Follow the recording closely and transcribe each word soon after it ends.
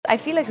I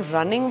feel like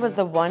running was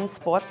the one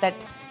sport that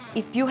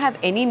if you have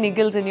any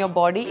niggles in your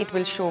body, it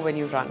will show when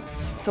you run.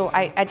 So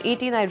at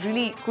 18, I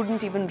really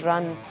couldn't even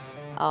run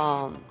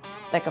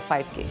like a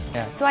 5K.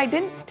 Yeah. So I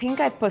didn't think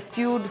I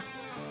pursued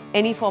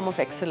any form of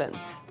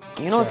excellence.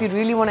 You know, if Sure. you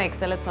really want to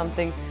excel at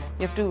something,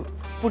 you have to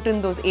put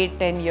in those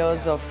 8-10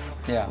 years of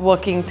Yeah.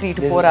 working 3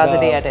 to This 4 is hours a the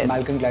day at it.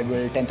 Malcolm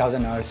Gladwell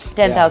 10,000 hours.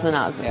 10,000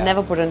 hours. Yeah.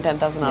 Never put in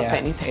 10,000 hours Yeah. for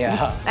anything.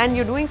 Yeah. And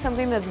you're doing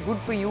something that's good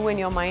for you and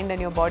your mind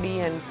and your body,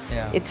 and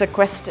Yeah. it's a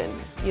question,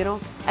 you know.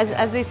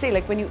 As they say,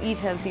 like when you eat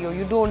healthy or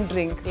you don't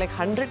drink, like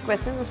 100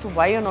 questions as to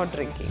why you're not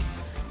drinking.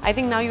 I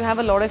think now you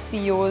have a lot of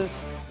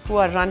CEOs who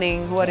are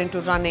running, who are into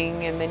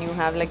running, and then you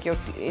have like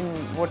in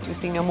what you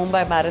see in your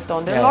Mumbai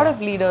marathon. There are a lot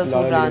of leaders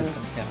who run.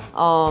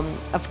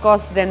 Of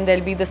course, then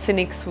there'll be the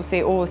cynics who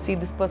say, "Oh, see,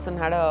 this person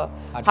had a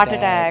heart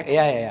attack.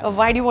 Yeah.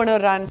 Why do you want to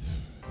run?"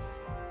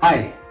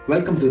 Hi,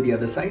 welcome to The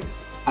Other Side.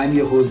 I'm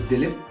your host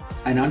Dilip,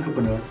 an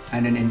entrepreneur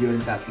and an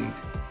endurance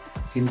athlete.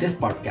 In this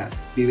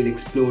podcast, we will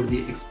explore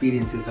the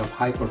experiences of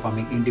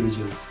high-performing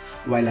individuals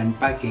while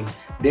unpacking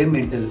their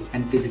mental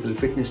and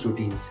physical fitness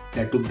routines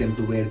that took them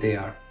to where they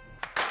are.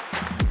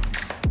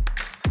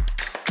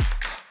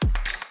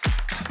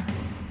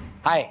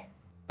 Hi,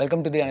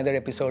 welcome to the another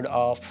episode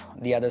of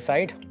The Other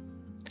Side.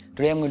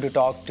 Today I'm going to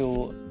talk to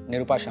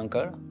Nirupa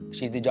Shankar.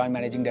 She's the Joint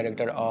Managing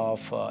Director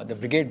of the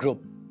Brigade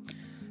Group.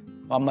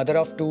 A mother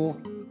of two,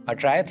 a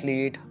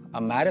triathlete,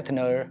 a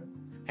marathoner,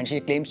 and she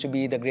claims to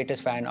be the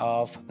greatest fan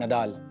of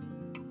Nadal.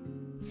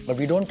 But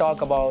we don't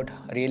talk about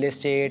real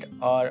estate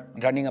or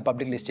running a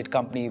public listed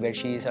company where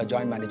she is a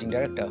Joint Managing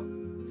Director.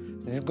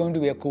 This is going to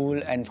be a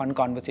cool and fun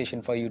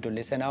conversation for you to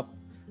listen up.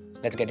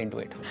 Let's get into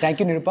it. Thank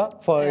you,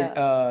 Nirupa,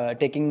 for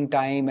taking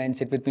time and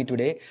sit with me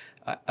today.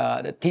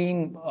 The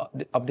theme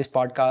of this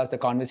podcast, the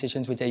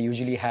conversations which I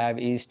usually have,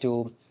 is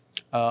to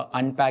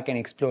unpack and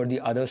explore the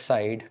other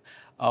side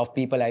of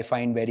people I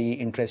find very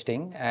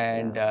interesting.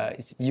 And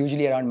it's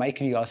usually around my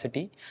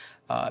curiosity,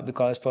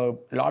 because for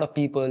a lot of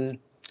people,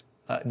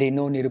 they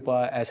know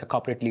Nirupa as a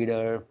corporate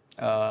leader.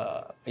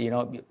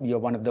 You're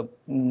one of the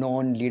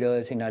known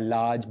leaders in a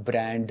large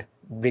brand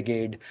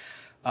brigade.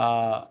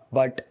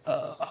 But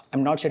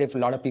I'm not sure if a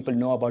lot of people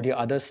know about your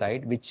other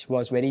side, which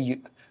was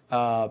very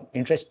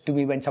interesting to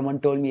me when someone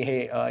told me,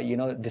 hey,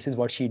 this is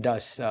what she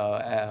does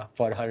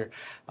for her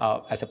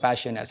as a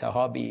passion, as a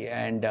hobby.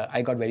 And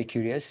I got very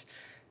curious.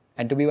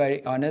 And to be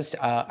very honest,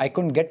 I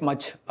couldn't get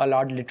a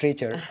lot of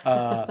literature,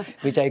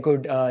 which I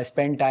could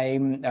spend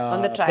time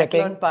On the triathlon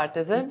prepping. part,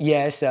 is it?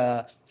 Yes.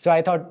 So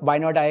I thought, why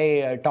not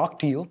I talk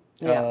to you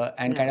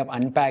and kind of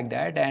unpack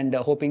that, and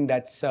hoping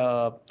that's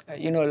a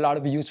lot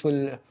of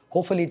useful.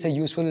 Hopefully, it's a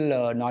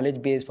useful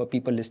knowledge base for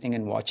people listening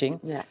and watching.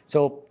 Yeah.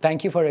 So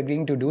thank you for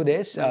agreeing to do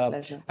this. My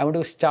pleasure. I want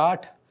to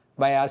start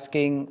by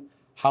asking,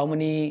 how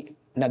many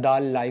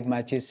Nadal live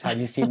matches have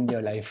you seen in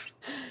your life?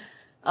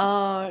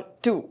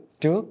 2.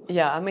 2?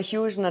 Yeah, I'm a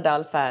huge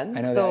Nadal fan.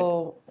 I know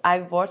so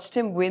I watched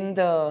him win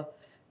the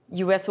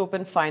US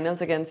Open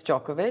finals against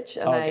Djokovic.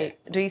 And Okay.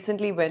 I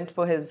recently went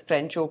for his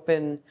French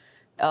Open,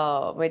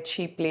 which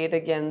he played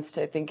against,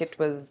 I think it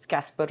was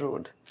Casper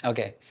Ruud.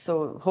 Okay.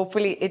 So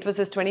hopefully, it was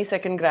his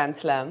 22nd Grand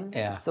Slam.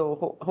 Yeah.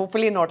 So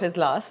hopefully not his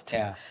last.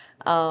 Yeah.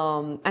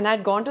 And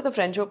I'd gone to the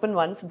French Open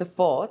once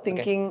before,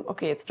 thinking,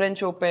 okay, it's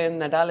French Open,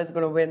 Nadal is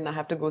going to win, I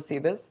have to go see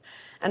this.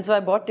 And so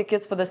I bought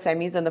tickets for the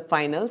semis and the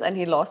finals, and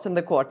he lost in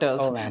the quarters.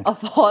 Oh, man. Of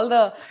all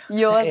the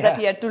years Yeah. that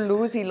he had to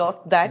lose, he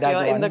lost that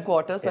year in the one.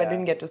 quarters, so I Yeah.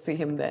 didn't get to see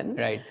him then.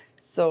 Right.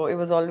 So it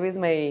was always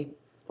my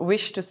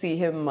wish to see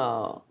him,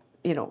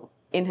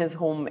 in his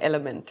home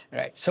element.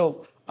 Right. So,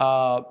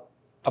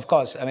 of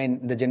course, I mean,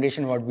 the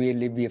generation what we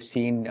live, we have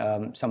seen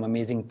some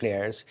amazing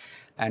players.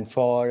 And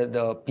for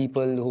the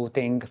people who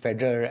think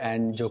Federer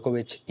and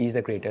Djokovic is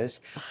the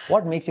greatest,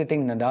 what makes you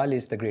think Nadal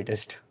is the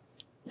greatest?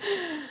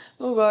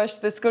 Oh gosh,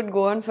 this could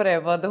go on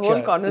forever. The whole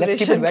Sure. conversation.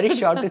 Let's keep it very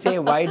short to say,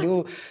 why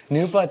do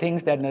Nirupa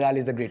thinks that Nadal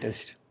is the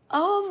greatest?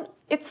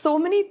 It's so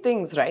many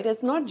things, right?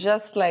 It's not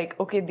just like,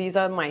 okay, these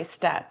are my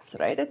stats,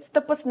 right? It's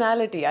the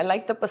personality. I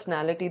like the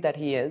personality that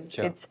he is.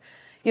 Sure. It's,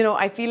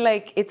 I feel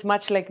like it's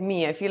much like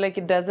me. I feel like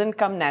it doesn't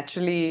come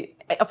naturally.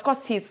 Of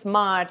course, he's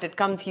smart.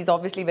 He's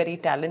obviously very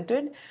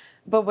talented.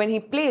 But when he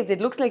plays, it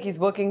looks like he's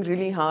working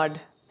really hard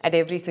at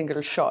every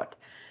single shot.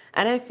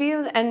 And I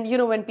feel, and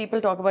when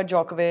people talk about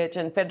Djokovic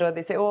and Federer,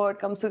 they say, oh, it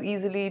comes so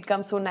easily, it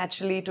comes so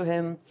naturally to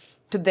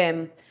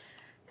them.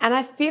 And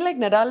I feel like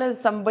Nadal is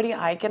somebody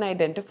I can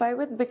identify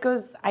with,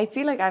 because I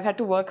feel like I've had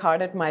to work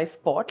hard at my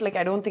sport. Like,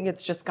 I don't think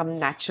it's just come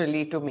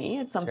naturally to me.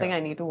 It's something Sure. I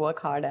need to work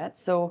hard at.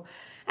 So,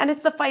 and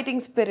it's the fighting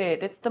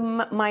spirit, it's the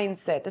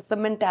mindset, it's the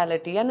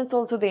mentality, and it's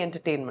also the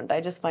entertainment. I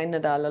just find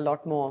Nadal a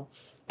lot more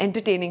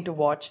entertaining to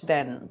watch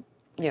than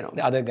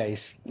The other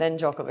guys. than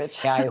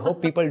Djokovic. Yeah, I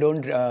hope people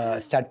don't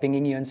start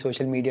pinging you on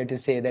social media to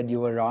say that you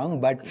were wrong.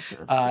 But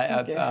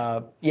okay.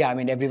 I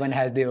mean, everyone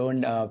has their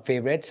own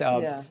favorites.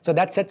 Yeah. So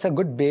that sets a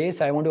good base.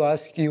 I want to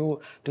ask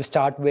you to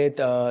start with,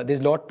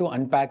 there's a lot to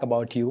unpack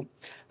about you.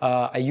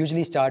 I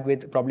usually start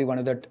with probably one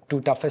of the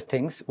two toughest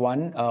things.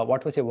 One,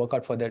 what was your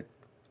workout for the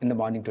in the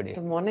morning today?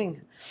 The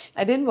morning.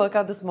 I didn't work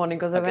out this morning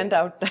because I went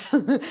out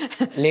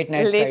Late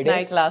night late Friday?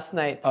 night last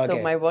night. So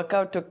Okay. my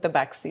workout took the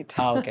back seat.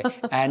 Okay.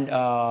 And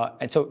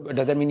so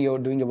does that mean you're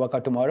doing your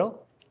workout tomorrow?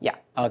 Yeah.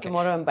 Okay.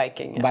 Tomorrow I'm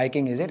biking. Yeah.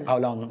 Biking, is it? How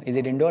long? Is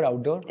it indoor,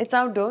 outdoor? It's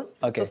outdoors.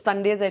 Okay. So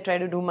Sundays I try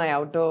to do my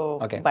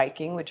outdoor Okay.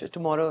 biking, which is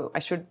tomorrow I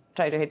should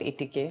try to hit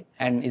 80K.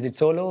 And is it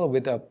solo or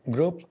with a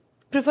group?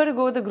 Prefer to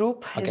go with the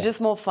group. Okay. It's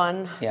just more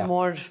fun. Yeah.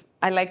 More.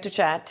 I like to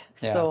chat,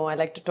 Yeah. so I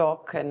like to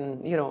talk,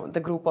 and the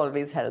group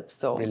always helps.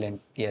 So Brilliant.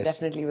 Yes.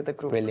 definitely with the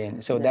group.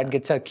 Brilliant. So that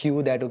gets a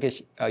cue that okay,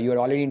 you're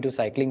already into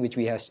cycling, which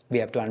we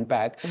have to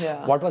unpack.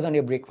 Yeah. What was on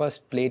your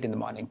breakfast plate in the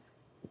morning?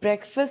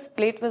 Breakfast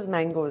plate was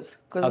mangoes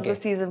because Okay. it's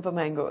the season for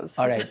mangoes.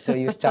 All right. So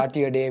you start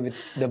your day with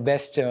the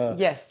best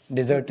Yes.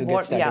 dessert to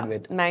get started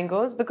with.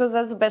 Mangoes, because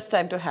that's the best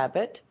time to have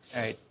it.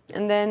 Right.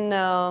 And then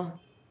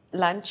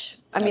lunch.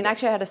 I mean,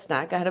 actually, I had a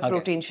snack. I had a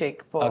protein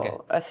shake for Okay.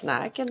 a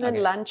snack. And then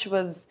Okay. lunch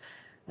was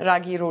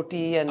ragi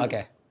roti and,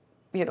 Okay.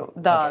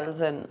 dals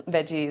and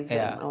veggies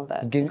and all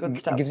that good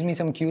stuff. Gives me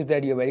some cues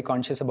that you're very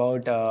conscious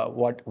about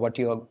what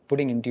you're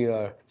putting into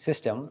your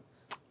system.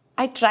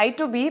 I try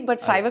to be, but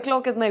 5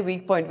 o'clock is my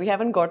weak point. We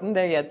haven't gotten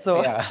there yet.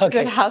 So Yeah, if you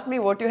okay. had asked me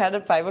what you had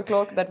at 5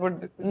 o'clock, that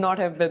would not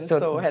have been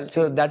so healthy.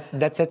 So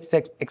that sets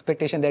the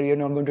expectation that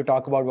you're not going to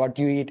talk about what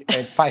you eat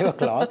at 5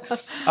 o'clock.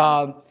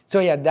 So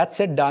yeah, that's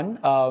it, done.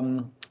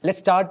 Let's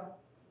start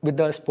with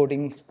the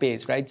sporting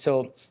space, right?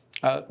 So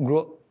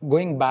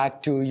going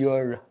back to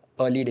your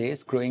early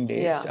days, growing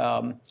days,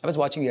 Yeah. I was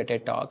watching your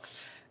TED Talk,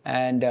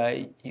 and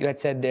you had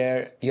said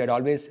there you had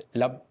always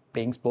loved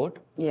playing sport,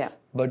 Yeah.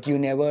 but you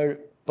never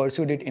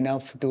pursued it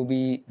enough to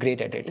be great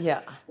at it.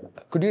 Yeah.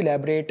 Could you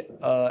elaborate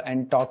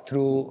and talk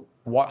through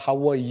how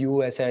were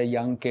you as a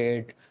young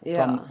kid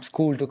from Yeah.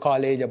 school to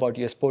college, about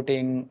your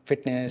sporting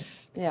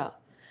fitness? Yeah.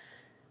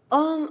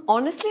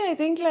 Honestly, I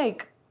think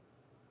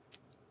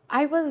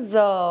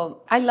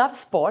I love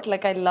sport.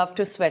 Like I love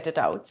to sweat it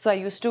out. So I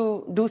used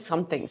to do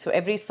something. So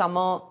every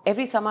summer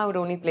I would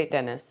only play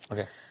tennis.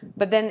 Okay.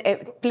 But then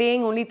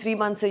playing only 3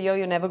 months a year,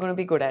 you're never going to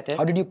be good at it.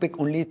 How did you pick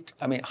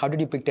how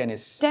did you pick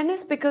tennis?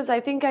 Tennis, because I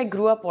think I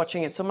grew up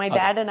watching it. So my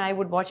dad and I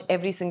would watch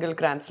every single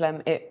Grand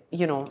Slam,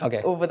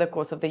 Okay. over the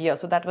course of the year.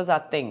 So that was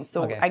our thing.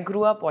 So Okay. I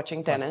grew up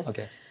watching tennis,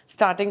 Okay.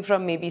 starting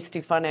from maybe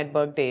Stefan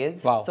Edberg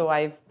days. Wow. So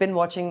I've been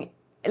watching,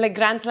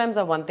 Grand Slams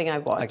are one thing I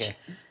watch. Okay.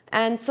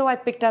 And so I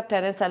picked up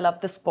tennis. I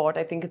love the sport.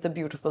 I think it's a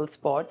beautiful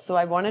sport. So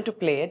I wanted to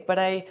play it, but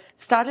I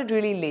started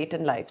really late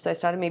in life. So I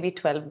started maybe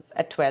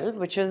 12,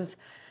 which is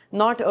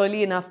not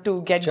early enough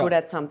to get Sure. good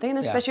at something, and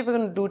especially if you're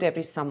going to do it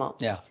every summer.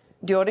 Yeah.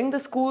 During the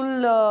school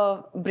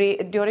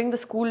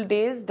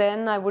days,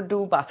 then I would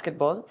do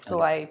basketball.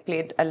 So I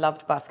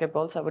loved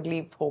basketball. So I would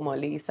leave home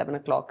early, 7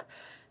 o'clock,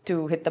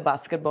 to hit the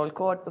basketball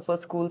court before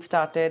school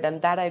started,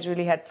 and that I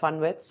really had fun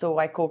with. So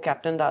I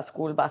co-captained our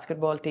school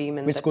basketball team.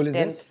 Which school is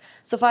this?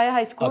 Sophia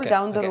High School, Okay,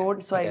 down the okay,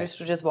 road. So I okay. used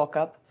to just walk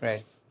up.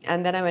 Right.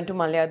 And then I went to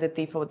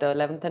Malyaditi for the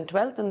 11th and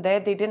 12th, and there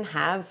they didn't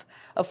have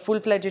a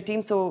full-fledged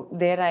team. So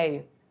there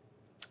I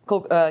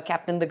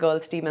captained the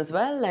girls' team as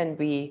well, and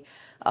we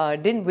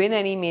didn't win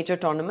any major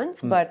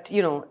tournaments, but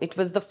it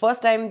was the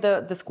first time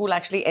the school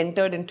actually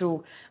entered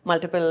into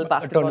multiple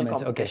basketball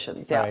Tournaments, okay.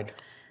 competitions. Yeah. Right.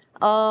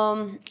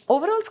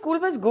 Overall, school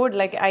was good.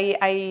 Like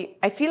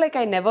I feel like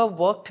I never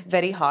worked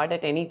very hard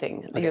at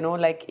anything.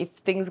 Like if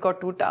things got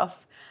too tough,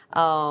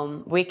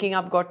 waking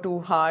up got too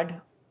hard,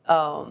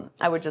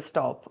 I would just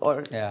stop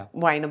or Yeah.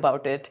 whine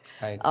about it.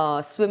 Right.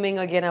 Swimming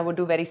again, I would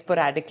do very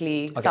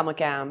sporadically. Summer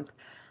camp.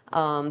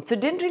 So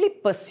didn't really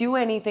pursue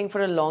anything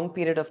for a long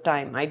period of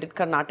time. I did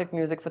Carnatic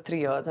music for 3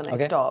 years and I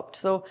Okay. stopped.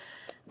 So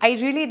I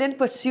really didn't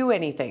pursue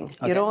anything,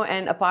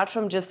 and apart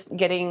from just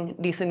getting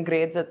decent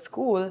grades at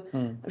school,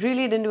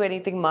 really didn't do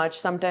anything much.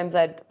 Sometimes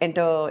I'd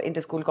enter into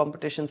school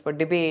competitions for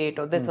debate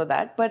or this or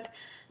that, but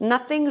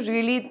nothing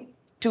really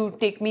to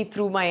take me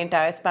through my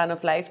entire span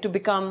of life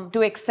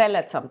to excel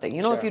at something.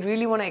 If Sure. you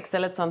really want to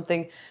excel at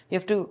something, you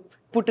have to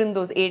put in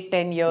those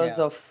 8-10 years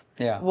Yeah. of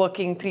Yeah.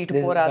 working 3 to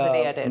This 4 is hours a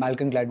day the at it.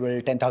 Malcolm Gladwell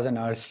 10,000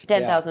 hours.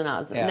 10,000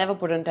 hours. Yeah. Never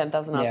put in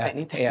 10,000 hours Yeah. for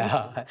anything.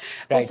 Yeah.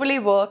 Right. Hopefully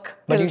work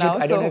But till you should, now.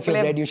 I don't know if you've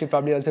hopefully read, you should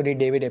probably also read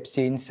David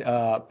Epstein's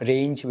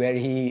range, where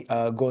he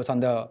goes on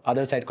the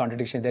other side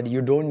contradiction that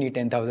you don't need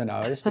 10,000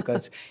 hours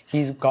because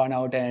he's gone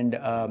out and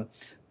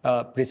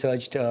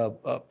researched,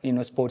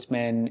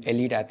 sportsmen,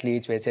 elite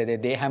athletes, where say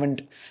that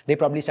they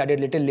probably started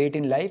a little late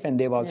in life and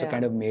they've also Yeah.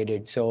 kind of made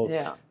it. So,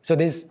 Yeah. so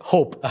there's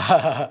hope,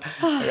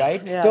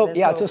 right? Yeah, so there's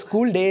yeah, hope. so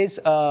school days.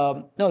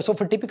 So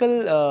for typical,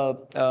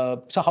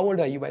 so how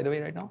old are you, by the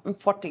way, right now? I'm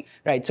 40.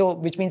 Right. So,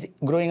 which means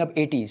growing up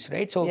 80s,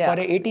 right? So, Yeah.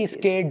 for an 80s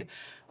kid,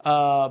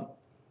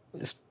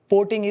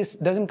 sporting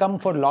doesn't come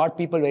for a lot of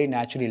people very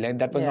naturally. Like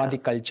that was Yeah. not the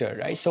culture,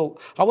 right? So,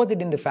 how was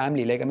it in the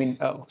family? Like, I mean,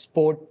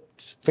 sport,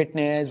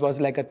 fitness was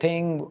like a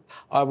thing,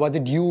 or was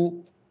it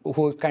you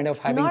who was kind of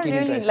having Not keen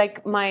really. interest?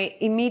 Like my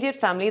immediate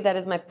family, that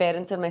is my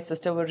parents and my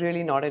sister, were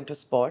really not into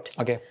sport.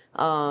 Okay.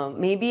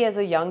 Maybe as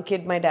a young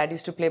kid, my dad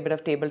used to play a bit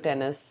of table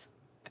tennis,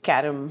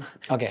 carom,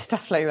 Okay.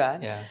 stuff like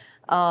that. Yeah.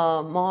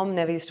 Mom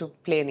never used to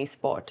play any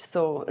sport.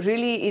 So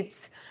really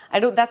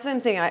that's why I'm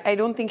saying I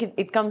don't think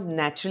it comes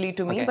naturally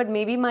to me, Okay. but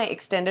maybe my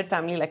extended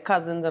family, like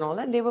cousins and all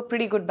that, they were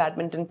pretty good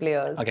badminton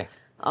players. Okay.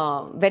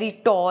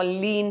 Very tall,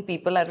 lean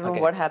people. I don't know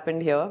Okay. what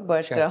happened here,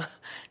 but Sure.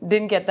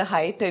 didn't get the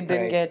height. I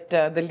didn't Right.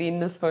 get the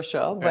leanness for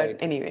sure. But Right.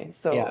 anyway,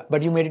 so Yeah,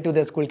 but you made it to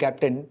the school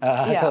captain,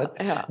 Yeah, so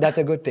yeah. that's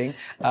a good thing.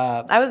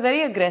 I was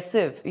very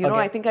aggressive. Okay.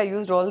 I think I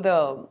used all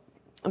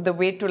the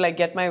weight to like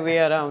get my way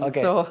around.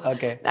 Okay, So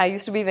okay. I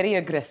used to be very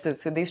aggressive.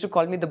 So they used to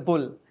call me the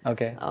bull.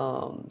 Okay.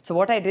 So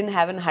what I didn't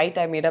have in height,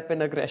 I made up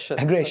in aggression.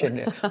 Aggression,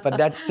 yeah. But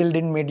that still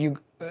didn't make you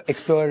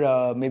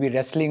explore maybe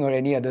wrestling or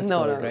any other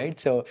No, sport, no. right?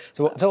 So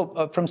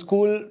from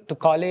school to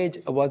college,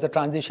 was the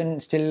transition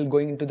still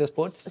going into the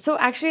sports? So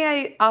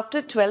actually,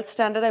 after 12th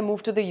standard, I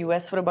moved to the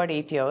US for about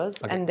 8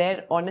 years. Okay. And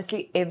there,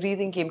 honestly,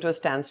 everything came to a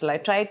standstill. I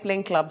tried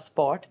playing club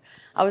sport.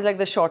 I was like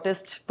the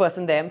shortest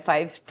person there. I'm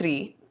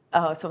 5'3".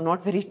 So I'm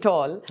not very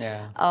tall.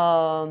 Yeah.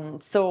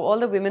 So all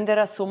the women there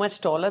are so much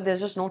taller. There's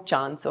just no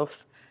chance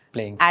of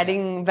Playing.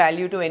 adding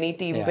value to any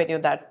team Yeah. when you're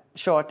that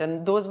short.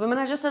 And those women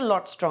are just a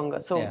lot stronger.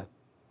 So Yeah.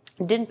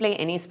 didn't play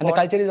any And the sport.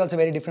 culture is also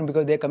very different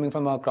because they're coming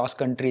from a cross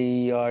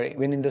country or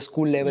even in the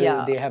school level,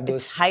 Yeah, they have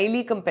those. it's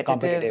highly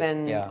competitive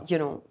and yeah.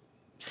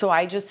 So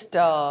I just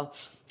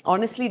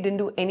honestly didn't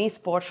do any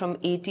sport from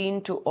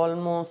 18 to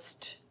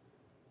almost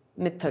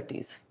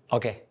mid-30s.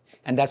 Okay.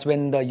 And that's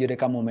when the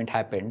eureka moment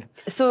happened.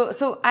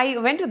 So I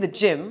went to the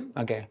gym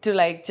Okay. to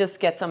like just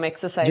get some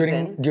exercise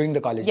in. During the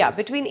college Yeah, days.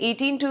 between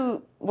 18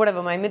 to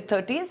whatever, my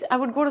mid-30s, I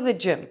would go to the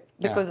gym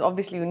because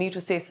obviously you need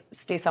to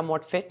stay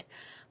somewhat fit.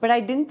 But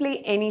I didn't play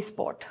any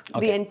sport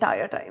the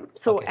entire time.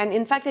 So, and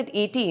in fact, at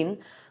 18,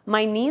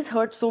 my knees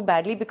hurt so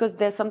badly because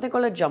there's something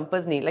called a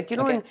jumper's knee. Like,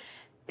 in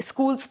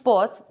school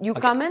sports, you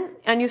come in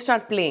and you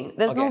start playing.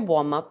 There's no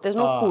warm-up, there's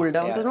no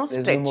cool-down, there's no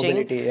stretching,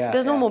 mobility,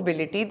 there's no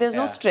mobility, there's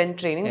no strength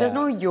training, there's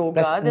no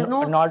yoga, Plus, there's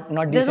no not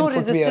there's no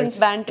decent resistance footwears.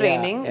 band Yeah,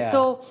 training. yeah.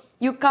 So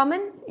you come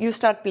in, you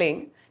start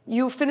playing.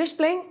 You finish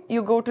playing,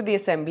 you go to the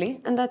assembly,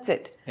 and that's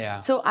it. Yeah.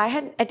 So I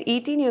had, at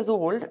 18 years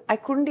old, I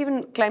couldn't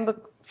even climb a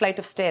flight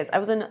of stairs. I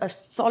was in a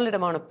solid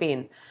amount of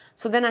pain.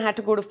 So then I had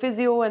to go to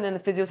physio, and then the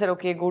physio said,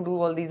 okay, go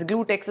do all these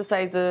glute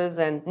exercises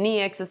and knee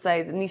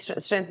exercise, knee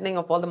strengthening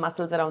of all the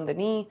muscles around the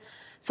knee.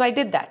 So I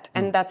did that,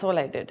 and that's all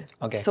I did.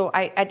 Okay. So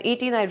at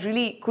 18, I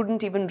really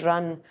couldn't even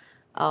run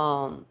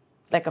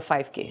like a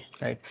 5K.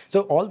 Right.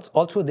 So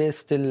all through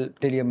this till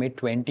your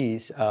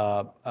mid-20s,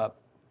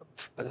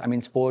 I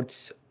mean,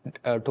 sports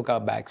took a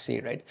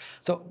backseat, right?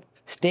 So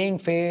staying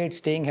fit,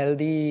 staying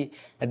healthy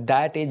at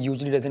that age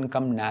usually doesn't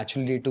come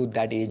naturally to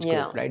that age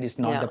group, right? It's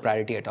not the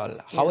priority at all.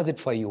 How was it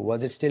for you?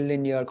 Was it still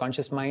in your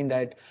conscious mind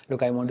that,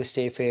 look, I want to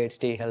stay fit,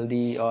 stay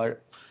healthy, or?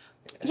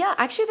 Yeah,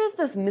 actually, there's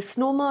this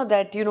misnomer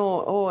that,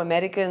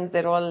 Americans,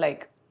 they're all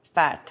like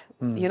fat.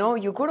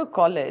 You go to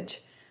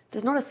college,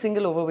 there's not a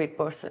single overweight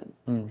person.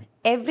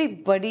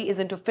 Everybody is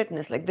into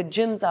fitness. Like the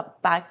gyms are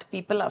packed,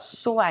 people are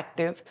so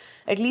active,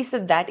 at least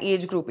at that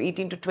age group,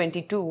 18 to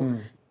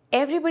 22.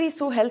 Everybody's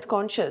so health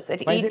conscious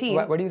at 18.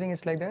 What do you think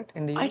it's like that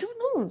in the US? I don't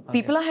know.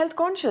 People are health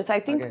conscious.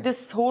 I think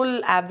this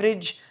whole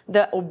average,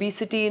 the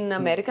obesity in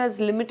America is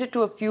limited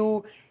to a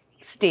few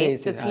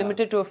states. It's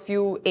limited to a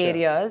few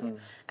areas.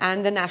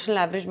 And the national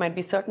average might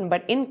be certain.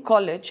 But in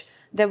college,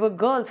 there were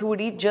girls who would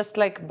eat just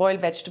like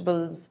boiled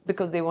vegetables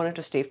because they wanted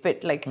to stay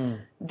fit. Like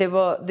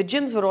the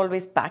gyms were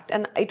always packed.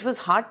 And it was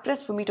hard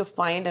pressed for me to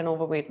find an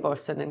overweight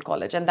person in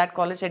college. And that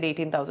college had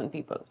 18,000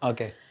 people.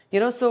 Okay.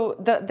 So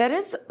there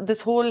is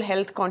this whole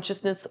health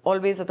consciousness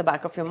always at the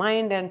back of your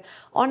mind. And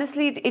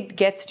honestly, it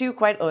gets to you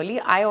quite early.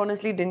 I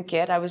honestly didn't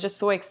care. I was just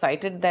so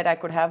excited that I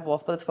could have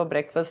waffles for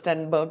breakfast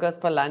and burgers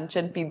for lunch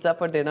and pizza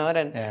for dinner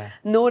and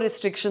no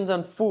restrictions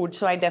on food.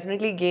 So I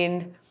definitely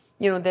gained,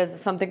 there's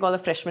something called a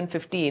freshman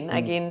 15. I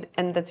gained,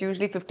 and that's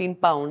usually 15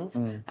 pounds.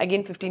 I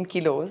gained 15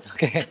 kilos.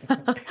 Okay.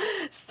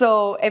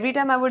 So every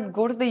time I would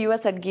go to the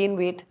US, I'd gain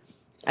weight.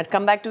 I'd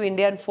come back to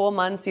India in 4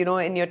 months.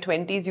 In your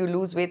 20s, you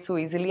lose weight so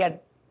easily.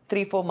 At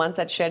 3-4 months,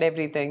 I'd shed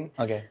everything.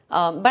 Okay.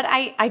 But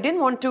I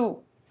didn't want to,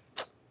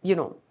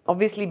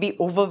 obviously be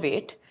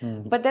overweight.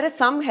 But there is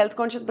some health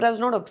conscious, but I was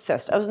not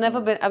obsessed. I've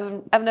never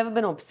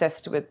been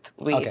obsessed with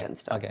weight and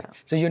stuff. Okay.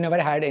 So you never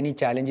had any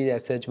challenges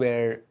as such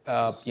where,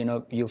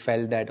 you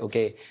felt that,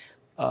 okay,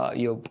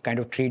 you're kind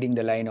of treating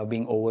the line of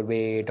being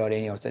overweight or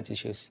any of such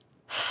issues?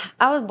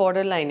 I was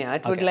borderline, yeah.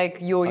 It would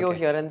like yo-yo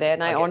here and there,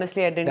 and I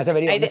honestly didn't. That's a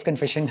very honest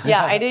confession.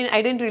 Yeah, I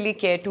didn't really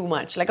care too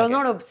much. Like I was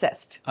not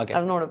obsessed. Okay. I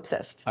was not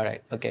obsessed. All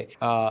right. Okay.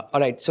 All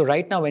right. So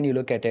right now, when you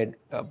look at it,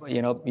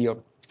 you're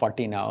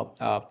 40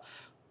 now.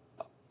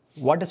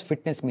 What does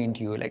fitness mean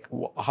to you? Like,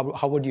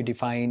 how would you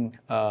define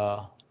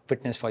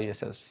fitness for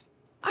yourself?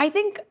 I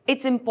think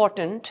it's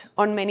important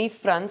on many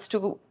fronts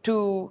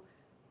to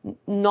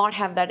not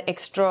have that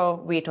extra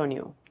weight on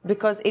you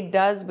because it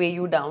does weigh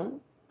you down.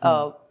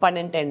 Pun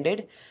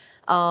intended.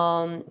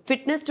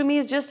 Fitness to me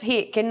is just,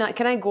 hey, can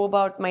I go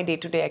about my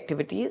day-to-day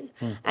activities?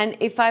 And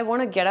if I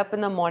want to get up in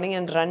the morning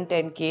and run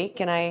 10K,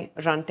 can I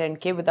run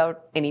 10K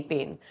without any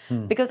pain?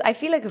 Because I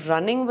feel like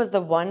running was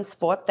the one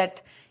sport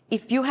that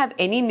if you have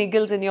any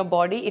niggles in your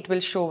body, it will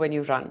show when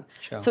you run.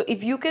 Sure. So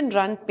if you can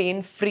run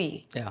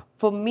pain-free, Yeah.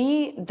 for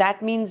me,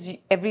 that means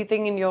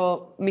everything in your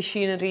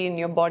machinery, in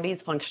your body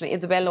is functioning.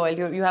 It's well-oiled.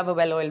 You have a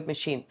well-oiled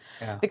machine.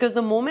 Yeah. Because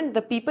the moment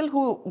the people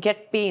who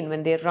get pain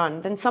when they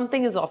run, then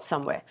something is off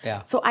somewhere.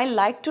 Yeah. So I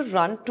like to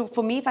run.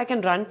 For me, if I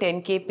can run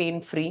 10K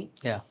pain-free,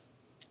 Yeah.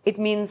 it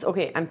means,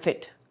 okay, I'm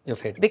fit. You're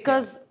fit.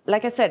 Because,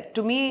 like I said,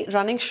 to me,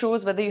 running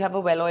shows whether you have a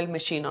well-oiled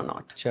machine or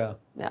not. Sure.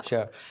 Yeah.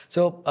 Sure.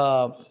 So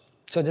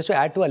just to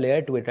add to a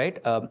layer to it, right?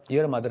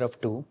 You're a mother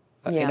of two.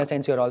 In Yeah. a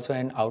sense, you're also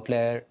an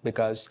outlier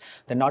because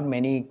there are not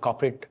many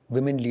corporate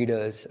women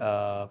leaders,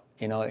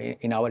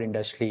 in our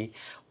industry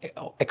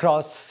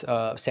across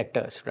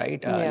sectors, right?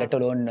 Yeah. Let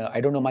alone, I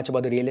don't know much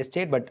about the real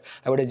estate, but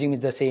I would assume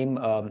it's the same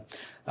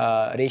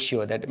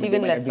ratio that there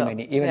even might not be lesser.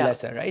 many, even Yeah.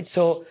 lesser, right?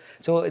 So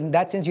in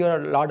that sense, you're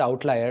a lot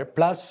outlier.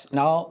 Plus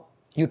now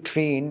you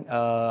train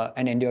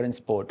an endurance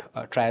sport,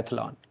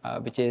 triathlon,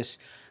 which is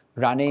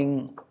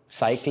running,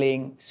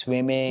 cycling,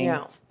 swimming,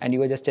 Yeah. and you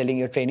were just telling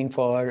you're training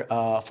for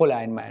full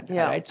Ironman,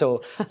 Yeah. right?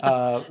 So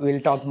we'll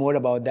talk more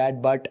about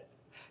that. But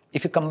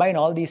if you combine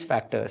all these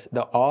factors,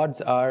 the odds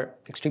are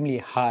extremely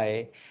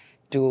high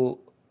to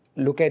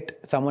look at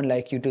someone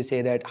like you to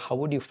say that how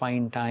would you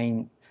find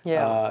time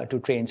Yeah. to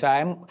train? So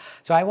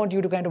I want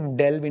you to kind of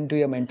delve into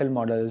your mental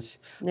models.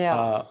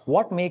 Yeah.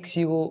 What makes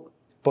you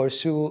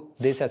pursue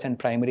this as a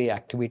primary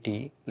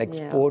activity? Like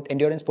Yeah. sport,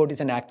 endurance sport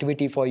is an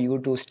activity for you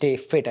to stay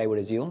fit, I would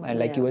assume. And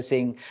like you Yeah. were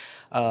saying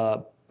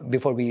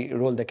before we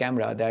roll the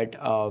camera, that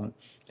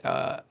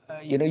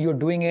you're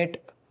doing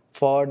it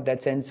for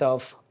that sense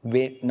of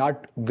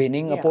not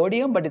winning a Yeah.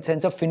 podium, but a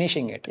sense of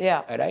finishing it.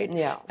 Yeah. Right.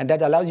 Yeah. And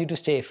that allows you to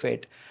stay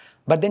fit.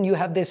 But then you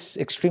have this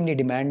extremely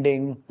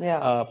demanding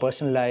Yeah.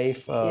 personal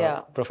life,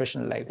 Yeah.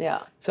 professional life.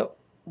 Yeah. So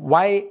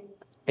why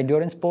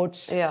endurance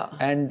sports? Yeah.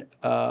 And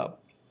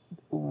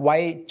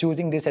why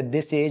choosing this at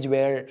this age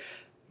where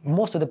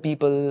most of the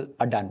people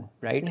are done,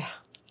 right?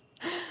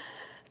 Yeah.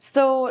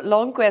 So,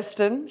 long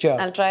question. Sure.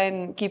 I'll try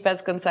and keep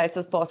as concise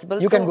as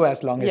possible. You can go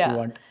as long as you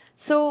want.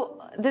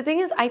 So, the thing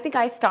is, I think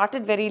I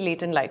started very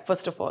late in life,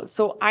 first of all.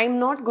 So, I'm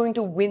not going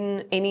to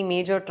win any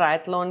major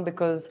triathlon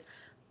because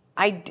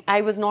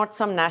I was not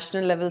some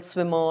national level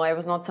swimmer. I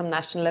was not some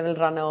national level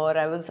runner.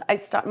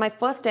 My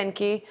first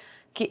 10K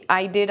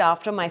I did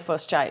after my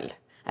first child.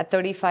 At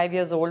 35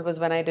 years old was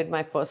when I did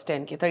my first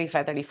 10K,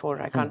 35,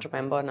 34, I can't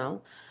remember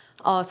now.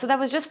 So that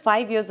was just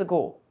 5 years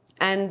ago.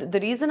 And the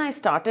reason I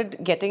started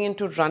getting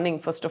into running,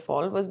 first of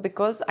all, was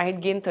because I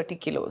had gained 30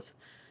 kilos.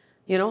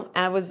 And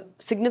I was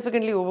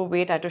significantly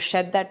overweight. I had to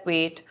shed that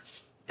weight.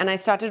 And I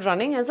started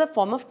running as a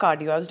form of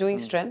cardio. I was doing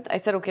strength. I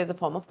said, okay, as a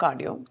form of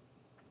cardio.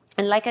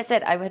 And like I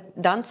said, I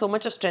had done so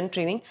much of strength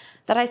training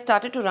that I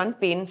started to run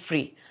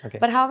pain-free. Okay.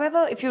 But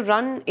however, if you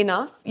run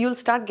enough, you'll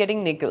start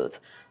getting niggles.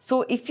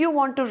 So if you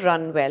want to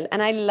run well,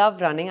 and I love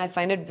running, I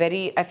find it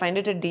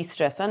a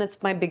de-stressor, and it's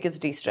my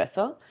biggest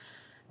de-stressor,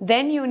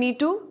 then you need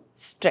to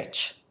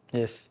stretch.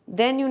 Yes.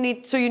 Then you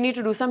need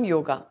to do some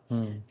yoga.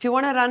 If you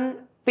want to run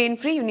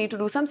pain-free, you need to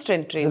do some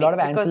strength training. There's a lot of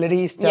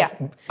ancillary stuff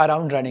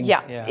around running.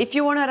 Yeah. If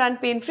you want to run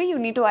pain-free, you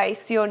need to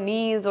ice your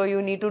knees, or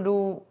you need to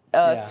do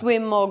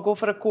swim or go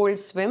for a cold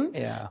swim,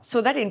 so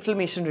that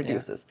inflammation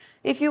reduces.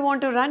 If you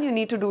want to run, you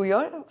need to do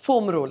your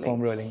foam rolling.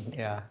 Foam rolling,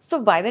 yeah.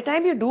 So by the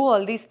time you do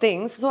all these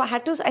things, so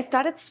I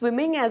started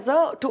swimming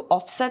to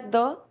offset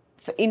the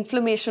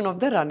inflammation of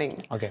the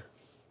running. Okay.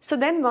 So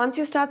then once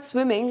you start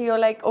swimming, you're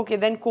like, okay,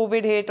 then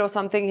COVID hit or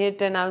something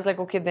hit. And I was like,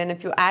 okay, then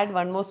if you add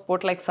one more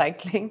sport like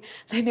cycling,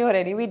 then you're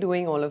anyway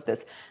doing all of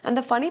this. And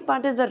the funny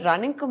part is the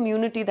running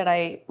community that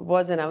I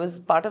was in. I was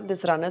part of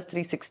this Runners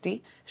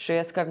 360,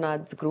 Shreyas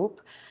Karnad's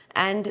group.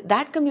 And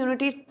that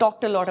community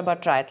talked a lot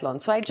about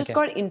triathlon. So I just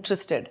got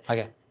interested.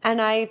 Okay.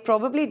 And I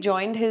probably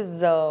joined his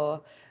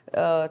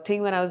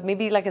thing when I was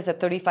maybe, like I said,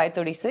 35,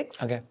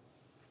 36. Okay.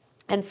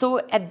 And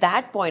so at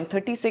that point,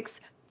 36,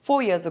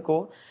 4 years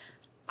ago,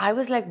 I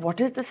was like,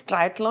 what is this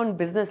triathlon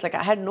business? Like,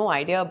 I had no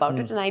idea about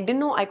it, and I didn't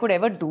know I could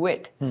ever do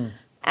it.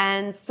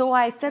 And so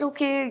I said,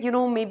 okay,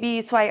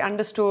 maybe, so I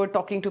understood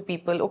talking to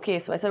people. Okay,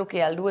 so I said,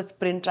 okay, I'll do a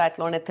sprint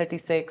triathlon at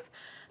 36.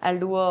 I'll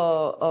do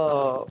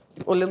a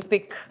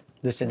Olympic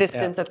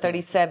distance at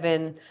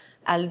 37.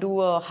 I'll do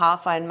a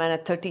half Ironman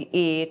at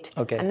 38.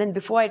 Okay. And then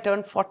before I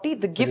turn 40,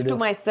 the gift to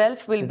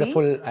myself will be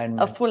full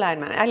Ironman. a full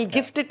Ironman. I'll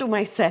gift it to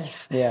myself.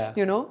 Yeah.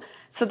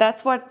 So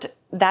that's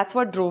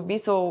what drove me.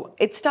 So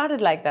it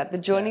started like that. The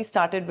journey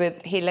started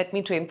with, hey, let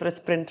me train for a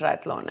sprint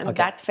triathlon. And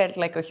that felt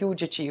like a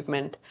huge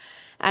achievement.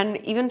 And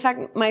even in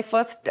fact, my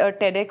first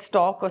TEDx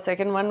talk or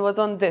second one was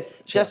on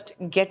this. Just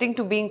getting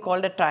to being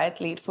called a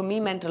triathlete for me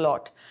meant a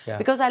lot. Yeah.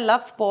 Because I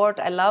love sport.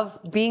 I love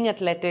being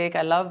athletic.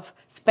 I love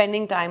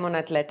spending time on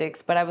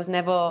athletics. But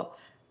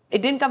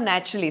it didn't come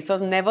naturally. So I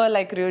was never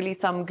like really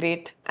some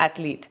great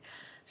athlete.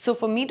 So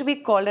for me to be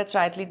called a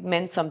triathlete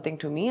meant something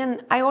to me.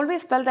 And I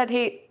always felt that,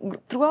 hey,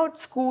 throughout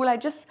school, I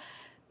just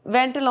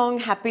went along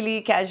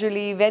happily,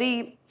 casually,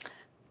 very,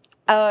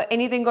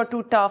 anything got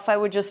too tough, I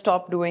would just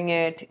stop doing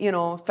it.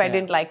 If I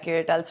didn't like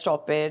it, I'll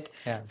stop it.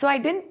 Yeah. So I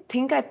didn't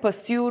think I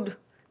pursued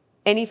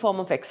any form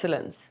of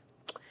excellence.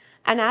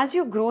 And as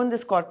you grow in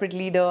this corporate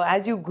leader,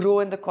 as you grow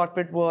in the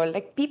corporate world,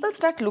 like people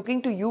start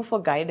looking to you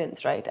for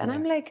guidance, right? And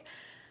I'm like,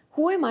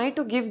 who am I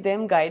to give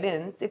them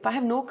guidance if I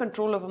have no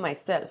control over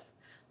myself?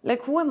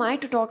 Like, who am I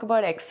to talk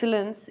about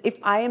excellence if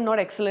I am not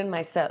excellent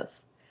myself?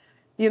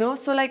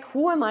 So like,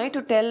 who am I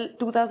to tell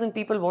 2,000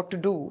 people what to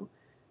do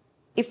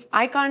if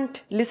I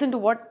can't listen to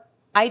what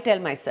I tell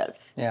myself?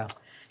 Yeah.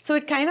 So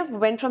it kind of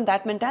went from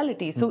that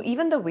mentality. So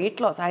even the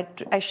weight loss,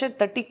 I shed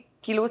 30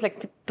 kilos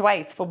like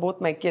twice for both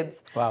my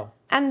kids. Wow.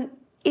 And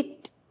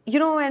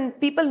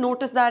and people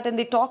notice that and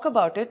they talk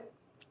about it.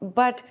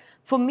 But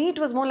for me, it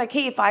was more like,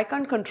 hey, if I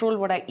can't control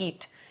what I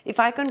eat, if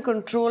I can't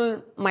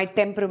control my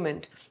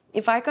temperament,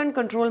 if I can't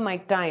control my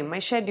time, my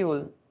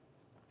schedule,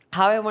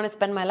 how I want to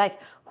spend my life,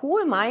 who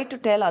am I to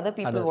tell other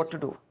people what to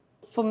do?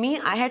 For me,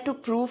 I had to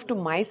prove to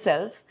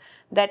myself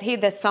that, hey,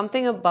 there's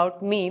something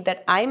about me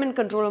that I'm in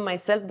control of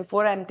myself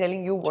before I'm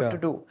telling you what to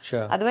do.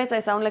 Sure. Otherwise,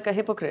 I sound like a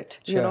hypocrite,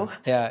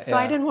 Yeah, So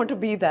I didn't want to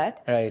be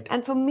that. Right.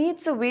 And for me,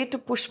 it's a way to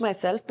push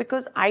myself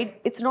because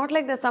it's not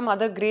like there's some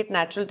other great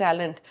natural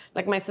talent.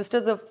 Like my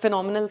sister's a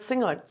phenomenal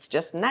singer. It's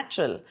just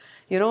natural.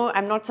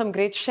 I'm not some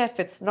great chef.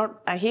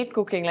 I hate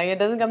cooking. Like it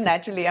doesn't come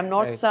naturally. I'm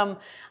not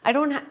I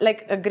don't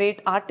like a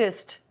great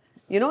artist.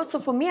 So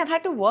for me, I've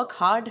had to work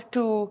hard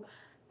to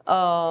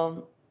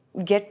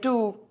get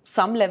to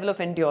some level of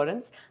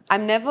endurance.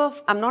 I'm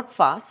not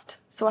fast,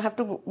 so I have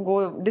to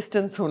go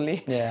distance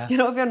only. Yeah.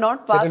 If you're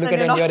not fast, So to look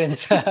then at you're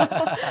endurance.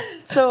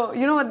 So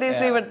you know what they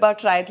say about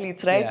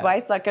triathletes, right? Yeah. Why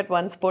suck at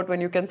one sport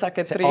when you can suck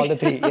at three? All the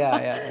three.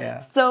 Yeah.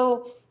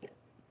 So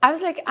I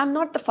was like, I'm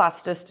not the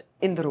fastest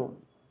in the room.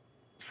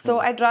 So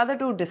I'd rather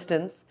do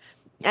distance.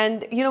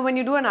 And when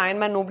you do an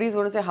Ironman, nobody's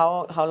going to say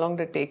how long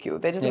did it take you.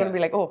 They're just going to be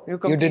like, oh,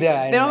 you did an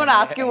Ironman. They're not going to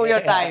ask you your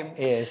time.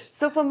 Yes.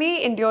 So for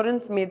me,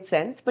 endurance made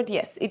sense. But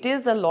yes, it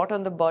is a lot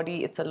on the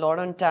body. It's a lot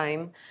on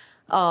time.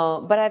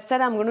 But I've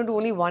said I'm going to do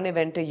only one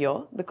event a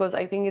year because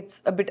I think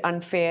it's a bit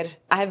unfair.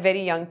 I have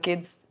very young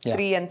kids,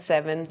 3 and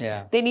 7.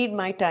 Yeah. They need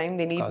my time.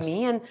 They need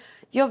me. And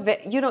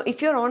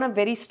if you're on a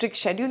very strict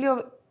schedule,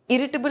 you're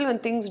irritable when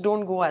things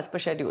don't go as per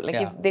schedule. Like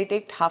if they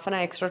take half an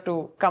hour extra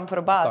to come for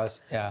a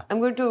bath, I'm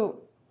going to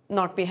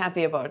not be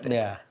happy about it.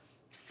 Yeah.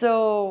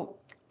 So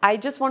I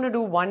just want to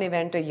do one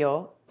event a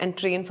year and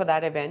train for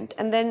that event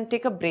and then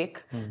take a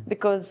break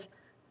because,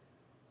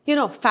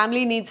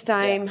 family needs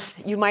time. Yeah.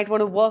 You might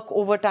want to work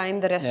overtime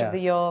the rest of the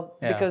year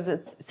because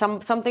it's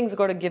something's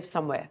got to give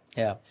somewhere.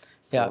 Yeah.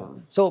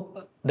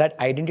 So that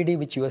identity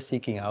which you are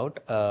seeking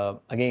out,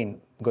 again,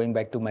 going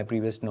back to my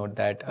previous note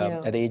that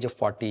at the age of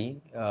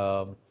 40,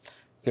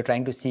 you're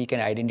trying to seek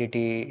an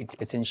identity. It's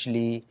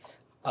essentially,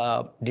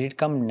 did it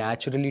come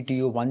naturally to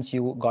you once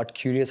you got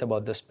curious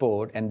about the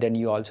sport and then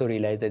you also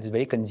realized that it's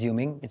very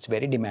consuming, it's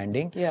very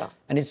demanding,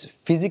 and it's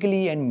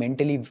physically and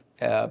mentally,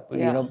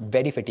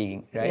 very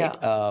fatiguing, right?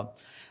 Yeah.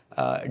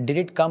 Did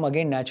it come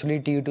again naturally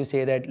to you to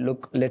say that,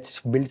 look, let's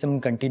build some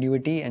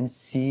continuity and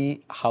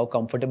see how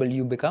comfortable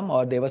you become?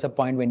 Or there was a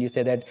point when you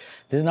said that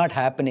this is not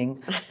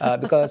happening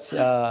because,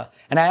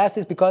 and I ask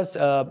this because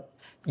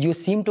you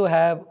seem to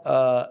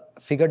have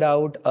figured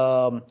out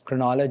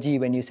chronology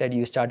when you said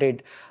you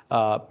started,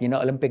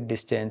 Olympic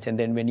distance, and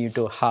then when you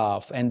do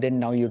half, and then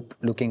now you're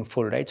looking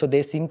full, right? So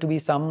there seem to be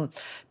some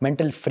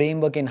mental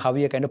framework in how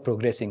you're kind of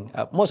progressing.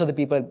 Most of the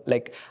people,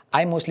 like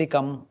I mostly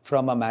come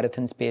from a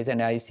marathon space,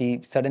 and I see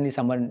suddenly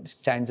someone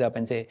stands up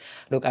and say,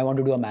 look, I want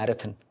to do a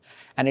marathon.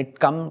 And it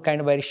come kind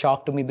of very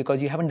shocked to me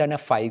because you haven't done a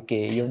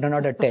 5K, you've done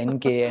not a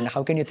 10K, and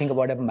how can you think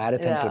about a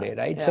marathon today,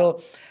 right? Yeah.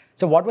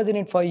 So what was in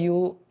it for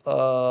you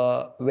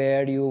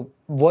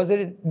was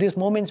there these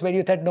moments where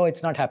you thought, no,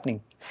 it's not happening?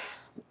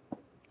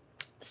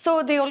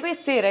 So they always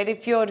say, right,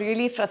 if you're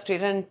really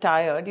frustrated and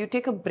tired, you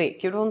take a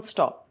break, you don't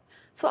stop.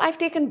 So I've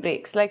taken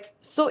breaks.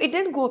 So it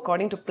didn't go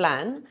according to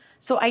plan.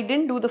 So I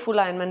didn't do the full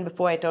Ironman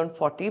before I turned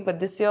 40, but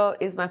this year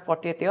is my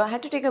 40th year. I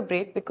had to take a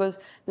break because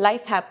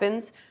life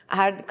happens. I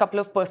had a couple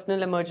of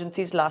personal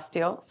emergencies last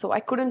year, so I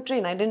couldn't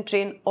train. I didn't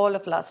train all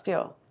of last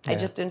year. Yeah. I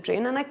just didn't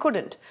train and I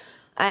couldn't.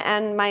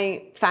 And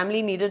my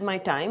family needed my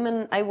time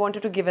and I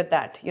wanted to give it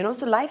that,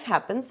 so life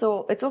happens,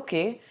 so it's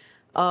okay.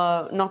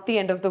 Not the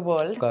end of the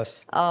world. Of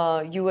course.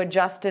 You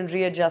adjust and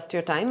readjust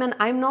your time. And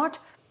I'm not,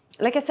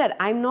 like I said,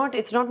 I'm not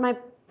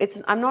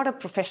a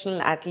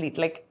professional athlete.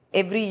 Like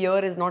every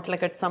year is not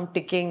like some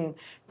ticking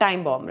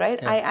time bomb,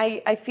 right? Yeah.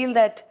 I feel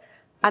that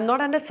I'm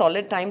not under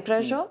solid time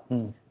pressure.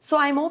 So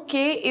I'm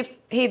okay if,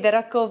 hey, there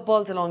are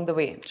curveballs along the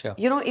way. Sure.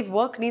 If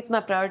work needs my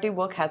priority,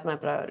 work has my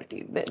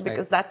priority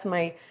because that's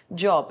my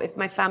job. If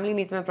my family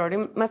needs my priority,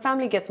 my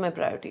family gets my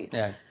priority.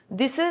 Yeah.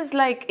 This is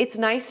like, it's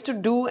nice to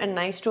do and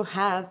nice to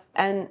have,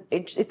 and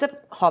it's a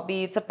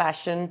hobby, it's a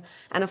passion,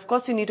 and of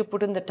course you need to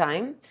put in the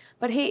time.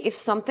 But hey,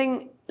 if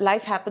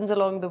life happens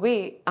along the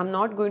way, I'm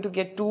not going to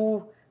get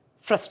too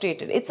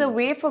frustrated. It's a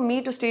way for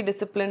me to stay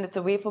disciplined. It's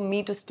a way for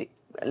me to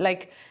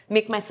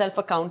make myself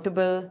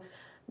accountable.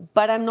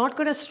 But I'm not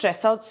going to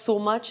stress out so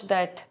much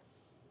that,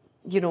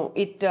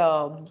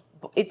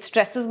 it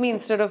stresses me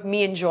instead of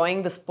me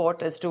enjoying the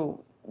sport as to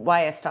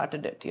why I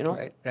started it,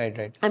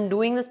 Right. I'm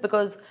doing this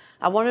because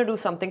I want to do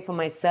something for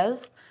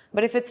myself,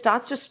 But if it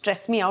starts to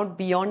stress me out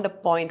beyond a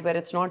point where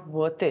it's not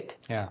worth it,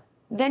 Yeah.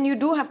 then you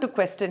do have to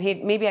question, hey,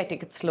 maybe I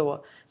take it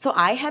slower. So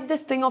I had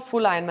this thing of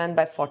full Ironman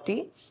by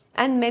 40,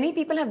 and many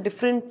people have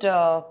different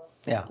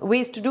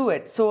ways to do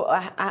it. So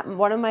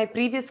one of my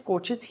previous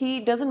coaches, he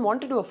doesn't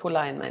want to do a full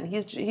Ironman.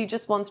 He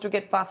just wants to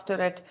get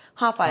faster at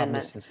half Ironman.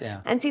 Distance, yeah.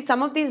 And see,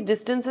 some of these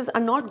distances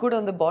are not good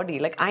on the body.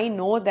 Like I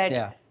know that,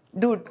 Yeah.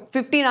 dude,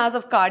 15 hours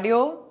of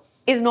cardio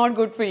is not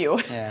good for you.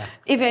 Yeah.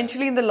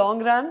 Eventually, in the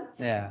long run,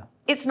 Yeah.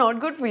 it's not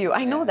good for you.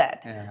 I know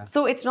that. Yeah.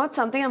 So it's not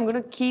something I'm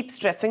going to keep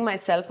stressing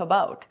myself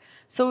about.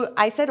 So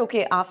I said,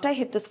 okay, after I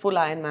hit this full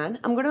Ironman,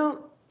 I'm going to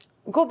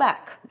go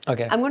back.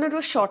 Okay. I'm going to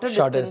do shorter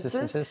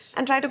distances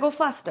and try to go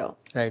faster.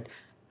 Right.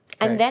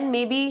 And then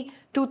maybe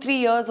 2-3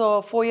 years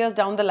or 4 years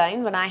down the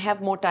line, when I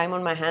have more time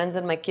on my hands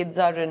and my kids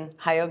are in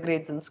higher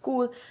grades in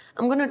school,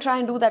 I'm going to try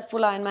and do that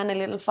full Ironman a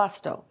little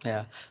faster.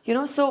 Yeah.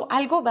 So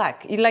I'll go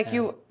back. Like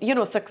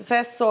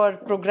success or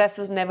progress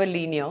is never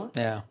linear.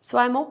 Yeah. So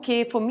I'm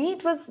okay. For me,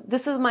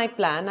 this is my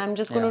plan. I'm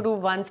just going to do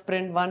one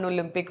sprint, one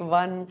Olympic,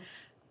 one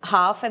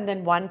half, and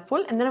then one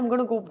full. And then I'm going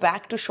to go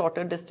back to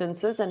shorter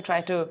distances and try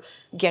to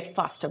get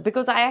faster.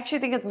 Because I actually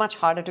think it's much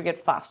harder to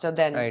get faster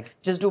than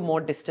just do more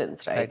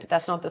distance, right?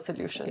 That's not the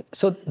solution.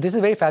 So this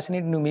is very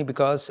fascinating to me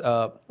because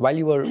while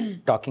you were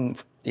talking,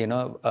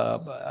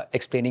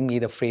 explaining me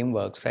the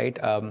frameworks, right?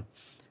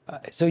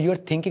 So you're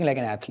thinking like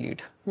an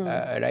athlete,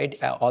 right?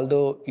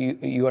 Although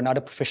you are not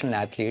a professional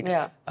athlete,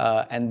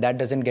 and that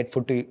doesn't get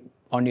food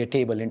on your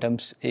table in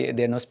terms,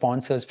 there are no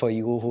sponsors for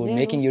you who are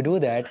making you do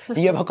that.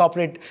 You have a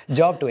corporate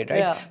job to it,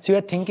 right? Yeah. So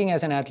you're thinking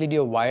as an athlete,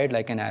 you're wired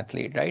like an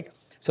athlete, right?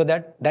 So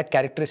that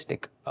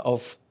characteristic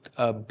of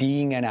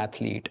being an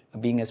athlete,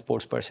 being a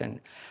sports person,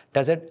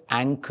 does it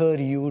anchor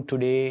you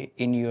today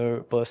in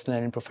your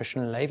personal and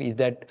professional life? Is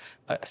that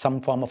some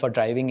form of a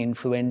driving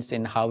influence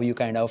in how you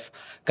kind of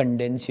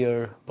condense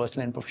your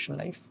personal and professional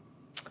life?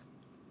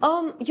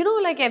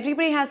 Like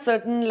everybody has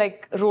certain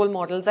like role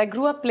models. I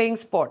grew up playing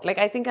sport. Like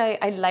I think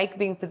I like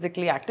being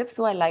physically active,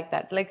 so I like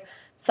that. Like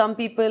some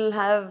people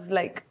have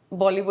like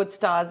Bollywood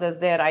stars as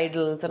their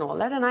idols and all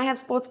that, and I have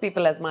sports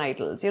people as my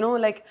idols.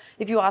 Like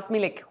if you ask me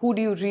like who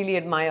do you really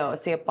admire,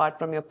 say apart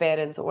from your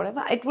parents or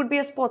whatever, it would be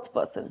a sports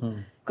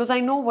person because I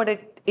know what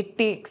it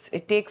takes.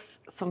 It takes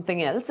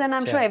something else, and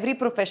I'm sure every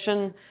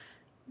profession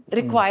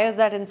requires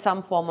that in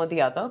some form or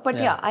the other. But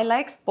yeah, I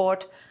like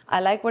sport. I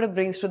like what it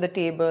brings to the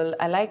table.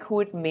 I like who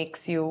it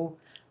makes you.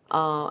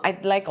 I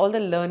like all the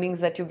learnings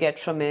that you get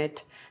from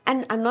it.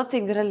 And I'm not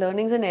saying there are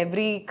learnings in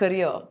every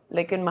career.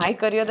 Like in my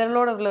career, there are a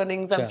lot of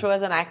learnings. I'm sure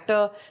as an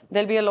actor,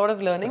 there'll be a lot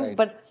of learnings.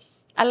 But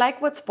I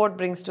like what sport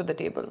brings to the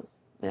table.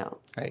 Yeah.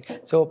 Right.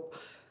 So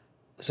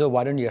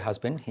why don't your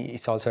husband, he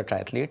is also a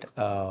triathlete.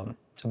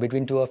 So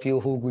between two of you,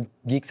 who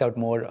geeks out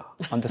more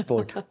on the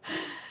sport?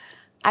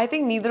 I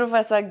think neither of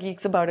us are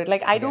geeks about it.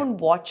 Like, I don't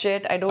watch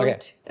it. I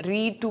don't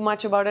read too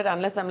much about it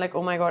unless I'm like,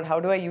 oh my God, how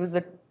do I use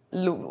the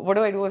loo? What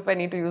do I do if I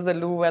need to use the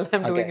loo while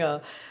I'm doing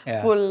a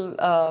full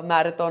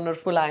marathon or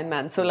full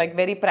Ironman? So, like,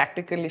 very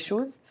practical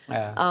issues.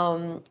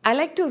 I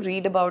like to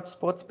read about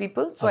sports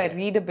people. So, I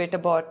read a bit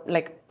about,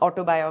 like,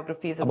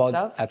 autobiographies and stuff.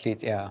 About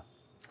athletes,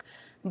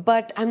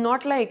 But I'm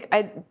not like,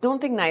 I don't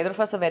think neither of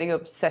us are very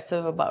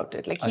obsessive about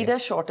it. Like he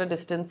does shorter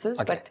distances,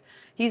 but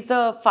he's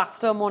the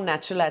faster, more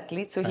natural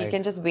athlete. So he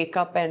can just wake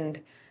up and,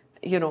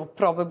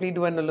 probably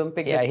do an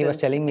Olympic distance. Yeah, he was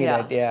telling me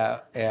that,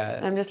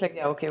 I'm just like,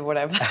 okay,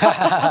 whatever.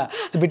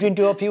 So between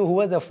two of you, who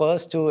was the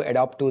first to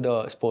adopt to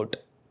the sport?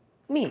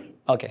 Me.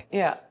 Okay.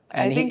 Yeah.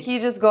 And I think he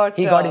just got...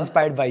 He got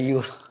inspired by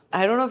you.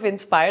 I don't know if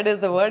inspired is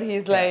the word.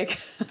 He's like,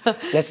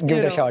 let's give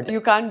it a shot.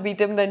 You can't beat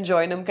him, then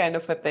join him, kind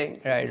of a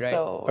thing. Right.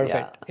 So,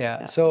 perfect.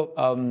 Yeah. So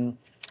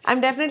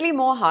I'm definitely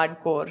more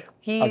hardcore.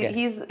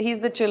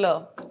 He's the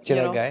chiller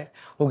guy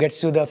who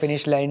gets to the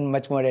finish line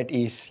much more at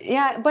ease.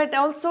 Yeah, but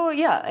also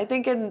I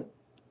think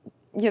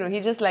he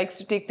just likes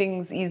to take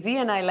things easy,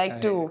 and I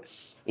like to.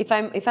 If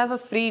I have a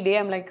free day,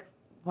 I'm like,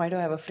 why do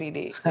I have a free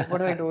day? Like, what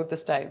do I do with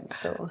this time?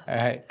 So. All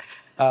right.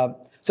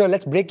 So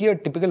let's break your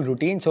typical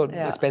routine. So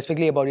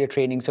specifically about your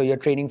training. So you're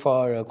training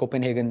for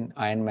Copenhagen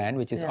Ironman,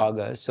 which is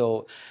August.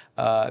 So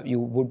you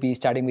would be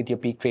starting with your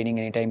peak training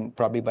anytime,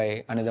 probably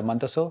by another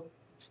month or so?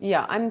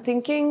 Yeah, I'm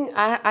thinking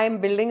I'm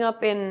building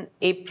up in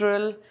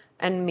April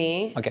and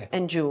May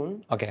and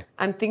June. Okay.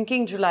 I'm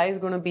thinking July is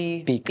going to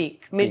be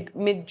peak.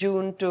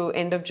 Mid-June to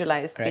end of July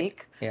is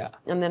peak. Yeah.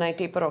 And then I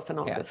taper off in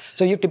August.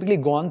 So you've typically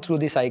gone through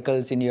the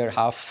cycles in your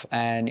half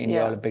and in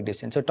your Olympic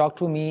distance. So talk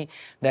to me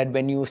that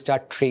when you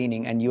start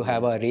training and you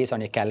have a race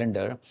on your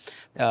calendar,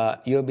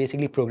 you're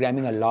basically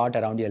programming a lot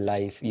around your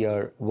life,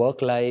 your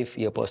work life,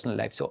 your personal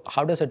life. So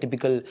how does a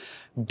typical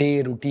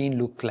day routine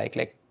look like?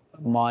 Like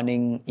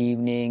morning,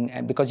 evening,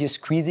 and because you're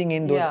squeezing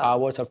in those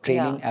hours of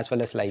training as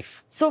well as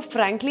life? So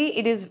frankly,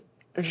 it is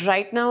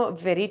right now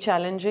very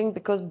challenging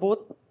because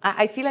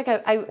I feel like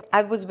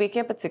I was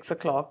waking up at 6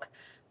 o'clock.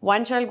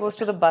 One child goes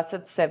to the bus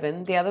at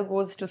 7, the other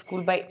goes to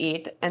school by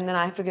 8, and then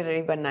I have to get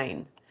ready by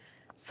 9.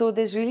 So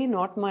there's really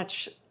not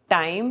much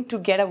time to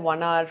get a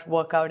 1 hour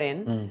workout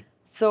in.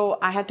 So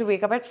I had to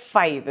wake up at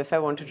 5 if I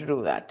wanted to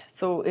do that.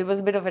 So it was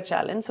a bit of a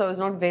challenge. So I was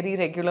not very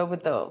regular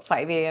with the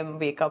 5 a.m.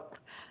 wake up.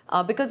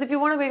 Because if you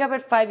want to wake up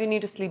at 5, you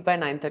need to sleep by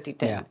 9:30,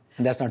 10. Yeah,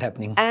 and that's not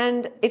happening.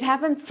 And it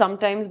happens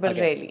sometimes, but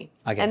rarely.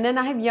 Okay. And then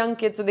I have young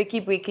kids, so they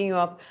keep waking you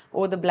up.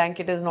 Oh, the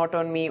blanket is not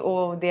on me.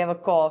 Oh, they have a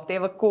cough. They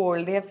have a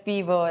cold. They have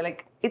fever.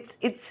 Like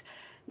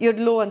you're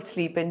low on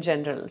sleep in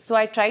general. So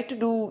I try to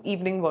do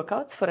evening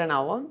workouts for an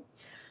hour.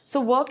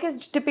 So work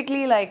is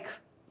typically like,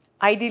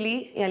 ideally,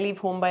 I leave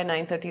home by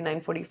 9:30,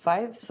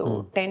 9:45.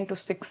 So 10 to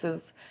 6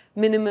 is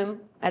minimum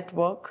at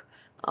work.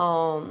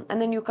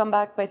 And then you come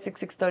back by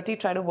 6, 6:30,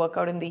 try to work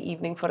out in the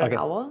evening for an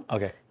hour.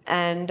 Okay.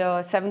 And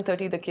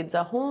 7:30, the kids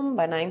are home.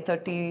 By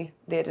 9:30,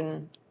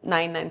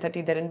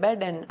 9:30, they're in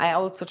bed. And I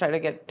also try to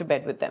get to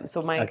bed with them.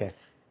 So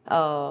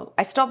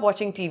I stop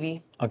watching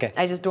TV. Okay.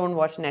 I just don't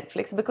watch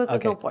Netflix because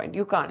there's no point.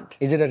 You can't.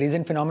 Is it a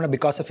recent phenomenon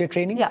because of your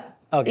training? Yeah.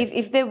 Okay.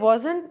 If there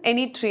wasn't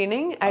any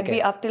training, I'd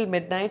be up till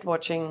midnight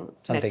watching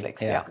Something.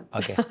 Netflix. Yeah.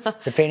 Okay.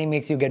 So training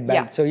makes you get back.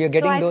 Yeah. So you're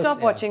getting those. So I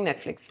stop watching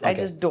Netflix. I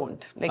just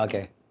don't.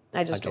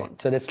 I just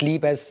don't. So the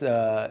sleep has It's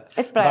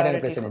gotten a priority for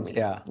precedence. me.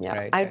 Yeah.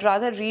 Right. I'd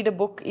rather read a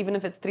book, even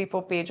if it's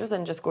 3-4 pages,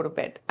 and just go to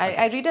bed.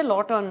 I read a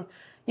lot on,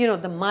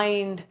 the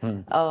mind,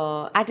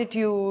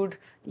 attitude,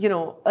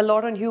 a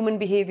lot on human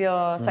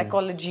behavior,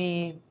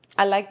 psychology.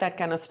 I like that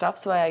kind of stuff,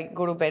 so I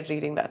go to bed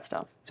reading that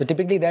stuff. So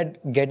typically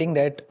getting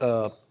that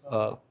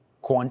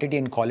quantity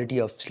and quality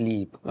of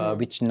sleep,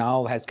 which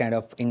now has kind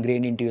of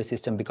ingrained into your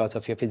system because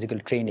of your physical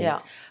training,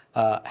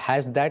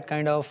 has that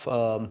kind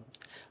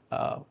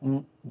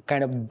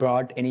of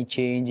brought any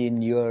change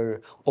in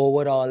your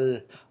overall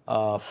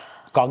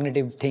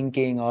cognitive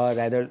thinking, or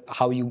rather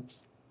how you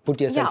put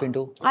yourself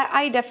into?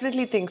 I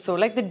definitely think so.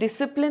 Like the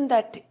discipline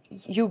that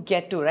you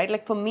get to, right?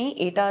 Like for me,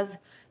 8 hours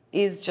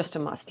is just a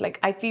must. Like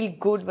I feel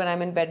good when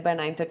I'm in bed by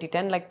 9:30,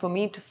 10. Like for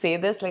me to say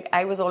this, like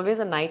I was always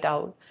a night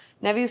owl.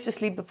 Never used to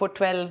sleep before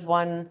 12,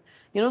 1.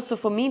 So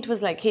for me it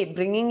was like, hey,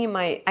 bringing in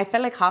I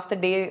felt like half the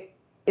day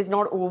is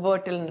not over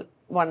till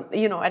 1.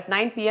 At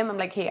 9 p.m. I'm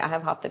like, hey, I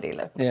have half the day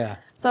left. Yeah.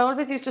 So I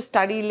always used to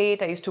study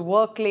late. I used to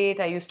work late.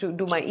 I used to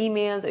do my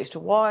emails. I used to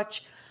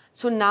watch.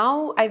 So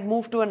now I've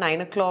moved to a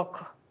 9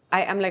 o'clock.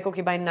 I'm like,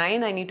 okay, by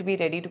 9 I need to be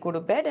ready to go to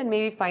bed, and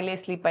maybe finally I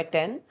sleep by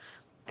 10.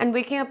 And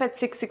waking up at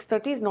 6,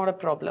 6:30 is not a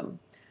problem.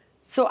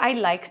 So I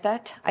like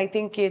that. I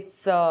think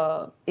it's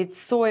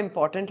so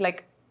important.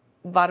 Like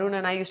Varun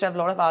and I used to have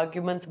a lot of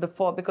arguments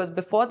because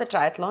before the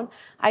triathlon,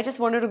 I just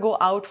wanted to go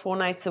out 4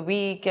 nights a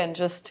week and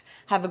just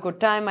have a good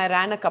time. I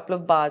ran a couple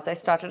of bars. I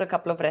started a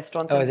couple of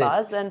restaurants and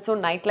bars. And so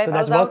nightlife. So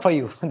that's work for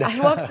you. I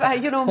worked,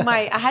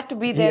 I had to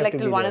be there like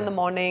till 1 in the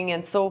morning.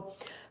 And so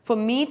for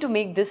me to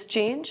make this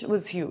change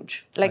was huge.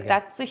 Like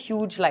that's a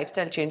huge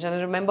lifestyle change. And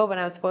I remember when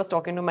I was first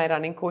talking to my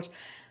running coach,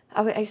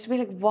 I used to be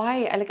like, why?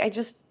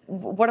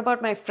 What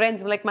about my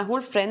friends? Like my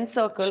whole friend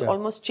circle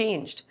almost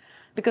changed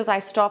because I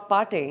stopped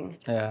partying.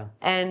 Yeah.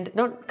 And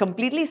not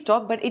completely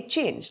stopped, but it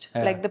changed.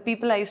 Yeah. Like the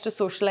people I used to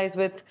socialize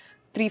with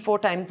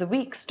 3-4 times a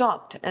week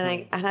stopped.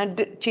 And I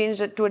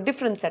changed it to a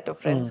different set of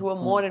friends who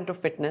were more into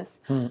fitness.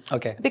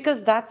 Okay.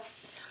 Because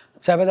that's...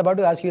 So I was about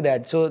to ask you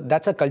that. So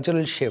that's a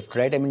cultural shift,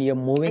 right? I mean, you're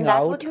moving out. And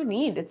that's what you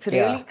need. It's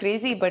really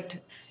crazy, but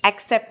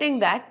accepting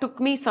that took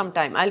me some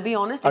time. I'll be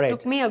honest, it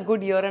took me a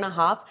good year and a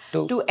half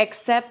to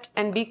accept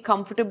and be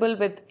comfortable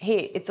with,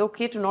 hey, it's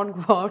okay to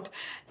not go out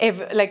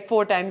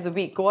 4 times a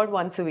week. Go out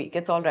once a week.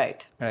 It's all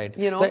right. Right.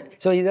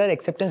 So is there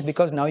acceptance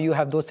because now you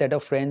have those set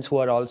of friends who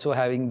are also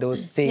having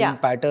those same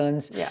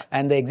patterns,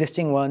 and the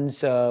existing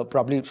ones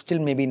probably still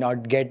maybe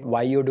not get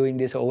why you're doing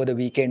this over the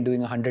weekend,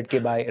 doing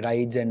 100K by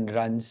rides and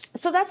runs.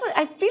 So that's what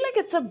I feel like.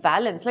 It's a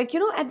balance. Like,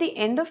 at the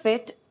end of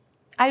it,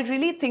 I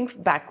really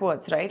think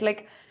backwards, right?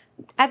 Like,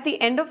 at the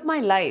end of my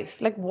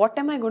life, like, what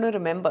am I going to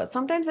remember?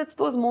 Sometimes it's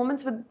those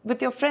moments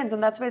with your friends.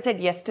 And that's why I said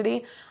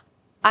yesterday,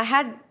 I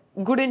had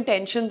good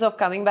intentions of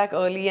coming back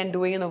early and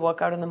doing a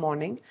workout in the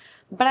morning.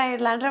 But I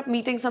landed up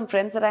meeting some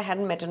friends that I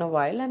hadn't met in a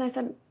while. And I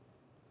said,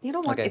 you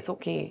know what? It's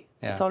okay.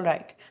 It's all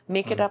right.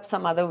 Make it up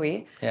some other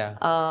way. Yeah.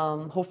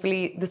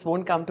 Hopefully this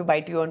won't come to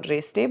bite you on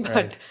race day,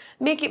 but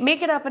make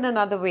it up in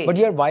another way. But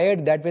you're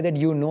wired that way that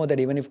you know that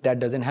even if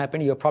that doesn't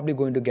happen, you're probably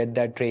going to get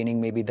that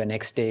training maybe the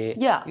next day.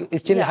 Yeah. You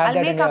still have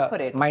that in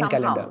your mind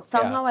calendar.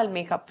 Somehow I'll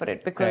make up for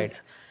it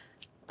because,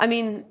 I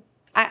mean,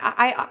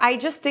 I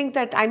just think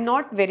that I'm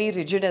not very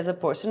rigid as a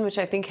person, which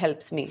I think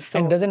helps me. So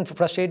and doesn't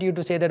frustrate you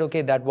to say that,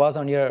 okay, that was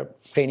on your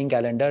training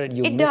calendar,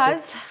 you missed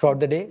it throughout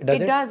the day?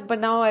 It does, but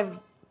now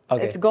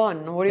it's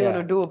gone. What are you going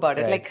to do about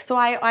it? Like, so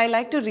I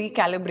like to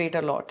recalibrate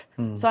a lot.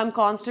 So I'm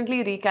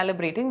constantly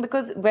recalibrating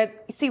because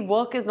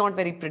work is not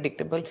very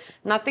predictable.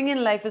 Nothing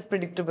in life is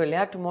predictable.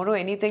 Yeah, tomorrow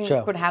anything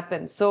could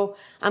happen. So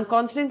I'm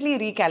constantly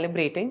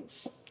recalibrating.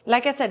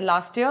 Like I said,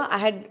 last year I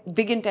had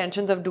big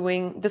intentions of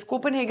doing this.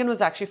 Copenhagen was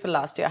actually for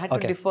last year. I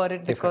had to defer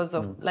it because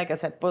of, like I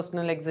said,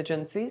 personal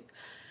exigencies.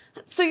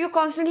 So you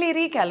constantly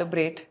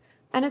recalibrate,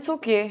 and it's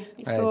okay.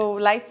 So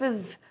life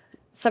is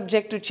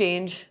subject to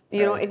change.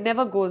 You know, it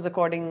never goes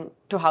according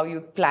to how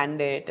you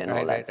planned it and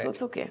all that. So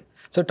it's okay.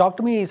 So talk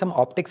to me some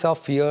optics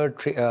of your,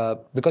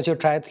 because you're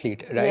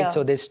triathlete, right? Yeah.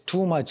 So there's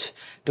too much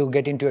to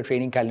get into your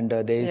training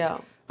calendar. There's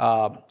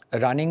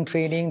running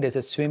training, there's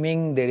a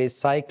swimming, there is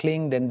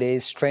cycling, then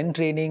there's strength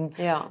training,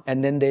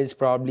 and then there's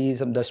probably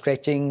the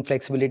stretching,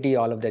 flexibility,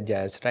 all of that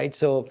jazz, right?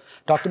 So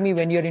talk to me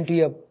when you're into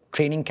your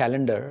training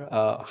calendar,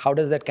 how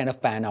does that kind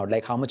of pan out?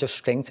 Like how much of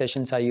strength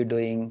sessions are you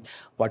doing?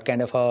 What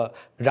kind of a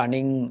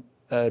running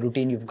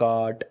routine you've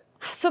got?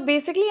 So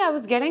basically, I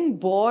was getting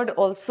bored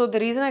also. The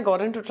reason I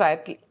got into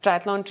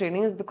triathlon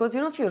training is because,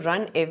 you know, if you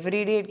run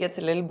every day, it gets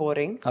a little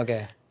boring.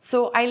 Okay.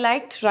 So I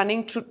liked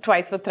running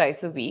twice or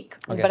thrice a week,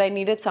 but I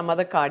needed some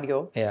other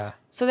cardio. Yeah.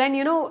 So then,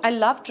 you know, I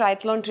love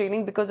triathlon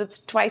training because it's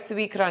twice a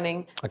week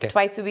running,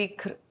 twice a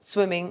week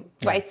swimming,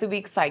 twice a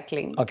week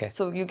cycling. Okay.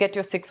 So you get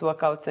your 6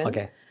 workouts in.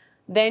 Okay.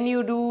 Then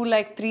you do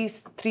like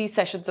three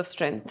sessions of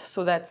strength.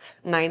 So that's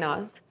 9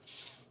 hours.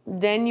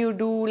 Then you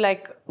do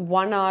like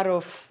 1 hour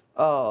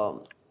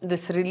of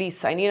this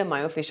release. I need a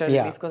myofascial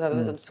release because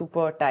otherwise I'm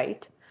super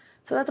tight.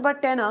 So that's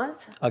about 10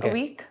 hours a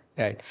week.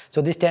 Right.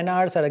 So these 10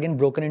 hours are again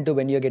broken into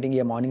when you're getting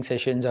your morning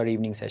sessions or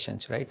evening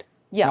sessions, right?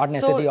 Yeah. Not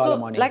necessarily all the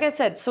morning. Like I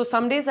said, so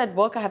some days at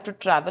work I have to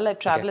travel. I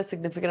travel a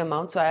significant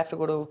amount. So I have to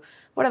go to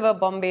whatever,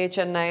 Bombay,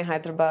 Chennai,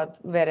 Hyderabad,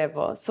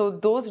 wherever. So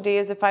those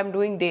days, if I'm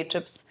doing day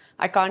trips,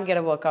 I can't get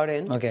a workout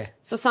in. Okay.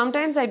 So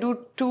sometimes I do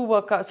 2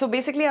 workouts. So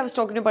basically I was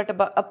talking about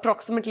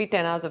approximately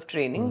 10 hours of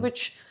training,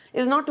 which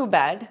is not too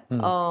bad.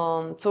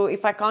 So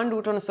if I can't do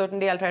it on a certain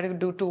day, I'll try to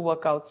do 2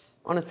 workouts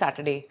on a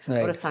Saturday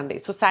or a Sunday.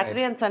 So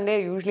Saturday and Sunday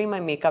are usually my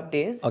makeup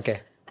days.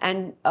 Okay.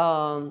 And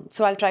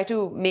so I'll try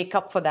to make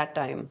up for that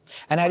time.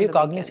 And are you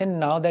cognizant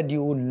now that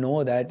you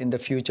know that in the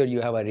future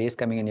you have a race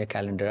coming in your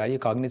calendar? Are you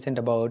cognizant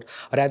about,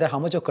 or rather how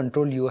much of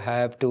control you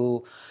have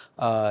to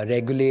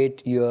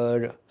regulate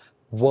your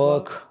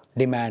work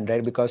demand,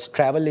 right? Because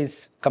travel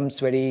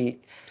comes very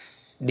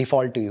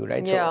default to you,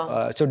 right?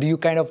 Yeah. So do you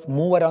kind of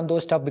move around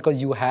those stuff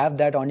because you have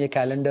that on your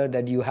calendar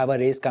that you have a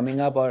race coming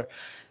up, or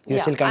you're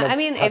still kind of I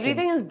mean, hustling?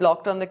 everything is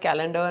blocked on the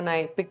calendar, and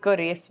I pick a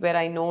race where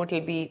I know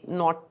it'll be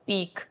not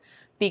peak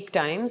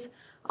times,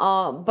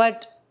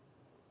 but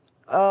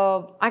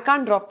I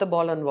can't drop the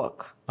ball on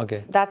work.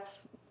 Okay.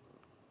 That's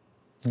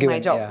my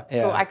job.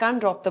 Yeah. So I can't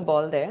drop the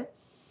ball there.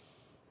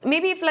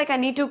 Maybe if like I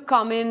need to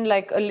come in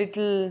like a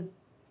little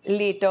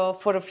later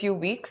for a few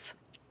weeks,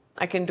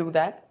 I can do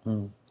that.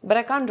 But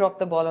I can't drop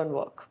the ball on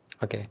work.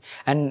 Okay.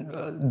 And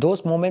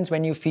those moments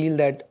when you feel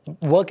that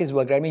work is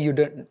work, right? I mean,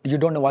 you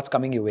don't know what's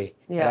coming your way,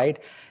 right?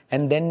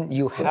 And then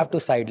you have to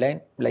sideline,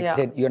 like you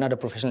said, you're not a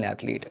professional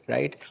athlete,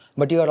 right?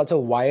 But you are also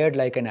wired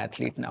like an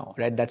athlete now,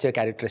 right? That's your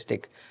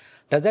characteristic.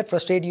 Does that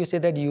frustrate you, say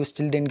that you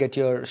still didn't get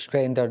your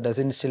strength or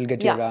doesn't still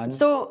get your run?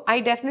 So I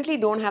definitely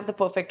don't have the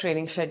perfect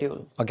training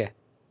schedule. Okay.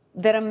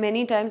 There are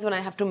many times when I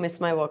have to miss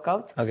my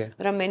workouts. Okay.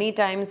 There are many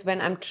times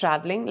when I'm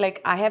traveling.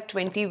 Like I have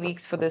 20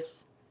 weeks for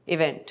this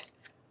event.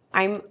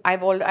 I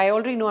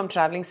already know I'm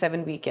traveling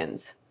 7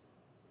 weekends.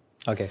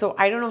 Okay. So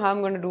I don't know how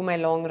I'm going to do my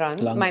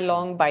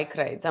long bike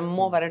rides. I'm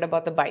more worried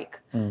about the bike.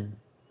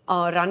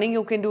 Running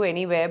you can do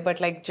anywhere, but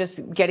like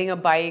just getting a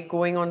bike,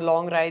 going on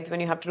long rides when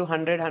you have to do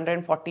 100,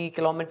 140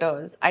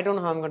 kilometers, I don't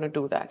know how I'm going to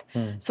do that.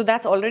 So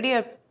that's already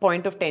a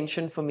point of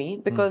tension for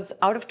me because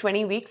out of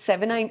 20 weeks,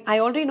 7, I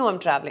already know I'm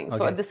traveling.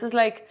 So this is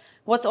like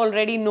what's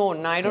already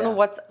known. I don't know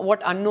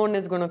what unknown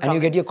is going to come. And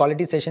you get your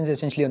quality sessions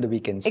essentially on the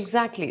weekends.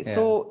 Exactly. Yeah.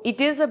 So it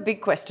is a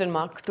big question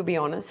mark, to be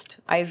honest.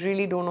 I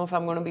really don't know if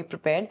I'm going to be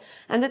prepared.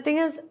 And the thing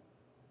is,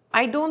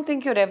 I don't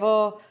think you're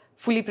ever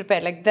fully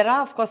prepared. Like there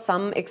are, of course,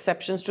 some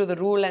exceptions to the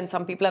rule and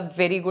some people are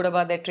very good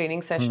about their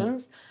training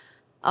sessions.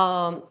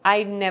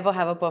 I never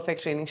have a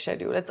perfect training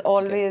schedule. It's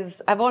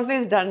always, I've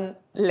always done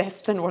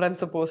less than what I'm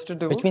supposed to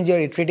do. Which means you're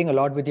iterating a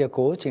lot with your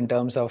coach in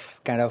terms of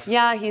kind of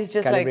he's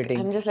just like,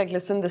 I'm just like,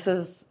 listen, this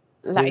is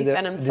life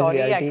and I'm sorry,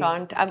 reality. I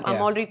can't.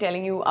 I'm already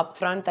telling you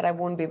upfront that I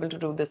won't be able to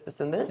do this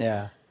and this.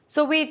 Yeah.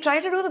 So we try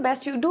to do the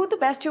best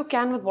you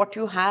can with what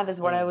you have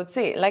is what I would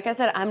say. Like I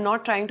said, I'm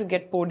not trying to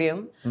get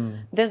podium.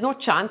 There's no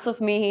chance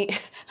of me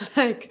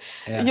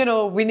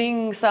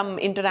winning some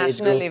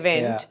international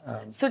event.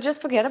 So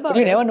just forget about it. But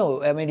you never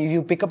know. I mean, if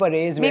you pick up a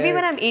race maybe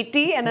when I'm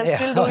 80 and I'm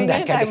still doing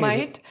it, I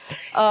might.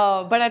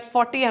 But at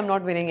 40, I'm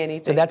not winning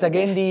anything. So that's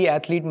again the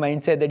athlete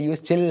mindset that you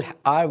still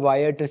are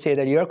wired to say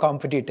that you're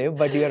competitive,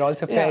 but you are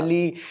also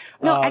fairly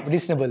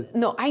reasonable.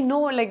 No, I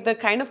know like the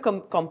kind of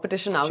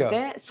competition out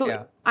there.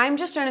 So I'm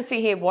just trying to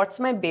say, hey, what's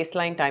my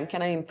baseline time?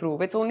 Can I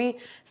improve? It's only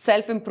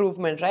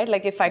self-improvement, right?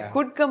 Like if I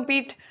could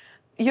compete,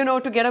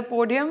 to get a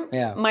podium,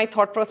 my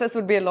thought process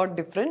would be a lot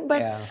different.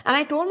 But and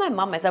I told my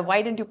mom, I said,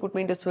 why didn't you put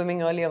me into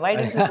swimming earlier? Why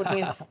didn't you put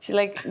me in? She's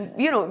like,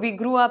 we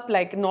grew up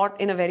like not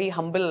in a very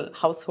humble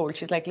household.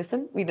 She's like,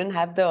 listen, we didn't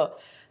have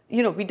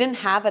we didn't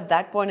have at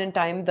that point in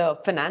time the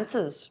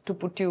finances to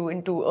put you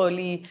into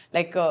early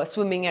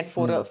swimming at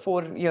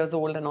 4 years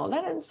old and all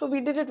that. And so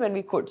we did it when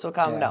we could. So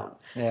calm down.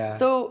 Yeah.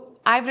 So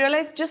I've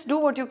realized just do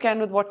what you can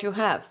with what you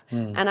have.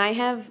 And I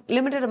have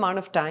limited amount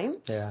of time.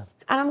 Yeah.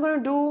 And I'm going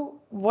to do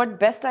what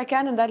best I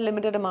can in that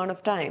limited amount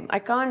of time. I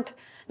can't,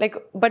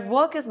 but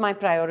work is my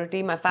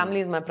priority. My family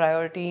is my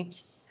priority.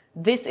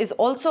 This is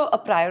also a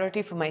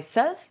priority for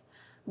myself,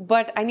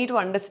 but I need to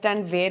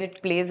understand where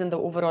it plays in the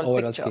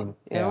overall picture. Scheme.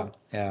 You know?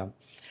 Yeah.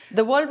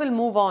 The world will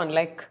move on.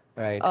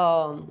 Right.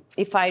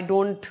 If I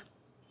don't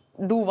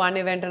do one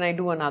event and I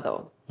do another,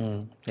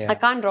 Yeah. I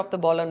can't drop the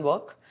ball on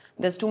work.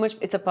 There's too much.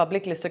 It's a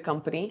public listed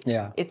company.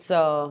 Yeah. It's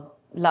a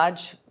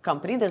large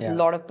company. There's Yeah.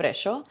 a lot of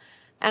pressure.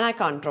 And I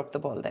can't drop the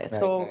ball there.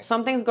 So right.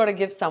 something's got to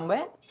give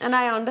somewhere. And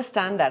I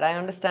understand that. I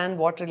understand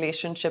what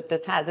relationship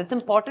this has. It's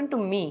important to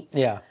me.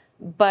 Yeah.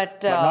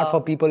 But not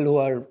for people who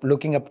are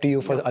looking up to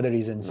you for other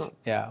reasons. No.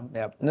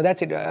 Yeah. No,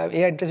 that's it.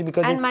 Interesting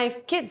because and my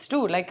kids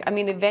too.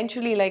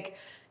 Eventually,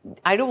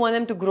 I don't want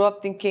them to grow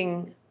up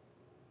thinking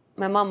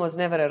my mom was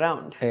never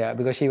around. Yeah,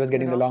 because she was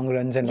getting the long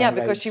runs and Yeah, long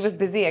because rides. she was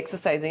busy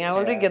exercising. I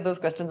already get those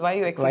questions. Why are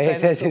you Why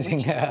exercising? So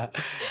much? Yeah.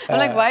 I'm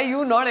like, why are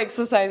you not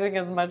exercising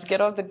as much?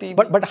 Get off the TV.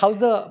 But how's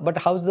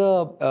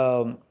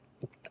the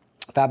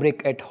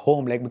fabric at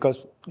home?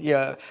 Because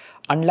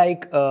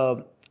unlike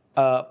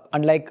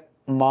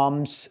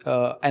moms,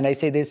 and I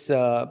say this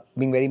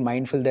being very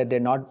mindful that there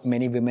are not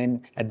many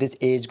women at this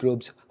age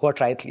groups who are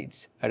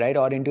triathletes, right,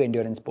 or into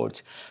endurance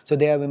sports. So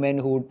there are women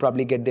who would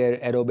probably get their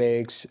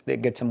aerobics, they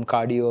get some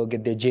cardio,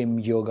 get their gym,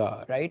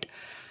 yoga, right?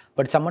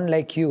 But someone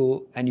like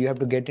you, and you have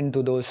to get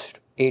into those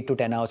 8 to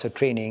 10 hours of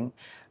training,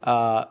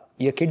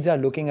 your kids are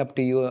looking up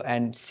to you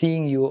and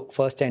seeing you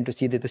firsthand to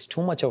see that there's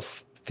too much of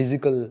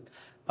physical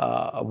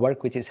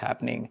work which is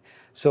happening.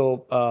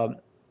 So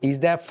is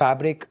there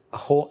fabric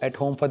at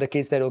home for the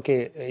kids that,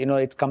 okay,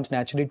 it comes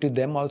naturally to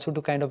them also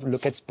to kind of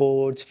look at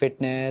sports,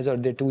 fitness, or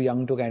they're too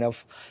young to kind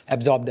of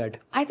absorb that?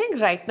 I think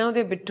right now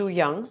they're a bit too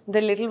young.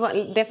 The little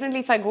one, definitely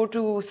if I go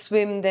to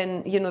swim,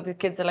 then, the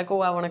kids are like,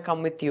 oh, I want to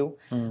come with you.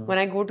 When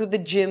I go to the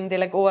gym, they're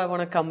like, oh, I want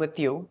to come with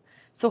you.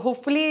 So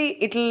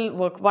hopefully it'll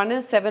work. One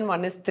is 7,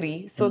 one is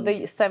 3. So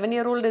the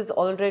 7-year-old is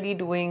already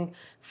doing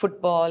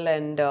football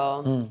and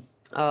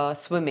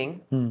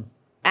swimming.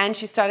 And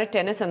she started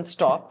tennis and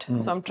stopped.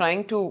 So I'm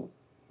trying to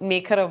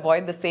make her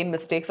avoid the same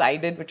mistakes I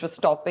did, which was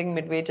stopping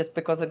midway just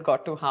because it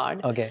got too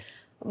hard. Okay.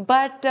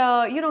 But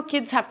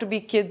kids have to be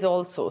kids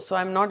also. So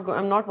I'm not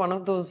one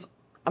of those.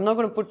 I'm not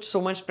going to put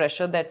so much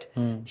pressure that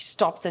she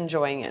stops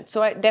enjoying it.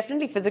 So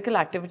definitely physical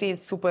activity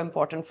is super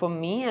important for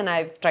me, and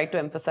I've tried to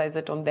emphasize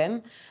it on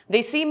them.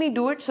 They see me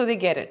do it, so they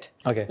get it.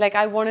 Okay.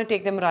 I want to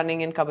take them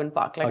running in Cubbon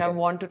Park. I Okay.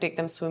 want to take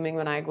them swimming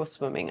when I go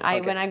swimming.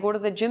 When I go to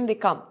the gym, they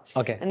come.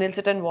 Okay. And they'll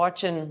sit and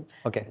watch and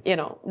Okay.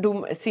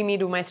 see me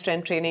do my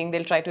strength training.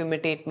 They'll try to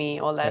imitate me.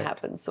 All that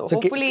happens. So, So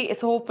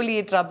hopefully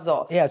it rubs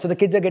off. Yeah, so the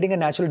kids are getting a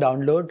natural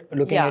download,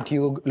 looking Yeah. at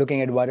you,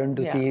 looking at Varun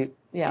to see,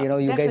 you guys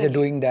are definitely.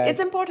 doing that. It's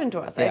important to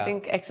us. I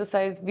think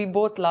exercise, we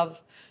both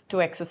love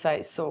to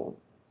exercise. So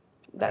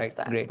that's Right,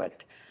 that.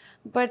 great.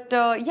 But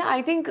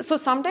I think, so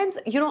sometimes,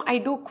 I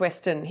do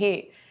question,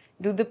 hey,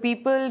 do the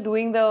people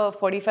doing the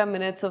 45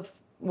 minutes of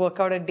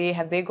workout a day,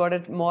 have they got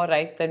it more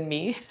right than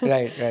me?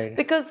 Right.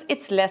 Because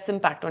it's less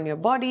impact on your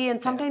body.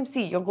 And sometimes,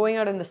 see, you're going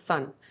out in the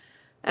sun.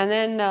 And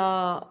then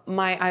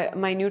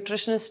my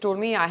nutritionist told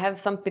me I have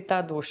some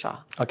pitta dosha.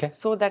 Okay.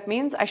 So that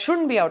means I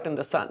shouldn't be out in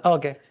the sun.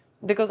 Okay.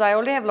 Because I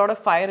already have a lot of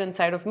fire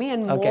inside of me,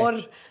 and Okay.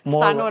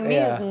 more sun on me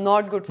is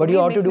not good for But me. you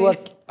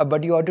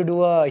ought to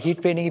do a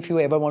heat training if you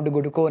ever want to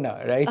go to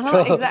Kona, right?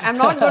 Exactly. I'm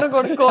not going to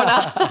go to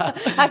Kona.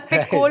 I've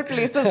picked cold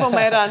places for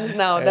my runs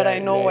now that I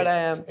know what I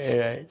am.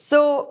 Right.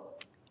 So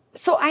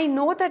I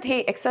know that,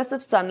 hey,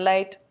 excessive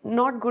sunlight,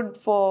 not good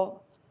for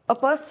a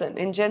person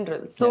in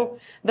general. So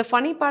the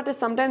funny part is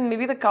sometimes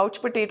maybe the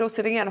couch potato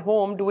sitting at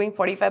home doing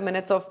 45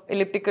 minutes of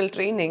elliptical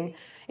training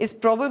is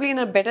probably in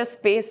a better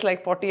space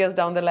like 40 years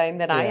down the line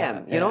than I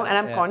am, and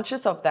I'm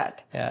conscious of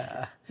that.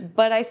 Yeah.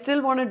 But I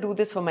still want to do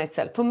this for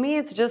myself. For me,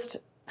 it's just,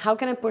 how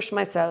can I push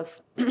myself?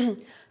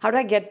 How do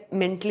I get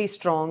mentally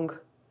strong?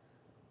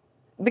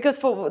 Because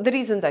for the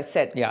reasons I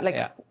said,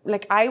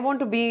 I want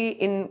to be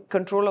in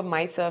control of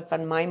myself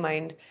and my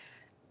mind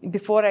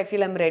before I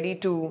feel I'm ready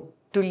to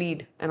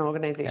lead an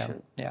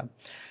organization. Yeah.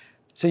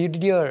 So you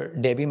did your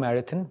debut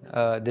marathon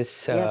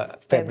this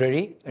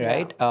February,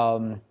 right?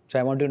 So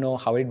I want to know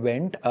how it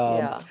went.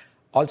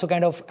 Also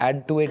kind of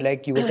add to it,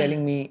 like you were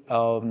telling me,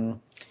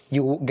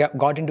 you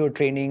got into a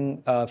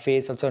training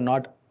phase, also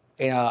not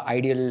in an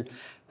ideal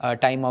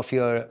time of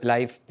your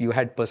life. You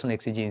had personal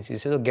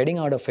exigencies. So getting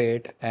out of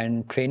it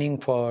and training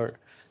for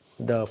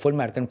the full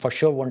marathon for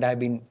sure won't have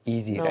been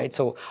easy, right?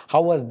 So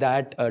how was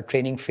that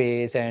training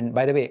phase? And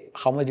by the way,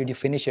 how much did you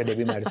finish your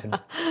debut marathon?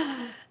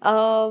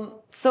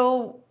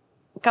 So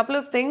a couple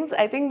of things.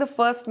 I think the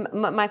first,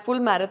 my full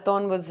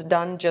marathon was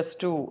done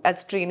just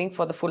as training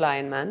for the full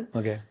Ironman.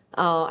 Okay.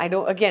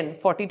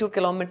 42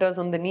 kilometers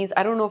on the knees.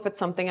 I don't know if it's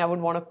something I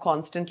would want to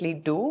constantly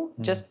do,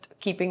 just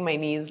keeping my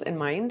knees in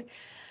mind.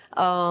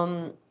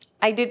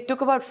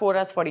 Took about 4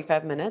 hours,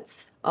 45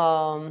 minutes.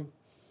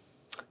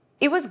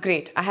 It was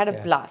great. I had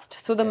a blast.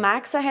 So the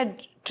max I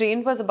had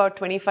trained was about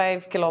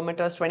 25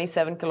 kilometers,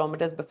 27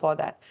 kilometers before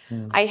that.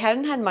 I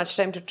hadn't had much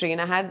time to train.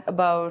 I had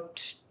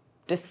about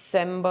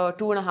December,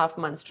 2.5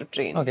 months to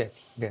train. Okay.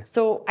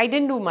 So I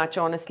didn't do much,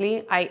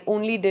 honestly. I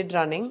only did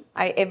running.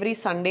 Every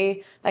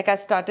Sunday, I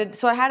started.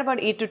 So I had about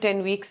 8 to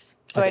 10 weeks.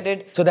 So I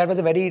did. So that was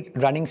a very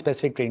running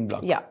specific training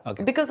block. Yeah.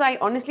 Okay. Because I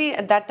honestly,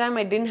 at that time,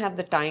 I didn't have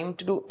the time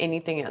to do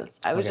anything else.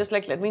 I was just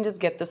like, let me just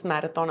get this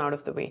marathon out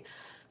of the way.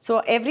 So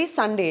every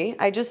Sunday,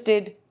 I just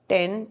did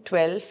 10,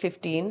 12,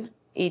 15,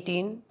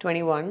 18,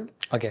 21,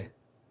 Okay.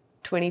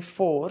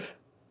 24,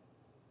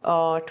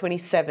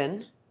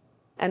 27,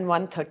 and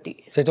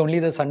 130. So it's only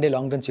the Sunday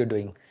long runs you're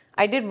doing.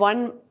 I did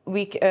 1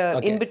 week,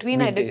 in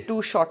between I did Weekdays.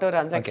 2 shorter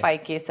runs, like Okay.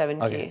 5K,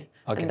 7K, Okay.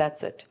 and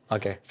that's it.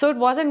 Okay. So it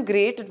wasn't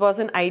great, it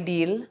wasn't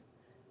ideal.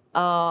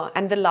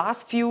 And the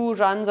last few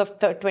runs of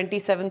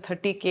 27,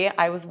 30K,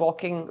 I was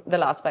walking the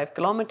last 5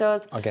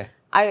 kilometers. Okay.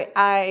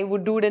 I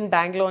would do it in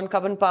Bangalore and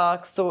Cubbon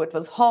Park, so it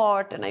was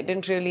hot and I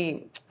didn't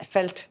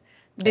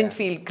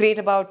feel great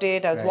about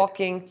it. I was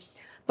walking.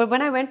 But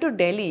when I went to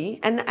Delhi,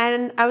 and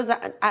I was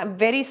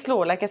very slow.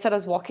 Like I said, I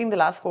was walking the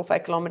last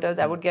 4-5 kilometers.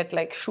 I would get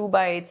like shoe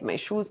bites. My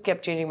shoes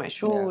kept changing my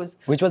shoes.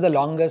 Which was the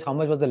longest? How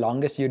much was the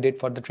longest you did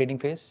for the training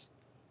phase?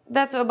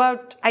 That's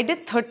about, I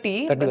did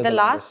 30, 30 but was the the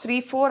last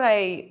longest. 3-4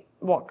 I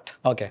walked.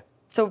 Okay.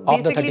 So Of the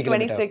 30 basically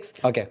kilometer. 26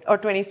 Okay. or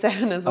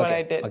 27 is what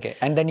I did. Okay.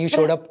 And then you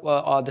showed up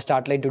on the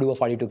start line to do a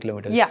 42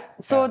 kilometers. Yeah.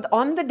 So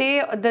on the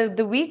day,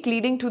 the week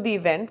leading to the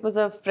event was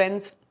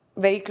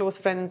very close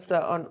friends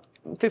on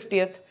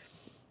 50th.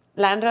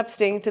 Landed up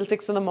staying till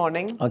 6 in the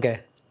morning. Okay.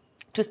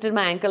 Twisted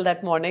my ankle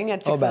that morning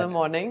at 6 in the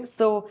morning.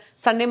 So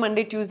Sunday,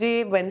 Monday,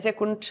 Tuesday, Wednesday I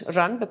couldn't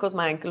run because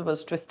my ankle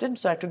was twisted.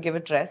 So I had to give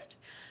it rest.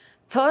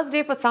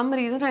 Thursday, for some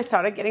reason, I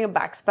started getting a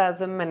back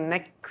spasm and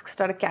neck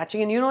started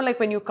catching. And like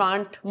when you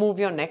can't move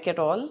your neck at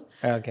all.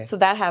 Okay. So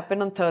that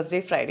happened on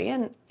Thursday, Friday.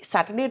 And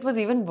Saturday, it was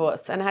even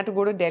worse. And I had to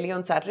go to Delhi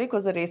on Saturday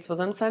because the race was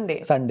on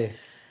Sunday.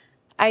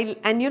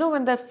 And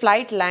when the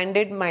flight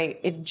landed,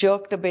 it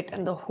jerked a bit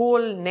and the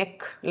whole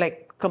neck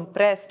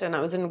compressed and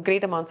I was in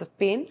great amounts of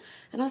pain.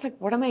 And I was like,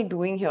 what am I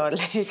doing here?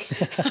 I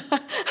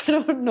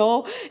don't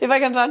know if I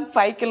can run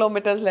 5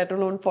 kilometers, let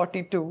alone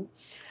 42.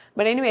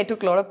 But anyway, I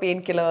took a lot of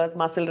painkillers,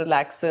 muscle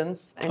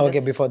relaxants, and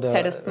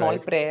said a small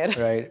prayer.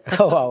 Right.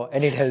 Oh, wow.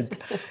 And it helped.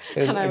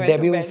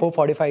 Debut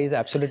 4:45 is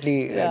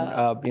absolutely...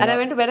 Yeah. I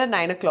went to bed at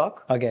 9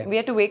 o'clock. Okay. We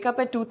had to wake up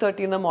at 2:30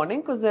 in the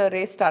morning because the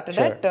race started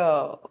at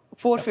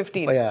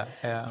 4:15. Oh,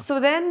 yeah. So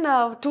then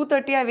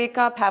 2:30 I wake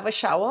up, have a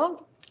shower,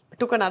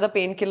 took another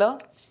painkiller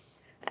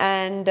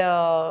and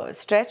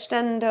stretched.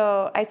 And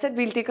I said,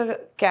 we'll take a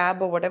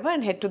cab or whatever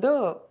and head to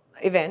the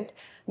event.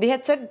 They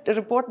had said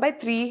report by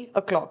 3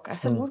 o'clock. I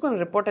said, who's going to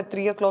report at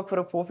 3 o'clock for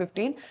a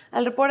 4:15?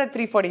 I'll report at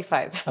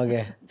 3:45.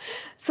 Okay.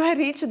 So I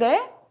reached there.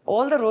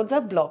 All the roads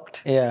are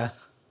blocked. Yeah.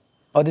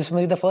 Oh, this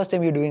must be the first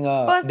time you're doing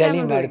a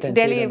Delhi marathon.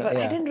 Delhi, but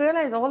I didn't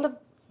realize all the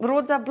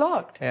roads are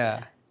blocked.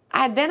 Yeah.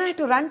 And then I had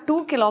to run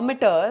 2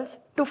 kilometers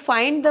to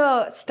find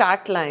the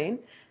start line.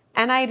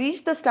 And I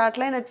reached the start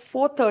line at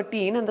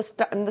 4:13 and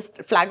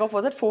the flag off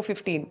was at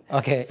 4:15.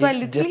 Okay. So I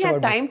literally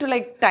had time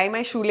to tie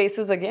my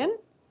shoelaces again.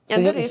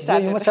 And So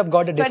you must have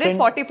got a different...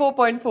 So I did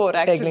 44.4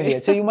 actually. Technically,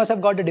 so you must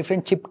have got a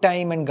different chip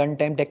time and gun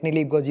time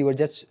technically because you were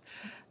just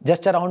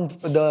around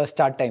the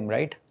start time,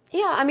 right?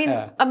 Yeah, I mean,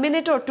 a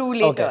minute or two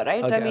later,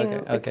 right? Okay,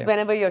 it's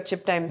whenever your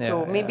chip time.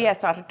 So maybe I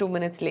started 2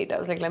 minutes late. I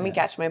was like, let me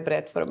catch my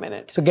breath for a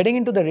minute. So getting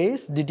into the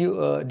race, did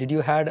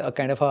you had a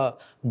kind of a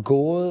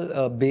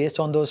goal based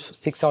on those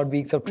 6 odd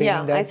weeks of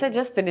training? Yeah, I said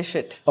just finish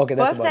it. Okay,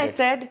 that's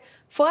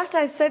First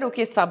I said,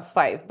 okay, sub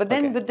 5. But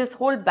then with this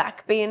whole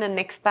back pain and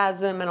neck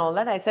spasm and all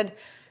that, I said,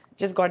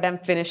 just goddamn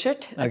finish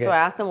it. Okay. So I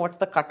asked them, what's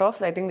the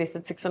cutoff? I think they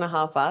said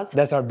 6.5 hours.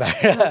 That's not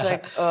bad. I was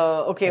like,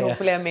 okay,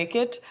 hopefully I make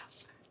it.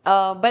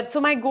 But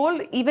so my goal,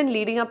 even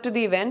leading up to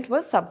the event,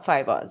 was sub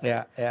 5 hours.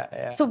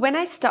 Yeah. So when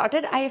I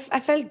started, I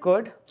felt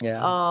good. Yeah.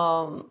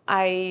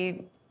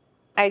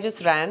 I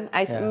just ran.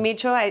 I made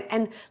sure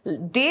and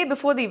day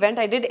before the event,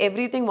 I did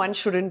everything one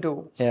shouldn't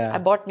do. Yeah. I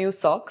bought new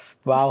socks.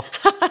 Wow.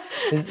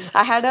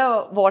 I had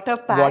a water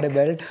pack. Water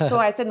belt. So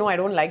I said, no, I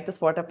don't like this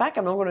water pack.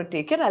 I'm not going to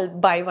take it. I'll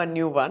buy one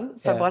new one.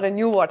 So I bought a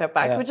new water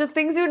pack, which is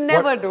things you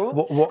never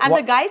do.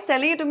 The guy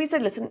selling it to me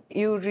said, listen,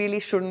 you really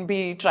shouldn't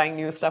be trying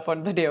new stuff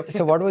on the day of it.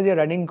 So what was your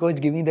running coach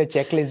giving the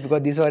checklist?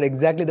 Because these were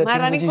exactly the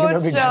things which you should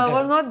have been done. My running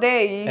coach was not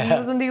there. He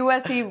was in the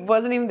US. He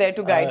wasn't even there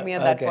to guide me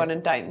at that point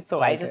in time.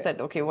 So I just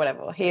said, okay,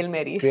 whatever. Hail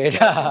Mary. Great.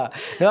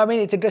 No, I mean,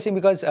 it's interesting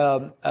because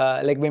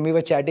like when we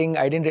were chatting,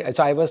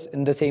 so I was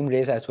in the same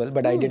race as well,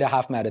 but I did a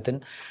half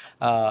marathon.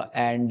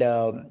 And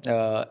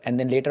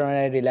then later on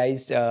I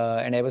realized,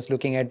 and I was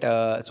looking at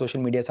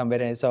social media somewhere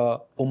and I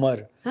saw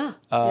Umar.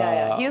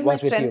 He was my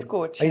strength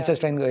coach. He's a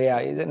strength,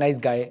 he's a nice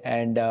guy.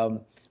 And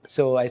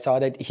so I saw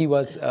that he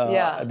was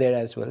there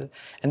as well.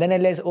 And then I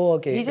realized,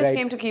 He just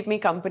came to keep me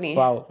company.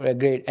 Wow,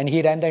 great. And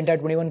he ran the entire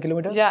 21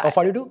 kilometers? Yeah. Or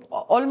 42?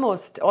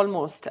 Almost.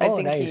 I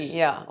think nice.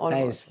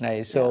 almost.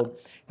 Nice. So,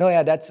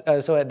 that's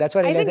so that's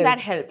what I realized. I think that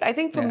helped. I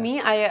think for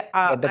me,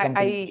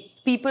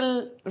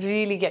 people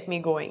really get me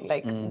going.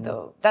 Like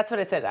that's what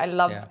I said. I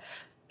love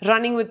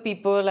running with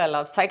people. I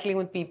love cycling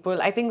with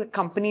people. I think the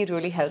company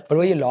really helps But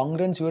were me. your long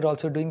runs you were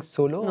also doing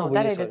solo? No, or were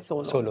that you I did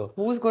solo. Solo.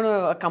 Who's going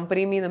to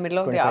accompany me in the middle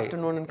of the 25,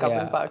 afternoon in Cubbon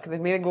yeah. Park? They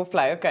made me go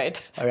fly a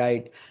kite.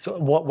 Right. So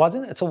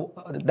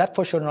that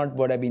for sure not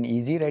would have been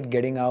easy, right?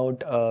 Getting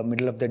out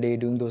middle of the day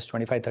doing those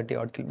 25, 30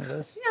 odd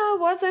kilometers. Yeah, it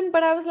wasn't,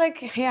 but I was like,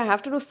 hey, I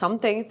have to do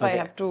something if I Okay.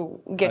 have to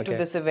get to Okay.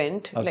 this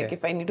event. Like, Okay.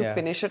 if I need to Yeah.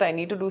 finish it, I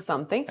need to do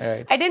something.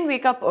 Right. I didn't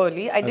wake up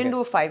early. I didn't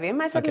Okay. do 5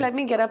 a.m. I said, Okay. let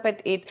me get up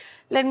at 8.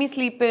 Let me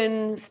sleep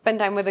in, spend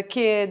time with the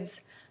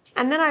kids.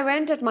 And then I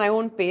went at my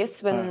own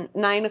pace. When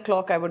 9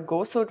 o'clock I would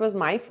go. So it was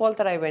my fault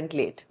that I went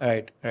late.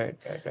 Right.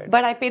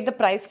 But I paid the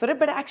price for it.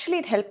 But actually,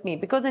 it helped me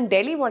because in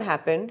Delhi, what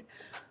happened?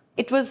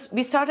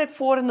 We started at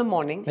 4 in the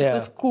morning. It Yeah.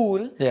 was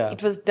cool. Yeah.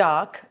 It was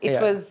dark. It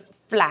Yeah. was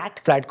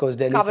flat. Flat coast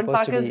Delhi is Cubbon supposed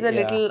Park to be is a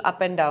little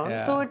up and down.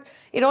 Yeah. So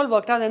it all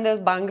worked out. Then there's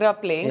Bhangra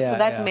playing. So Yeah,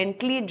 that yeah.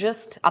 mentally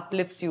just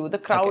uplifts you. The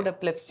crowd Okay.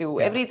 uplifts you.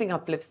 Yeah. Everything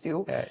uplifts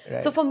you.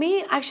 Right. So for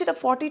me, actually, the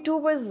 42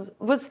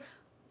 was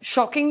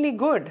shockingly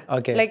good.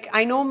 Okay. Like,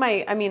 I know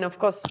of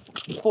course,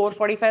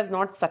 4:45 is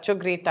not such a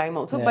great time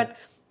also, Yeah. but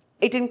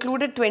it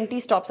included 20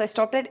 stops. I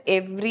stopped at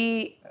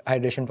every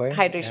Hydration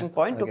point?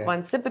 point, took Okay.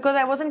 one sip because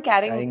I wasn't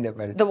carrying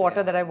Carrying the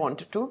water that I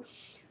wanted to.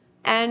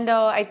 And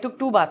I took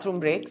 2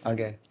 bathroom breaks.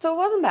 Okay. So it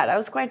wasn't bad. I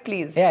was quite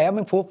pleased. Yeah, I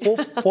mean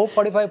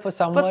 4:45 for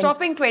someone. For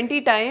stopping 20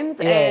 times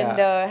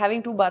and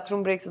having 2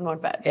 bathroom breaks is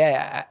not bad.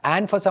 Yeah,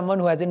 and for someone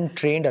who hasn't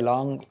trained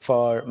along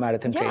for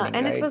marathon training, Yeah,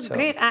 and right? it was So,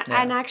 great.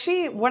 yeah. And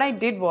actually, what I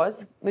did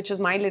was, which is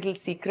my little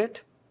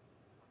secret,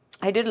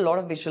 I did a lot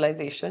of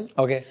visualization.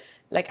 Okay.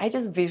 Like, I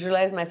just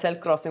visualized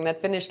myself crossing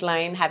that finish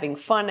line, having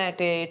fun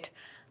at it,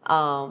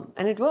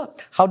 and it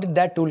worked. How did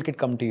that toolkit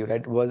come to you,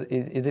 right?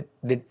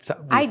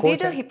 I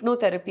did a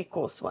hypnotherapy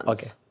course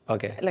once.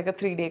 Okay. Like a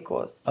 3-day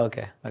course.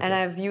 Okay. And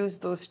I've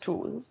used those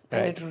tools,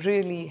 and Right. it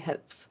really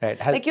helps. Right.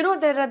 Like,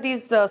 there are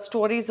these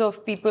stories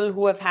of people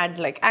who have had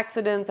like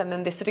accidents, and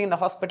then they're sitting in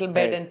the hospital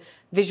bed Right. and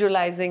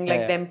visualizing like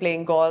Yeah. them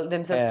playing golf,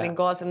 themselves Yeah. playing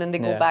golf, and then they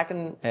go Yeah. back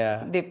and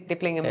Yeah. they're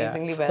playing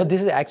amazingly well. No,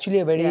 this is actually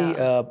a very,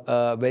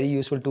 Yeah. very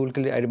useful tool.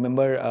 I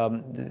remember,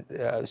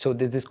 so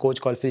there's this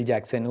coach called Phil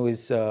Jackson, who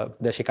is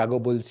the Chicago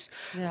Bulls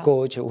Yeah.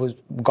 coach, who's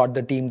got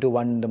the team to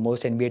win the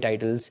most NBA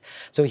titles.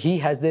 So he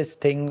has this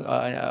thing,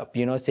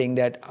 saying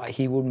that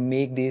he would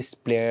make these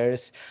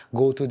players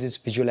go through this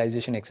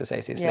visualization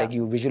exercises. Yeah. Like,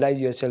 you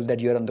visualize yourself that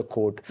you're on the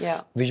court.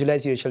 Yeah.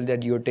 Visualize yourself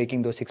that you're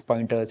taking those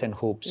 6-pointers and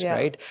hoops, Yeah.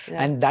 right?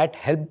 Yeah. And that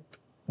helped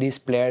these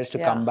players to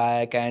Yeah. come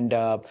back. And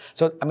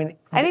so, I mean,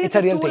 I think it's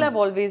it's a real tool thing. I've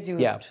always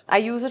used. Yeah. I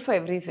use it for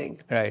everything.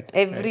 Right.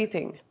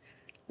 Everything.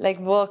 Like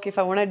work, if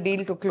I want a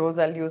deal to close,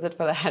 I'll use it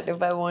for that.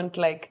 If I want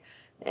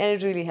and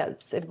it really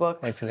helps. It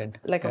works Excellent.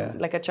 like Yeah.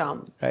 like a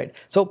charm. Right.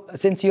 So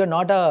since you're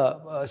not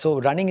so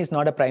running is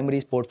not a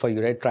primary sport for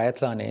you, right?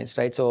 Triathlon is,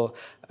 right? So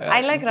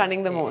I like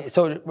running the most.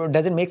 So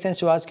does it make sense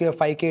to ask your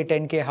 5K,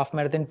 10K, half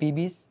marathon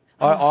PBs,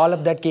 or all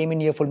of that came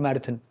in your full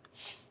marathon?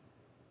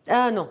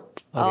 No.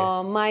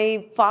 Okay.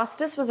 My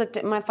fastest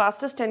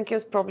 10K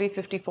was probably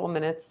 54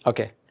 minutes.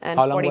 Okay. And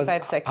How long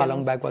 45 seconds. How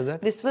long back was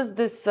that? This was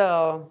this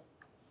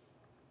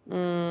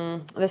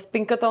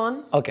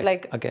Pinkathon. Okay,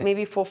 Like okay.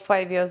 maybe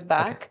 4-5 years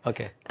back.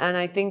 Okay. And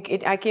I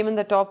think I came in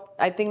the top,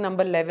 I think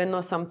number 11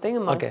 or something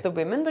amongst Okay. the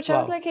women, which I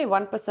was Wow. like, hey,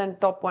 1%,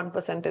 top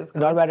 1% is good.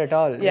 Not bad at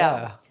all.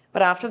 Yeah.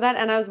 But after that,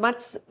 and I was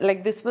much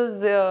like, this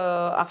was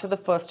after the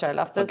first child.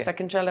 After the Okay.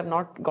 second child, I've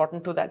not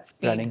gotten to that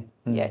speed Running.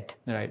 yet.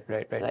 Right.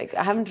 Like,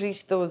 I haven't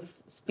reached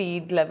those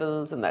speed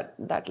levels and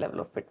that level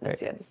of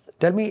fitness yet.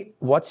 Tell me,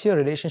 what's your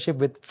relationship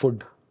with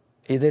food?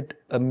 Is it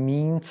a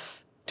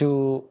means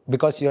to,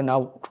 because you're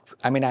now,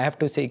 I mean, I have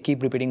to say,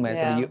 keep repeating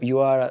myself, Yeah. you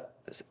are an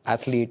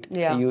athlete,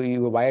 Yeah.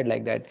 you were wired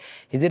like that.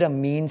 Is it a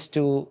means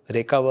to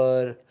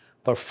recover,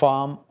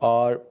 perform,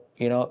 or,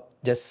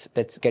 just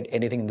let's get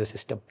anything in the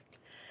system?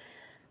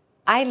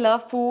 I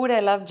love food. I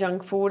love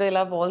junk food. I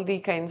love all the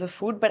kinds of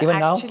food. But Even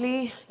now?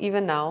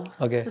 even now.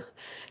 Okay.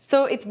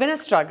 So it's been a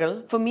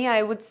struggle. For me,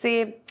 I would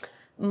say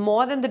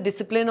more than the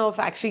discipline of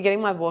actually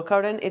getting my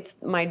workout in, it's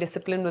my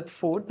discipline with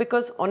food.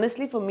 Because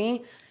honestly, for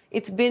me,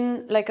 it's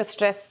been like a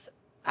stress.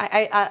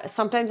 I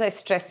sometimes I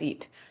stress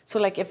eat. So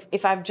like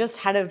if I've just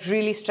had a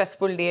really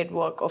stressful day at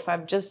work, or if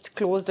I've just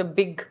closed a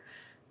big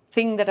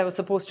thing that I was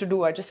supposed to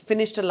do, I just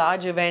finished a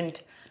large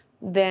event,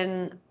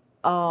 then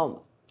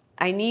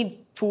I need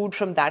food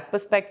from that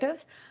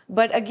perspective.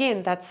 But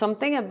again, that's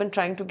something I've been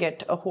trying to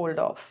get a hold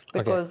of,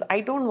 because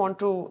I don't want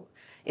to.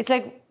 It's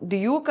like, do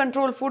you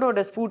control food or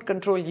does food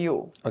control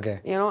you? Okay.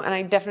 And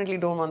I definitely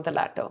don't want the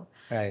latter.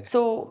 Right.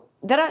 So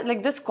there are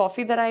like this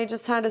coffee that I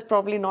just had is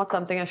probably not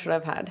something I should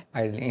have had.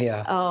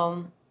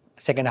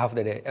 Second half of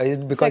the day. Is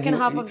it because Second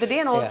half of the day,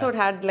 and also it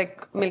had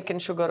like milk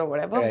and sugar or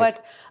whatever. Right.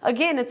 But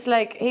again, it's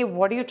like, hey,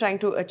 what are you trying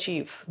to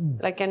achieve?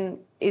 Like, and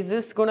is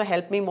this going to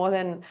help me more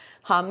than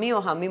harm me,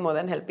 or harm me more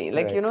than help me?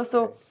 Like, Right.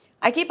 So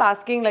I keep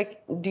asking,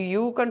 like, do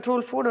you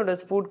control food or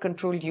does food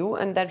control you?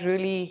 And that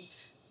really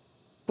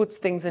puts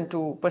things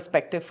into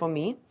perspective for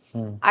me.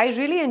 I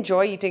really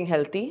enjoy eating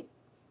healthy,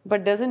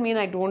 but doesn't mean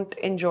I don't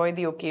enjoy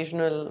the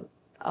occasional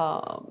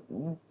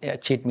Yeah,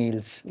 cheat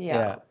meals.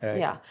 Yeah, right.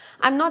 yeah.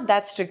 I'm not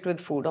that strict with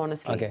food,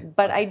 honestly. Okay,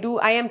 But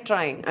I am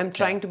trying. I'm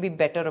trying to be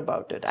better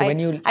about it. So when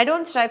you- I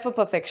don't strive for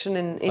perfection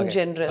in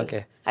general.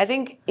 okay. I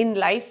think in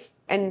life,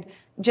 and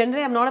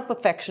generally, I'm not a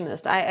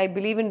perfectionist. I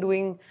believe in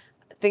doing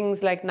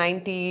things like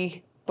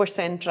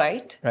 90%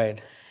 right.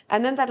 Right.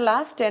 And then that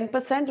last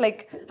 10%,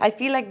 like, I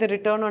feel like the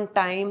return on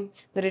time,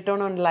 the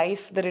return on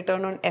life, the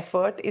return on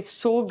effort is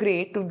so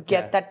great to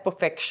get that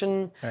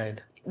perfection Right.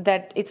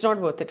 that it's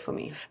not worth it for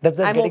me. Does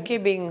that I'm getting, okay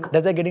being...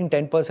 Does that getting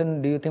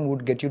 10%, do you think,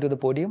 would get you to the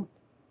podium?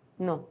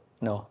 No.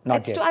 No,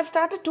 not yet. I've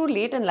started too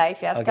late in life.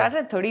 Yeah. I've started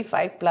at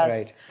 35 plus.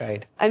 Right,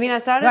 right. I mean, I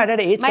started No, at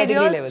age my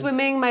category real level.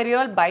 swimming, my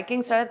real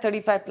biking started at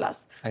 35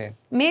 plus. Okay.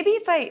 Maybe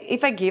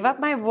if I gave up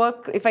my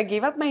work, if I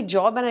gave up my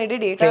job and I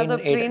did 8 Train hours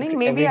of training,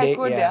 maybe every day, I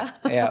could. yeah.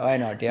 Yeah, why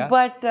not? Yeah.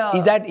 But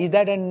is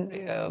that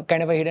an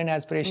kind of a hidden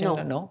aspiration?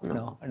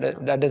 No.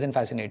 That doesn't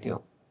fascinate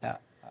you. Yeah.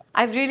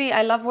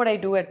 I love what I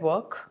do at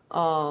work.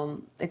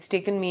 It's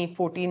taken me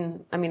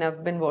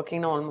I've been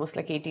working now almost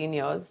like 18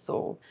 years.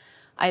 So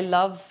I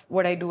love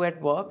what I do at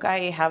work.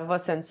 I have a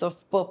sense of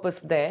purpose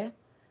there.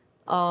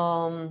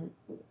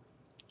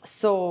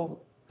 So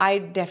I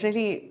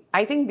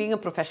think being a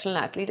professional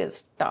athlete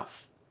is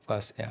tough. Of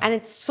course, yeah. And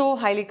it's so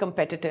highly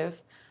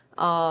competitive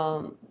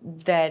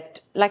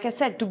that, like I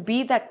said, to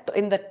be that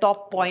in the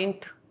top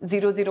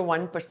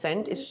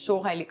 0.001% is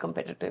so highly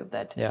competitive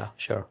that Yeah,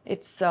 sure.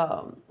 it's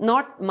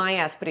not my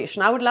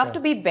aspiration. I would love to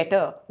be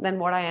better than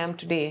what I am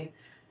today.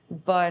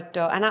 But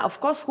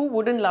of course, who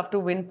wouldn't love to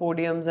win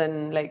podiums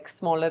and like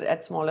smaller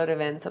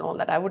events and all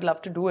that? I would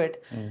love to do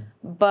it.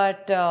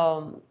 But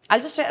I'll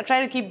just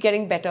try to keep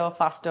getting better,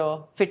 faster,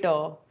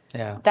 fitter.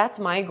 Yeah. That's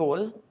my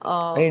goal.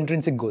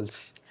 Intrinsic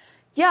goals.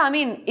 Yeah, I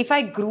mean, if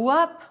I grew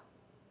up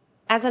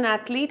as an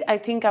athlete, I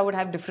think I would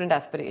have different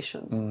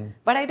aspirations.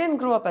 But I didn't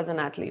grow up as an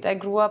athlete. I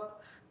grew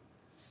up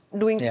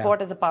doing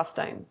sport as a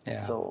pastime. Yeah.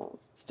 So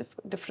it's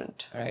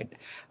different. Right.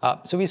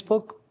 So we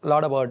spoke a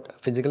lot about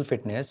physical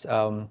fitness.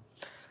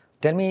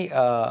 Tell me,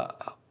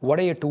 what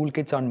are your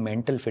toolkits on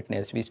mental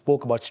fitness? We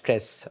spoke about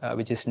stress,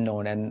 which is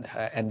known, and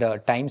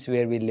the times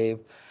where we live.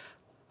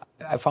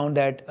 I found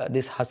that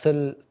this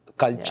hustle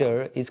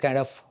culture is kind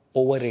of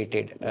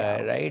overrated,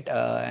 right?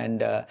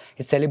 And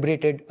it's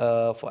celebrated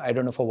for, I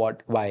don't know for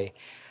what, why.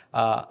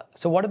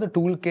 So what are the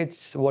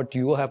toolkits, what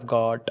you have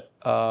got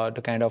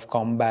to kind of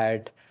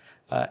combat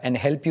and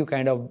help you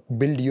kind of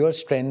build your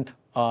strength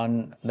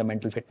on the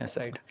mental fitness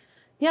side?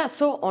 Yeah,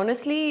 so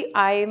honestly,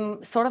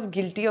 I'm sort of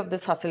guilty of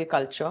this hustle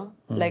culture.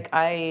 Like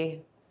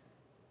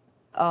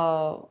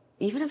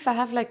even if I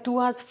have like 2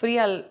 hours free,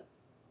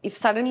 if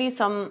suddenly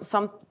some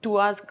 2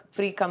 hours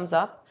free comes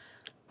up,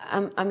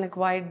 I'm like,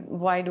 why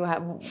do I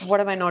have, what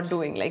am I not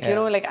doing? Like, you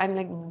know, like I'm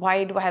like,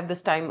 why do I have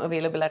this time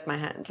available at my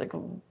hands? Like,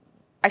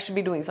 I should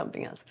be doing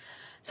something else.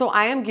 So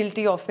I am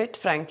guilty of it,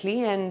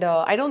 frankly, and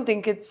I don't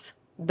think it's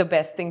the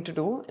best thing to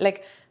do.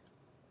 Like,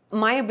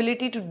 my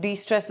ability to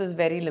de-stress is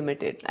very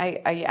limited.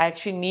 I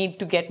actually need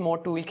to get more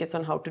toolkits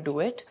on how to do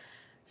it.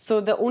 So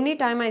the only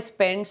time I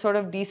spend sort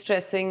of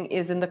de-stressing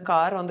is in the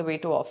car on the way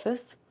to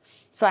office.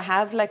 So I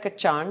have like a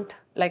chant,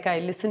 like I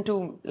listen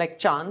to like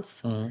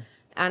chants,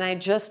 and I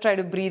just try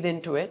to breathe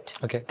into it.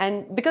 Okay.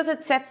 And because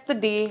it sets the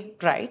day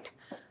right.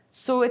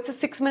 So it's a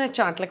 6-minute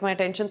chant. Like my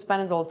attention span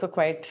is also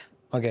quite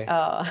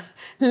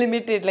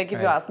limited. Like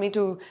if you ask me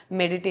to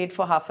meditate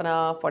for half an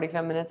hour,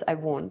 45 minutes, I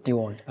won't. You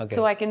won't. Okay.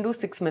 So I can do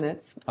 6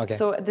 minutes. Okay.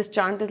 So this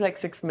chant is like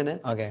 6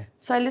 minutes. Okay.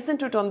 So I listen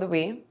to it on the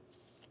way.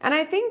 And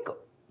I think,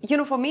 you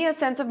know, for me, a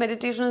sense of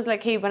meditation is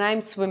like, hey, when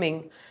I'm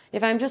swimming,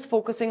 if I'm just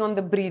focusing on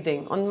the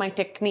breathing, on my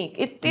technique,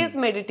 it is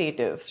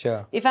meditative.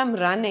 Sure. If I'm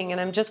running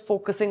and I'm just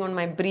focusing on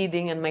my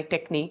breathing and my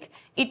technique,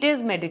 it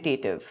is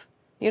meditative.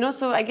 You know,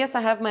 so I guess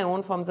I have my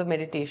own forms of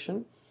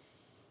meditation.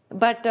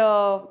 But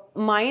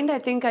mind, I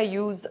think I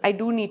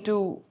do need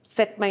to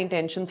set my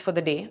intentions for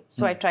the day.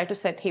 So I try to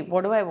set, hey,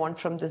 what do I want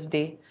from this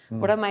day?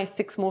 What are my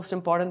 6 most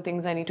important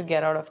things I need to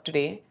get out of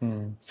today?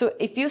 So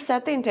if you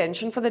set the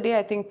intention for the day,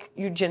 I think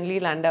you generally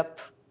land up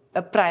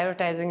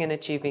prioritizing and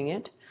achieving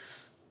it.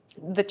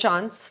 The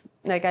chants,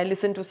 like I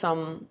listen to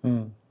some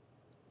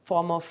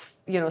form of,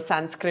 you know,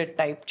 Sanskrit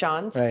type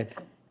chants. Right.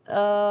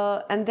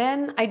 And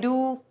then I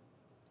do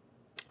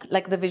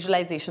like the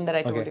visualization that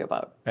I told you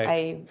about. Right.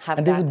 I have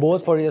and this is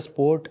both for your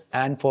sport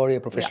and for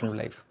your professional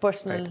life.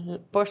 Personal,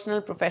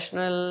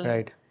 professional,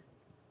 Right.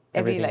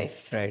 every Everything.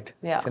 life. Right.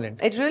 Yeah. Excellent.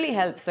 It really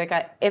helps. Like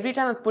every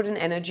time I put in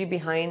energy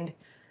behind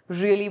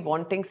really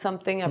wanting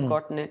something, I've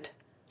gotten it.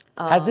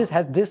 Has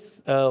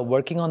this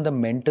working on the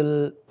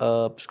mental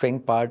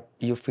strength part,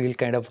 you feel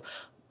kind of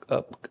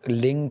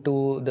linked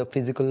to the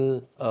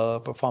physical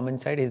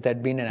performance side? Has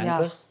that been an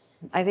anchor?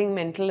 Yeah. I think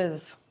mental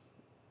is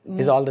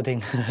All the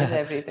thing. is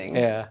everything.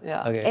 Yeah.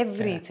 Yeah. Okay.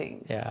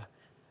 Everything. Yeah.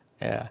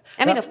 Yeah.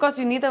 I mean, of course,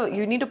 you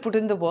need to put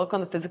in the work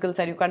on the physical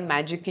side. You can't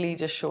magically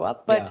just show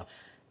up. But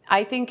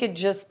I think it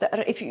just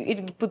if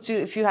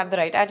you have the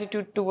right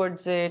attitude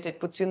towards it, it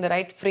puts you in the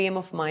right frame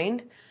of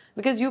mind.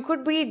 Because you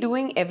could be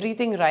doing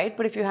everything right,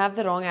 but if you have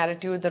the wrong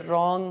attitude, the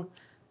wrong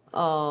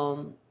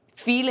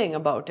feeling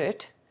about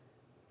it,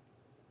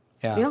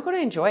 Yeah. You're not going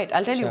to enjoy it.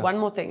 I'll tell you Sure. one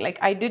more thing. Like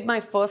I did my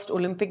first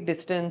Olympic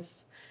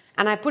distance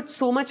and I put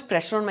so much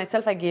pressure on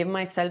myself. I gave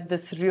myself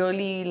this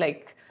really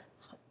like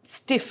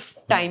stiff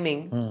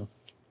timing.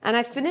 And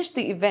I finished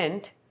the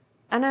event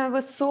and I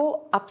was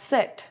so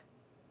upset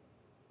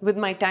with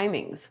my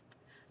timings.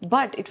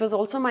 But it was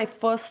also my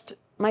first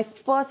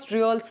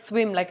real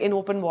swim, like in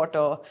open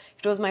water.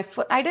 It was my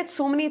first. I did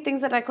so many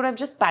things that I could have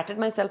just patted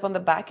myself on the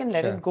back and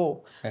let Sure. it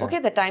go. Yeah. Okay,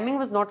 the timing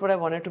was not what I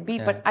wanted to be,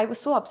 but I was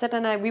so upset,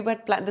 and we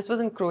had planned. This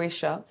was in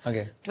Croatia.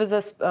 Okay. It was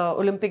a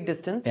Olympic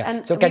distance. Yeah.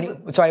 And So can you?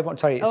 So I want.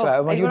 Sorry. Oh, so I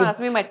are want you you going to to ask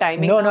me my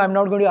timing No, now? no, I'm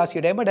not going to ask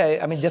you that. But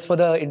I mean, just for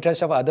the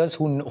interest of others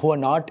who are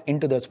not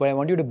into the sport, I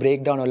want you to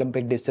break down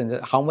Olympic distance.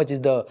 How much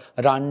is the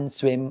run,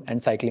 swim, and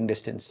cycling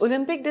distance?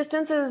 Olympic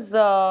distance is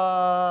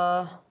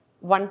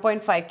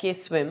 1.5K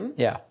swim.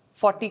 Yeah.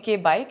 40K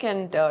bike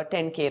and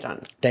 10K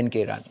run.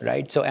 10K run,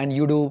 right? So, and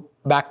you do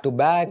back to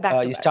back. Back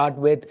to You back. start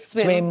with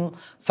swim,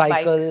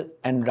 cycle,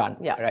 and run.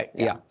 Yeah, Right.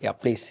 yeah. Yeah.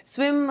 Please.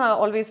 Swim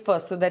always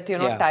first so that you're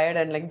not Yeah. tired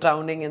and like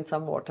drowning in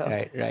some water.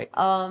 Right.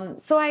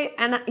 So I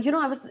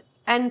was,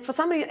 and for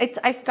some reason,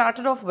 I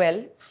started off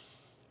well.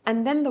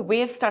 And then the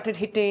waves started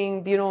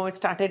hitting, it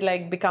started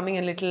like becoming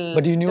a little.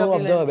 But you knew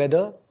of the turbulent.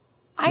 weather?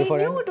 I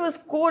beforehand? knew it was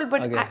cold,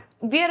 but Okay.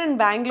 we are in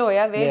Bangalore,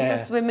 yeah, where Yeah. you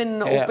swim in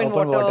Yeah, open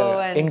open water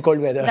water, and in cold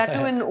weather. that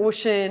too in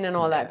ocean and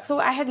all that. So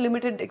I had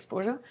limited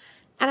exposure,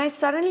 and I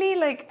suddenly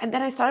and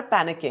then I started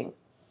panicking,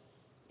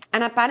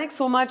 and I panicked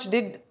so much,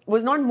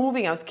 was not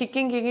moving. I was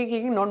kicking,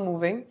 not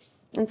moving,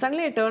 and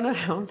suddenly I turn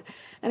around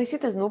and I see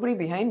there's nobody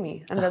behind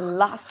me, and the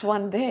last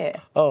one there.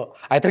 Oh,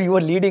 I thought you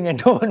were leading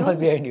and no one was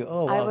behind you.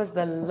 Oh, wow. I was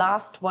the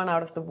last one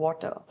out of the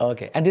water.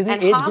 Okay. And this is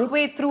And age group?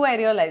 halfway through, I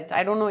realized,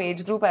 I don't know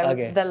age group, I was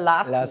Okay. the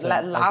last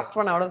Last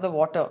one. one out of the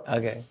water.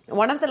 Okay.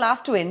 One of the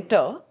last to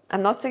enter.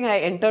 I'm not saying I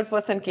entered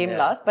first and came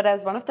last, but I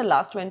was one of the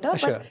last to enter.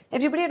 Sure. But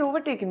everybody had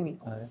overtaken me.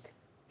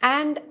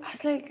 And I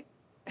was like,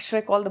 should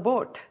I call the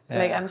boat?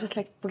 Like, I'm just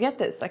like, forget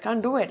this. I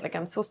can't do it. Like, I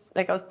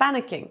was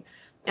panicking.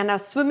 And I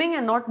was swimming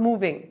and not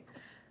moving.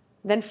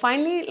 Then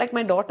finally, like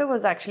my daughter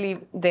was actually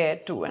there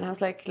too. And I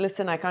was like,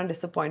 listen, I can't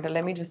disappoint her.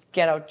 Let me just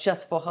get out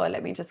just for her.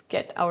 Let me just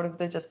get out of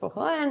this just for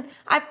her. And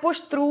I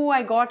pushed through.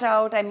 I got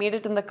out. I made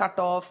it in the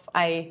cutoff.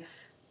 I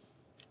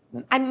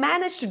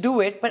managed to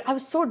do it, but I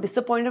was so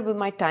disappointed with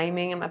my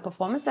timing and my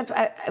performance that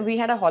we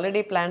had a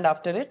holiday planned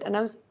after it. And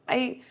I was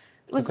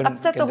couldn't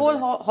upset get the whole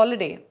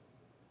holiday.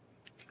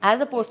 As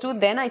opposed to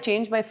then I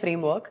changed my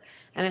framework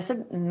and I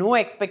said, no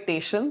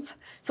expectations.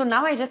 So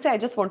now I just say, I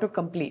just want to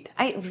complete.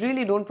 I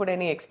really don't put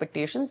any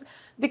expectations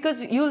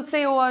because you'll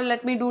say, oh,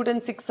 let me do it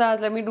in 6 hours,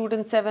 let me do it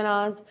in 7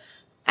 hours.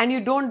 And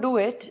you don't do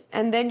it.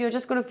 And then you're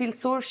just going to feel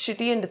so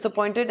shitty and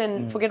disappointed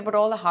and forget about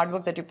all the hard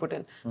work that you put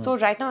in. So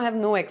right now I have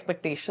no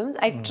expectations.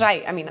 I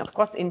try. I mean, of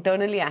course,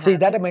 internally I have. So is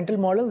that a mental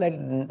model that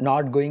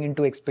not going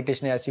into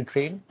expectation as you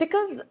train?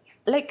 Because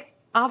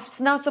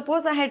now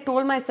suppose I had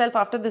told myself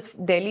after this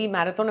Delhi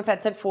marathon, if I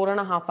had said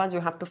 4.5 hours, you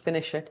have to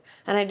finish it.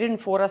 And I did in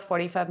 4 hours,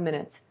 45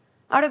 minutes.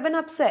 I would have been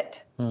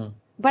upset.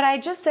 But I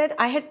just said,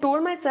 I had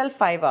told myself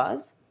 5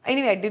 hours.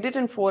 Anyway, I did it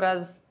in 4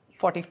 hours,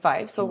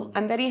 45. So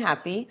I'm very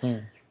happy.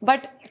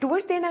 But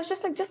towards the end, I was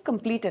just like, just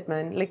complete it,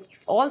 man. Like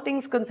all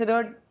things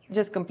considered,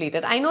 just complete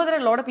it. I know there are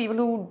a lot of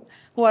people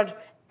who are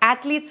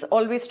athletes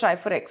always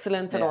strive for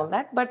excellence and all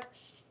that. But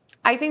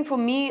I think for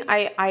me,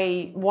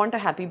 I want a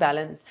happy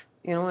balance,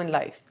 in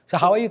life. So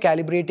how are you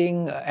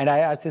calibrating? And I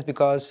ask this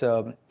because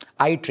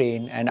I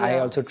train and I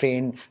also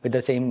train with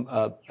the same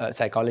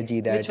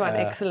psychology that... Which one?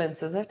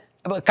 Excellence, is it?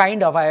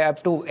 Kind of. I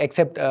have to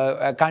accept,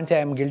 I can't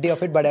say I'm guilty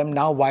of it, but I'm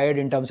now wired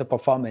in terms of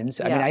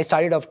performance. I mean, I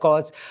started, of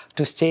course,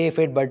 to stay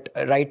fit, but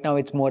right now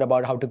it's more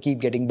about how to keep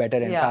getting better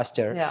and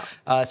faster.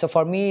 So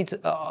for me, it's,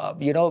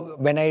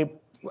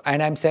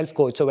 and I'm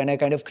self-coached, so when I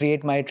kind of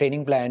create my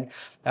training plan,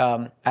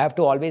 I have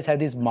to always have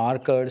these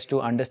markers to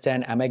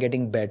understand, am I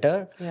getting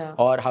better?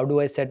 Or how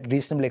do I set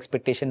reasonable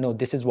expectation? No,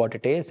 this is what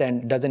it is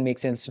and doesn't make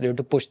sense to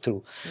push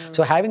through.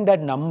 So having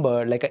that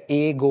number, like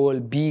A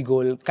goal, B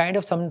goal, kind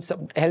of some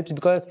helps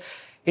because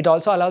it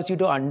also allows you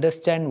to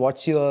understand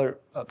what's your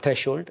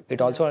threshold.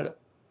 It also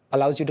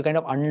allows you to kind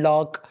of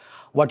unlock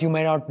what you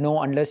may not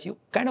know unless you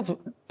kind of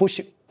push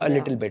a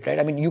little bit, right?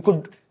 I mean, you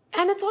could...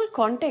 And it's all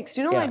context.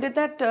 I did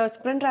that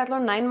sprint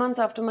triathlon 9 months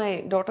after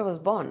my daughter was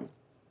born.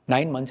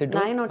 9 months into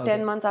 9 or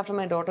 10 months after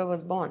my daughter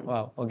was born.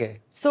 Wow, okay.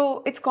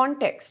 So it's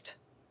context.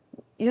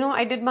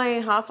 I did my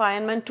half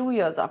Ironman 2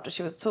 years after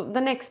she was, so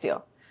the next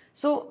year.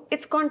 So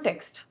it's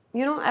context.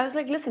 I was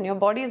like, listen, your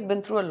body has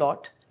been through a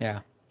lot. Yeah.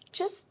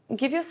 Just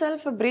give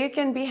yourself a break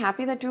and be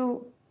happy that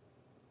you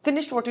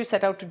finished what you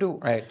set out to do.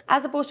 Right.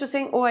 As opposed to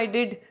saying, oh, I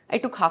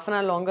took half an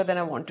hour longer than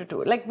I wanted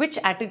to. Like, which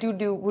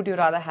attitude would you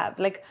rather have?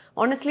 Like,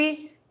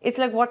 honestly, it's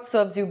like what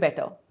serves you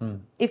better.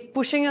 If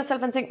pushing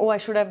yourself and saying, oh, I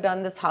should have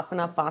done this half an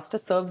hour faster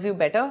serves you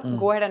better,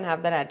 go ahead and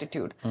have that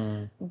attitude.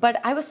 But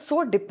I was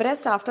so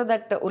depressed after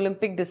that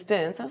Olympic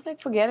distance. I was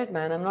like, forget it,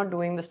 man. I'm not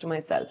doing this to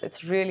myself.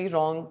 It's really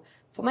wrong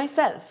for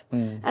myself.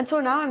 And so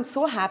now I'm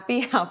so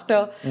happy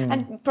after.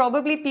 And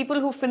probably people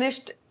who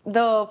finished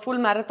the full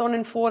marathon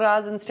in 4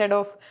 hours instead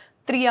of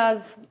 3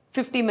 hours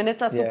 50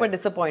 minutes are super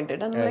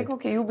disappointed. And I'm like, Right.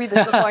 okay, you be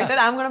disappointed.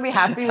 I'm going to be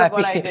happy with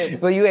what I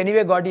did. Well, you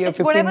anyway got your It's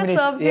 15 whatever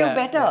minutes. serves you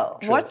better.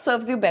 True. What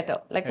serves you better?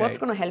 Like what's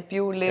Right. going to help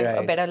you live a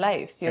Right. better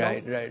life, you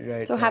know?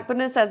 Right. So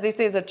happiness, as they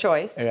say, is a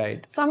choice.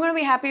 Right. So I'm going to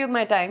be happy with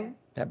my time.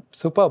 Yeah,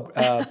 superb.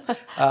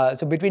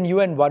 So between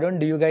you and Varun,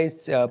 do you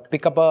guys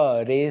pick up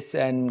a race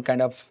and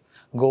kind of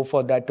go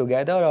for that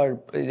together, or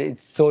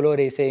it's solo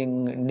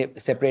racing,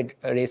 separate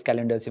race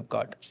calendars you've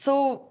got?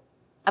 So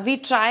we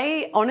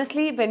try,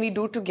 honestly, when we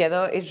do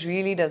together, it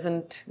really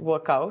doesn't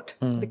work out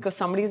because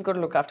somebody's got to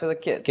look after the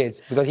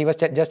kids. Because he was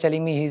just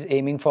telling me he's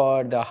aiming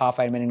for the half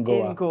Ironman in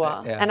Goa. In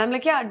Goa. Yeah. And I'm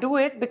like, yeah, do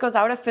it because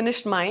I would have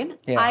finished mine.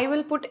 Yeah. I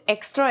will put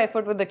extra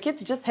effort with the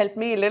kids. Just help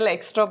me a little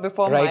extra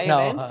before Right my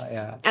now, event.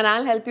 yeah. And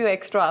I'll help you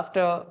extra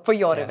after for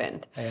your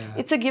event. Yeah.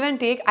 It's a give and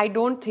take. I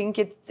don't think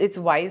it's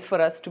wise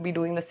for us to be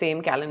doing the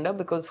same calendar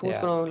because who's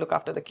going to look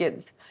after the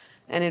kids?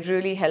 And it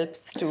really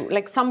helps to,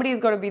 like,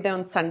 somebody's got to be there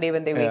on Sunday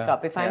when they wake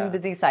up. If I'm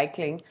busy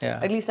cycling,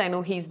 at least I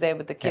know he's there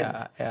with the kids.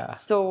 Yeah.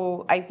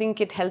 So I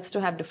think it helps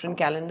to have different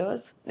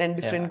calendars and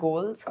different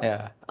goals.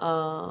 Yeah.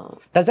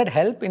 Does that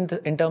help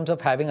in terms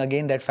of having,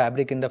 again, that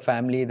fabric in the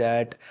family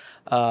that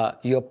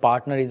your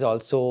partner is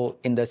also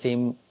in the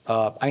same,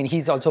 I mean,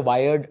 he's also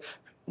wired,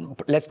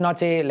 let's not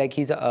say like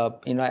he's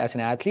as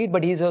an athlete,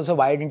 but he's also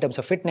wired in terms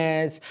of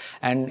fitness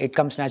and it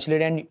comes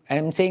naturally. And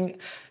I'm saying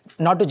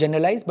not to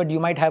generalize, but you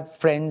might have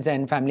friends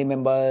and family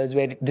members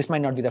where this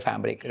might not be the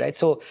fabric, right?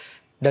 So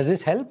does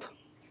this help?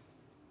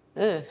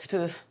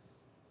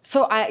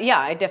 So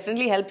it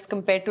definitely helps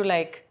compared to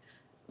like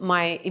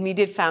my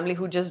immediate family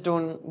who just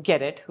don't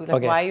get it. Who's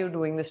like, why are you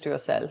doing this to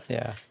yourself?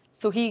 Yeah.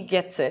 So he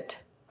gets it.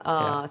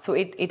 So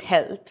it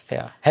helps.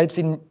 Yeah. Helps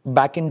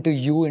back into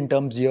you in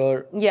terms of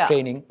your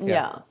training.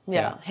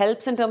 Yeah.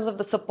 Helps in terms of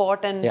the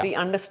support and the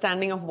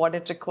understanding of what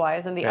it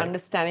requires and the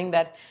understanding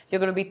that you're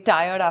going to be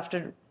tired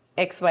after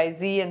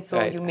XYZ and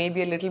so you may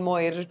be a little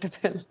more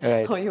irritable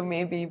or you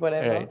may be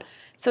whatever.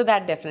 So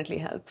that definitely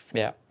helps.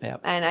 Yeah.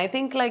 And I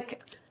think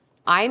like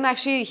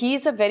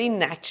he's a very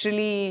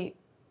naturally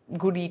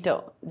good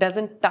eater,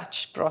 doesn't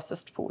touch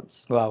processed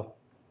foods. Wow.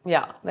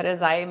 Yeah.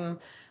 Whereas I'm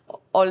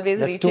always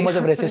That's reaching. Too much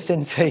of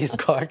resistance he's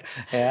got.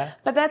 Yeah.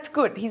 But that's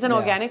good. He's an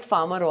organic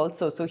farmer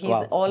also. So he's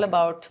all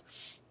about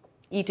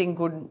eating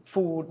good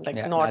food, like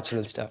not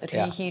natural stuff.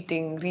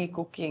 Reheating,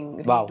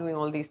 recooking, redoing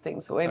all these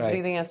things. So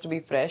everything has to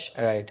be fresh.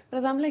 Right.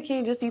 Because I'm like,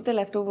 hey, just eat the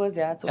leftovers.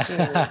 Yeah, it's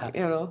okay. Like,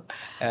 you know.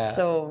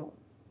 So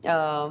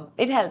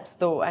it helps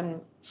though.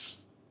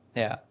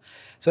 Yeah.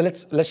 So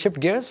let's shift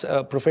gears.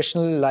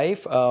 Professional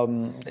life.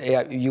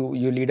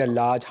 You lead a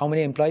large. How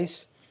many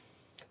employees?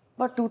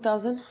 About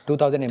 2,000.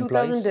 2,000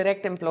 employees. 2,000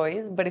 direct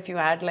employees, but if you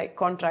add like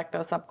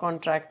contractors,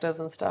 subcontractors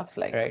and stuff,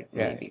 like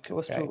maybe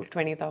close to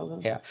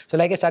 20,000. Yeah. So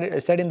like I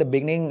said in the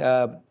beginning,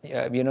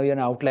 you're an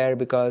outlier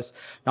because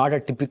not a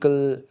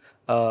typical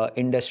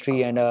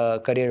industry and a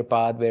career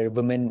path where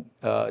women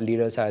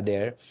leaders are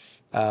there.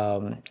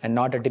 And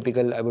not a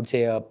typical, I would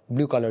say, a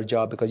blue-collar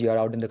job because you are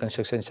out in the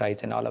construction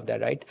sites and all of that,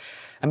 right?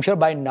 I'm sure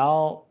by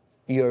now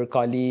your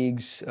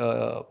colleagues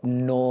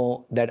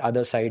know that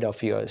other side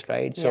of yours,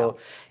 right? So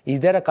is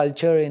there a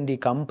culture in the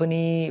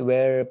company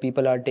where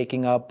people are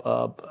taking up,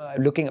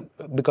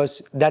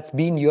 because that's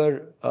been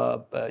your,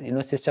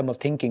 system of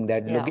thinking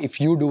that, look, if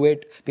you do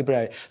it, people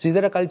are. So is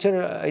there a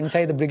culture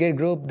inside the Brigade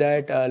Group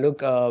that,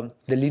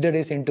 the leader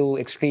is into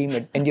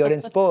extreme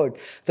endurance sport,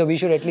 so we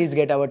should at least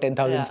get our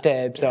 10,000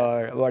 steps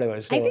or whatever.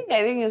 So I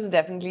think it's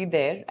definitely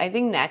there. I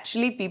think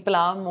naturally people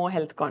are more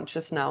health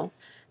conscious now.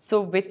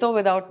 So with or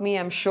without me,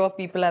 I'm sure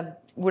people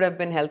would have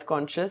been health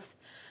conscious.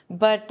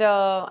 But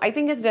I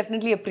think it's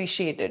definitely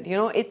appreciated. You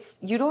know,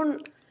 you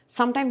don't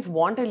sometimes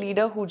want a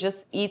leader who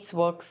just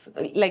works,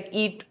 like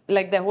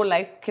their whole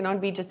life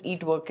cannot be just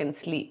eat, work and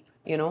sleep.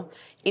 You know,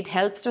 it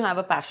helps to have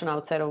a passion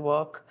outside of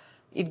work.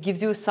 It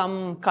gives you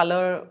some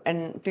color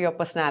and to your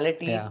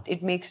personality.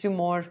 It makes you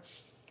more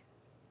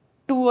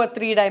 2 or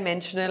 3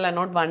 dimensional and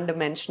not one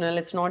dimensional.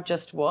 It's not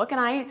just work. And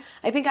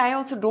I think I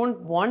also don't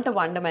want a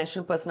one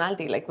dimensional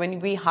personality. Like when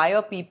we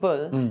hire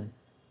people,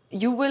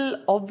 you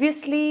will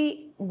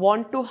obviously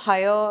want to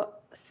hire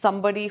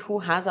somebody who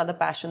has other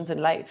passions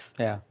in life.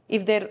 Yeah.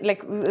 If they're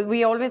like,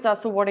 we always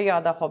ask, so what are your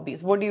other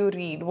hobbies? What do you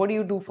read? What do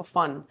you do for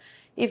fun?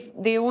 If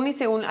they only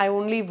say, I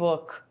only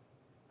work.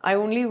 I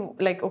only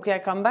I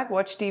come back,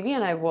 watch TV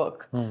and I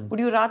work. Would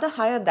you rather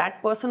hire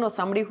that person or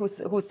somebody who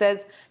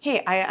says,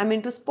 hey, I'm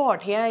into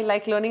sport. Hey, I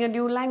like learning a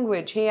new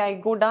language. Hey, I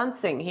go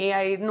dancing. Hey,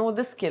 I know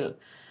this skill.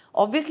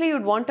 Obviously,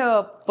 you'd want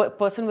a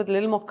person with a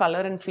little more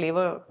color and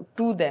flavor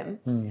to them.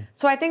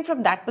 So I think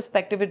from that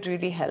perspective, it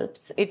really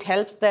helps. It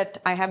helps that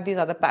I have these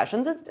other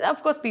passions.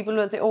 Of course, people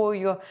will say,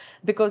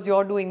 because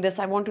you're doing this,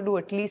 I want to do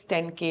at least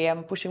 10K.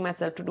 I'm pushing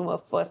myself to do a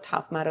first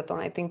half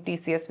marathon. I think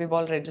TCS, we've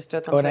all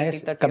registered some 20,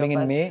 30 coming of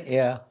in us. May,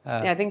 Yeah,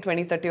 I think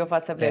 20, 30 of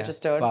us have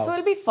registered. Wow. So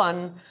it'll be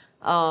fun.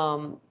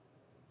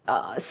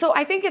 So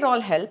I think it all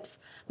helps.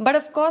 But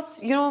of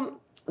course,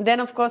 then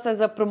of course,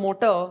 as a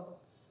promoter,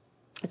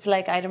 it's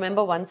like, I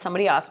remember once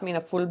somebody asked me in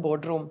a full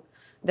boardroom,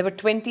 there were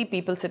 20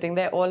 people sitting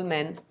there, all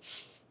men.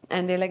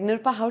 And they're like,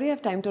 Nirupa, how do you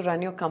have time to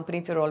run your company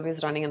if you're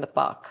always running in the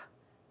park?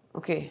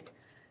 Okay.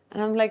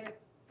 And I'm like,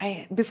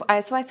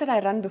 so I said, I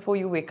run before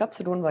you wake up,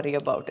 so don't worry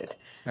about it.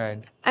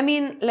 Right. I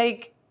mean,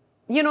 like,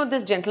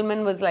 this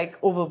gentleman was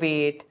like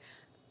overweight.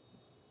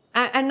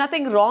 And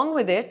nothing wrong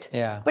with it.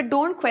 Yeah. But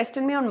don't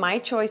question me on my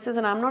choices,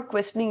 and I'm not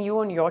questioning you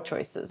on your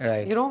choices.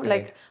 Right,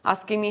 Like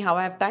asking me how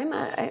I have time,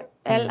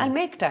 I'll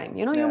make time.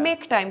 You Yeah.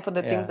 make time for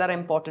the things Yeah. that are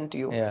important to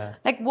you. Yeah.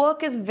 Like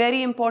work is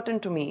very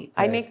important to me.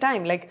 I Right. make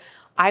time. Like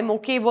I'm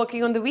okay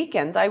working on the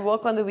weekends. I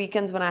work on the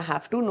weekends when I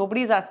have to.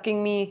 Nobody's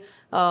asking me,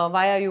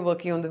 why are you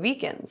working on the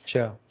weekends?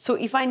 Sure. So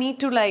if I need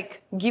to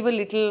like give a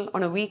little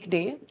on a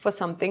weekday for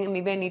something, and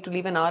maybe I need to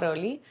leave an hour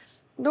early,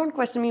 don't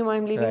question me why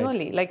I'm leaving Right.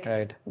 early. Like,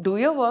 Right. do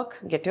your work,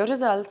 get your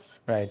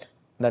results. Right.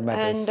 That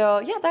matters. And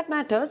that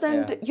matters.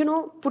 And,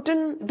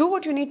 do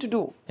what you need to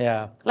do.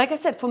 Yeah. Like I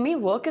said, for me,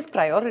 work is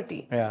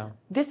priority. Yeah.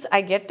 This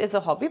I get is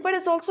a hobby, but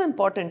it's also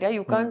important. Yeah,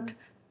 you can't.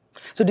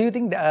 So do you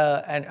think,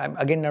 and I'm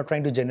again not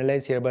trying to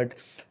generalize here, but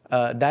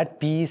that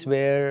piece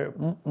where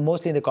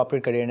mostly in the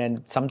corporate career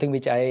and something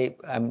which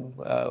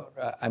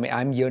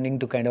I'm yearning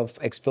to kind of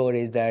explore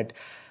is that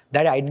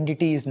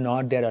identity is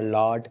not there a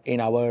lot in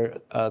our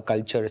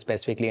culture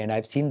specifically, and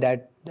I've seen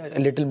that a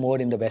little more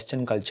in the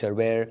Western culture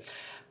where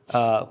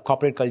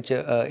corporate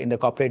culture in the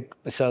corporate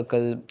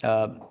circle,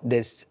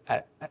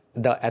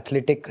 the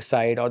athletic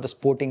side or the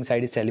sporting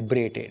side is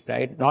celebrated,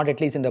 right? Not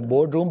at least in the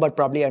boardroom, but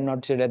probably I'm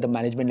not sure at the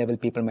management level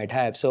people might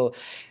have. So,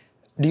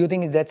 do you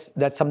think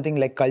that's something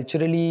like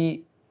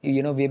culturally,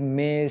 we've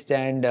missed,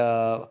 and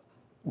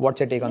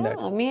what's your take on that?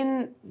 I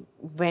mean,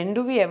 when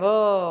do we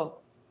ever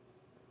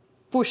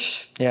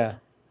push? Yeah.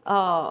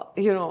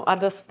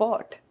 Other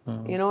sport.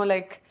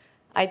 Like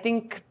I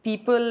think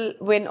people,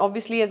 when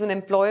obviously as an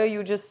employer,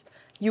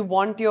 you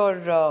want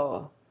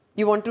to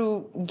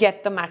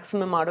get the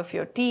maximum out of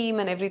your team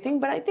and everything,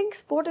 but I think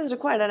sport is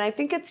required, and I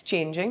think it's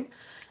changing.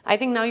 I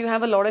think now you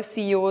have a lot of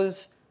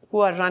CEOs who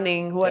are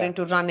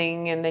into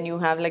running, and then you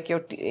have like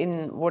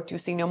in what you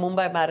see in your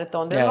Mumbai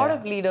Marathon, there are a lot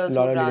of leaders who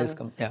run.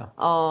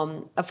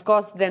 Of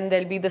course, then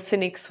there'll be the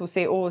cynics who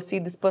say, oh, see,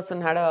 this person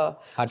had a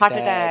heart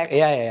attack.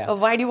 Yeah.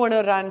 Why do you want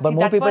to run? But see,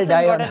 more that people person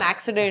die got on- an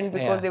accident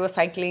because they were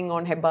cycling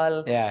on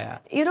Hebal. Yeah.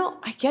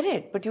 I get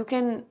it, but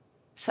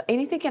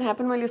anything can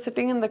happen while you're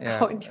sitting in the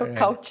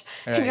couch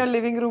in your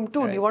living room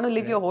too. Do you want to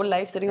live your whole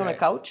life sitting on a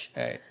couch?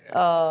 Right.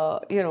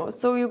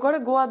 So you got to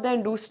go out there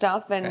and do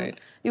stuff, and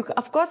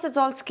of course it's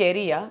all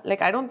scary. Yeah,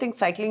 like I don't think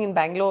cycling in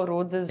Bangalore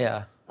roads is.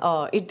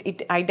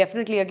 I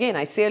definitely, again,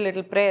 I say a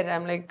little prayer.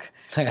 I'm like,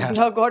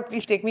 oh God,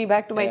 please take me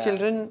back to my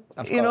children.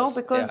 Of course.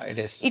 Because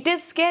it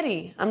is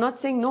scary. I'm not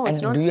saying no. And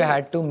it's not. Do you safe.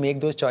 had to make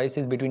those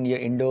choices between your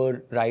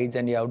indoor rides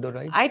and your outdoor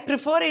rides? I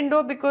prefer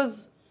indoor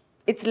because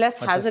it's less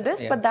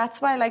hazardous, but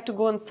that's why I like to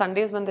go on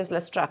Sundays when there's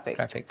less traffic.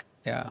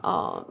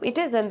 It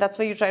is, and that's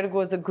why you try to go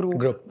as a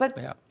group. But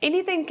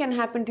anything can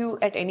happen to you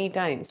at any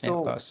time.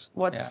 So of course.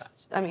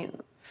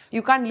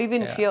 You can't live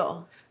in fear.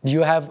 Do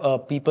you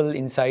have people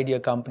inside your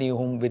company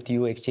whom with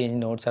you exchange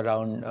notes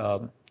around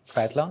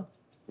triathlon?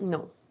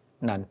 No.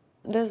 None.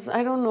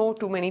 I don't know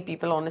too many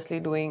people honestly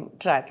doing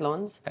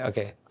triathlons.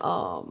 Okay.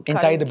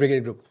 Inside the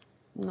Brigade Group?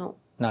 No.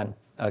 None.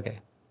 Okay.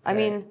 I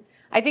mean,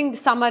 I think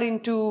some are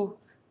into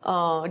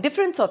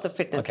different sorts of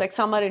fitness. Like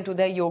some are into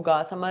their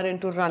yoga, some are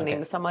into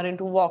running, some are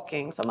into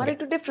walking, some are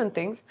into different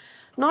things.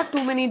 Not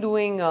too many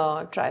doing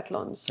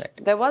triathlons.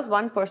 Right. There was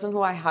one person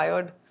who I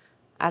hired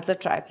as a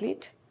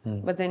triathlete,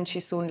 but then she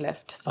soon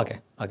left. So.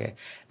 Okay.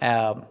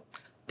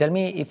 Tell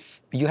me,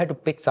 if you had to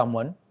pick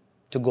someone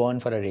to go on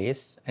for a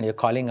race and you're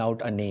calling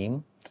out a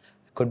name,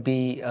 could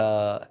be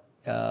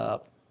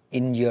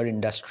in your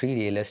industry,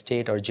 real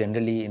estate, or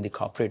generally in the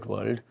corporate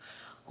world,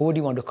 who would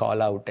you want to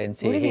call out and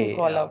say, what do you mean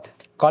call out?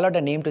 Call out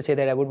a name to say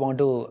that I would want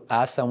to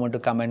ask someone to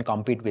come and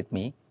compete with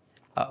me.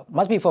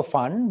 Must be for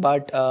fun,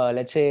 but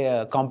let's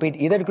say compete,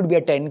 either it could be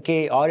a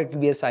 10K or it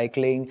could be a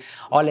cycling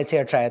or let's say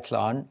a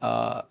triathlon.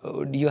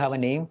 Do you have a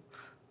name?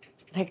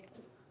 Like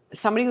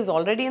somebody who's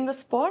already in the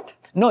sport?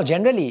 No,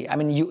 generally, I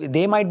mean,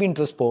 they might be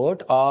into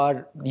sport,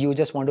 or you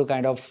just want to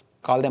kind of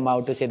call them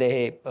out to say that,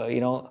 hey,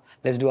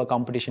 let's do a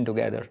competition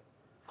together.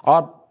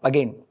 Or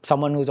again,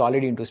 someone who's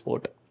already into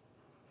sport.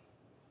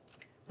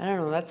 I don't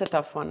know. That's a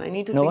tough one. I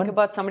need to think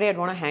about somebody I'd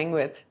want to hang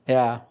with.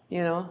 Yeah.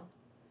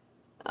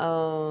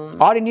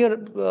 Or in your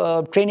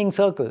training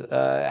circle,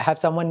 have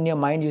someone in your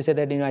mind, you say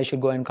that, I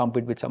should go and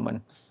compete with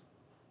someone.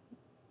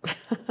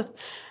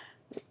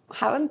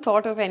 Haven't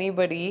thought of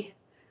anybody.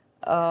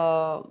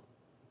 The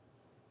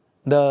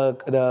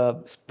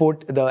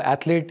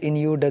athlete in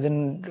you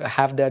doesn't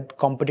have that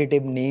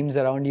competitive names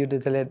around you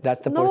to say that's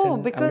the person. No,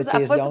 because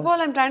first of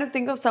all, I'm trying to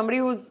think of somebody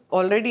who's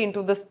already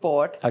into the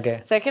sport.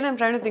 Okay. Second, I'm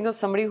trying to think of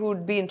somebody who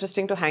would be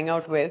interesting to hang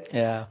out with.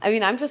 Yeah. I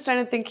mean, I'm just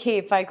trying to think, hey,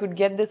 if I could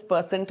get this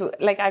person to,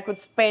 like, I could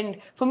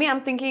spend, for me,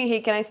 I'm thinking, hey,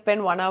 can I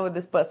spend 1 hour with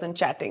this person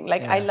chatting?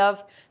 Like, I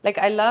love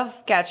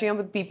catching up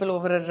with people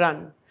over a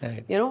run.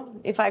 Right.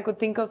 If I could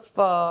think of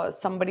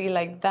somebody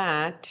like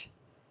that,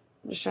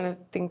 I'm just trying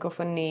to think of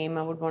a name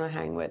I would want to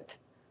hang with.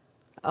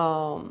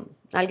 I'll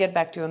get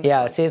back to you on that.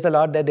 Yeah, says a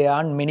lot that there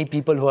aren't many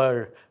people who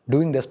are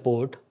doing the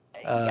sport.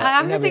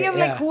 I'm in a just thinking of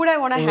way, like who would I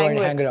want to Who hang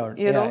with, hang around.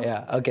 you know?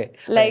 Yeah, okay.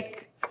 Right.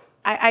 Like,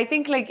 I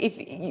think like if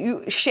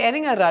you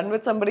sharing a run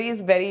with somebody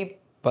is very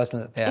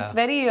Personal, yeah. it's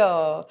very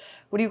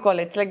what do you call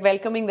it? It's like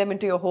welcoming them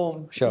into your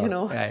home, Sure, you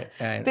know?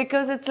 right.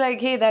 Because it's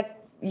like, hey, that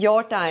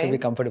your time. Should be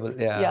comfortable,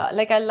 yeah. Yeah,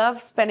 like I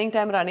love spending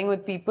time running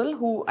with people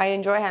who I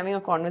enjoy having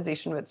a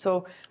conversation with.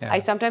 So Yeah. I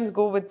sometimes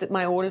go with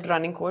my old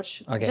running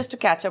coach Okay. just to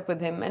catch up with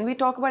him, and we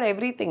talk about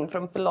everything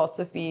from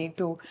philosophy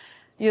to,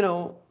 you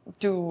know,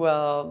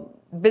 to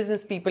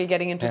business people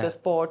getting into Yeah. the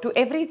sport to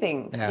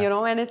everything, Yeah. you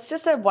know, and it's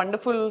just a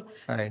wonderful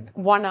Right.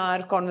 1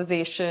 hour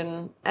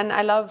conversation, and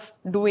I love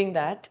doing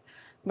that.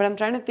 But I'm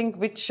trying to think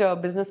which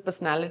business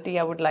personality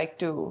I would like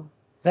to.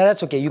 No,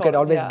 that's okay. You can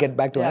always yeah, get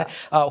back to yeah.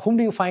 it. Whom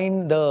do you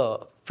find the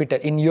fitter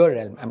in your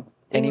realm? In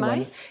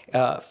Anyone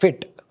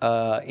fit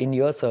in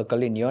your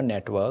circle, in your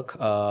network,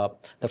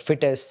 the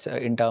fittest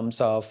in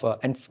terms of,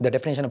 and the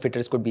definition of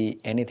fittest could be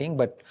anything,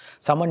 but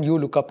someone you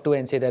look up to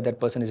and say that that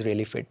person is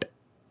really fit.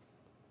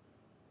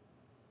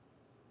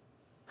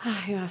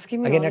 You're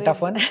asking me Again, all a tough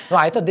these- one. No,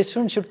 I thought this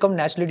one should come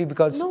naturally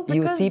because, No,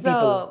 you because see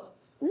people.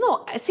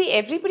 no, see,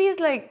 everybody is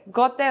like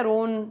got their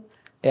own.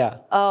 Yeah.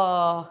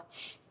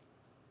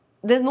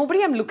 There's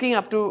nobody I'm looking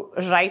up to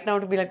right now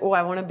to be like, oh,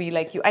 I want to be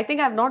like you. I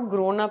think I've not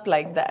grown up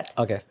like that.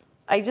 Okay.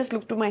 I just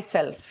look to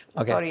myself.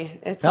 Okay. Sorry,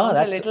 it No, sounds a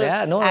that's- little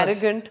yeah, no,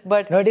 that's- arrogant,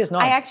 but No, it is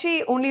not. I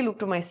actually only look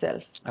to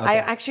myself. I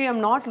Okay. actually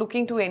am not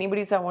looking to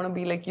anybody. So I want to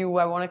be like you.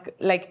 I want to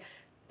like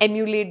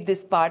emulate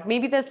this part.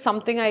 Maybe there's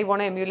something I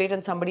want to emulate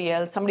in somebody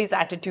else, somebody's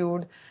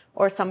attitude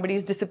or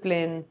somebody's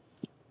discipline.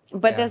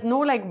 But Yeah. there's no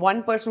like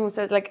one person who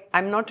says like,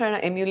 I'm not trying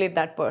to emulate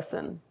that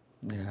person.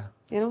 Yeah.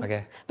 You know?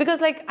 Okay. Because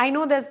like I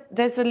know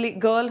there's a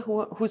girl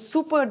who's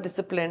super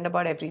disciplined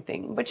about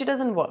everything, but she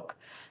doesn't work.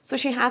 So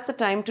she has the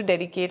time to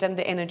dedicate and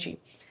the energy.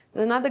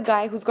 There's another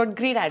guy who's got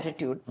great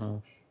attitude.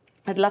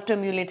 I'd love to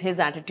emulate his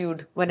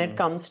attitude when it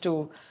comes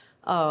to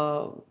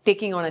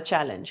taking on a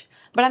challenge.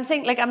 But I'm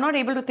saying like I'm not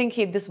able to think,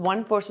 hey, this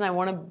one person I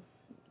want to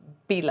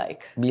be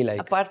like. Be like.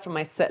 Apart from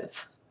myself.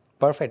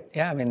 Perfect.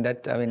 Yeah,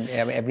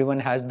 everyone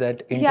has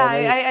that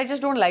internal. Yeah, I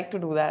just don't like to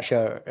do that.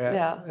 Sure.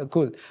 Yeah.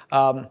 Cool.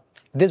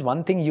 There's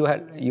one thing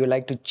you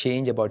like to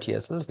change about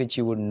yourself, which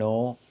you would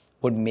know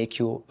would make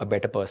you a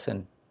better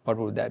person. What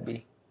would that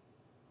be?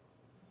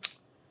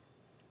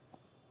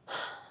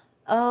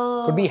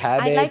 Could be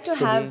habits. I'd like to could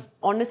have,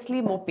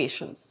 honestly, more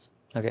patience.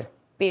 Okay.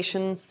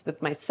 Patience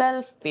with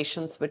myself,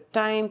 patience with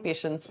time,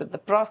 patience with the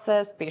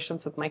process,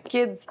 patience with my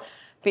kids,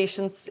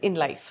 patience in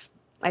life.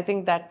 I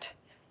think that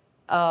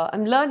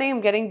I'm learning,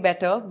 I'm getting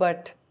better,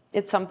 but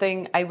it's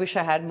something I wish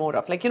I had more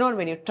of. Like, you know,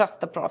 when you trust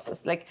the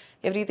process, like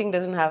everything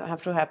doesn't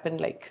have to happen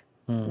like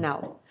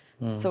now.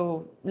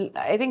 So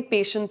I think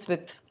patience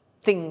with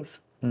things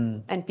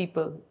and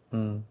people.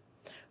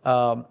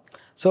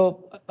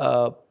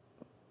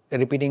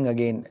 Repeating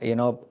again,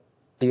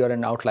 you're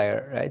an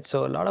outlier, right?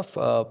 So a lot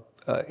of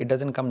it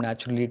doesn't come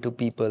naturally to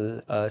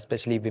people,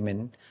 especially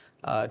women,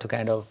 to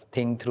kind of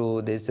think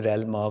through this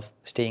realm of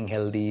staying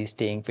healthy,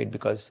 staying fit,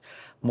 because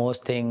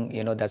most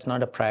thing, that's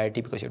not a priority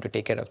because you have to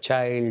take care of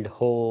child,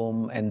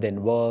 home, and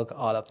then work,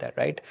 all of that,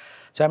 right?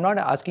 So I'm not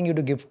asking you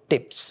to give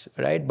tips,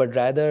 right? But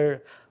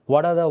rather,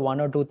 what are the one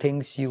or two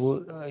things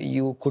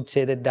you could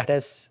say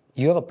that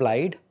you have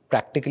applied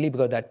practically,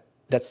 because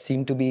that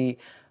seemed to be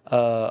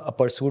a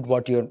pursuit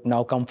what you're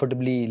now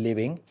comfortably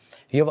living.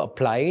 You have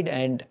applied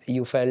and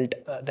you felt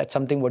that's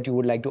something what you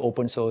would like to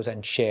open source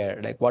and share.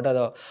 Like, what are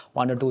the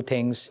one or two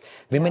things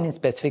women in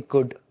specific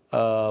could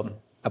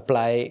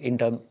apply in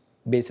term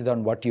basis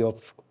on what you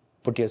have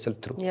put yourself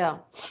through? Yeah.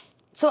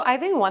 So I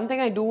think one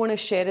thing I do want to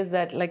share is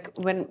that like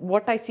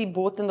what I see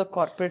both in the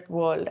corporate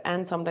world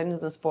and sometimes in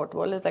the sport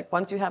world is like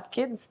once you have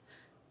kids,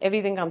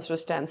 everything comes to a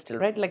standstill,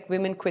 right? Like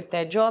women quit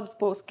their jobs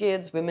post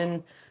kids,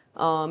 women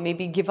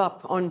maybe give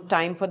up on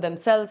time for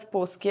themselves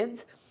post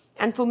kids.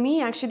 And for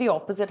me, actually, the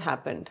opposite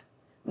happened.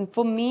 And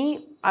for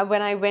me,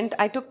 when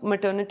I took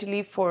maternity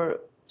leave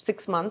for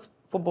 6 months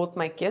for both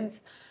my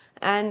kids.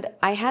 And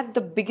I had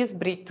the biggest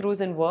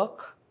breakthroughs in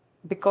work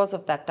because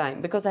of that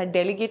time, because I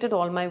delegated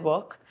all my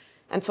work.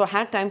 And so I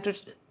had time to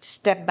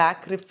step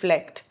back,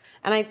 reflect.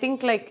 And I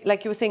think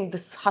like you were saying,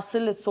 this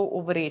hustle is so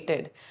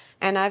overrated.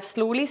 And I've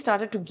slowly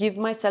started to give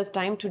myself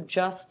time to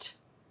just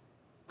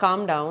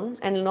calm down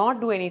and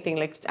not do anything,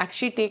 like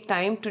actually take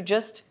time to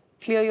just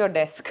clear your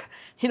desk,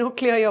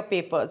 clear your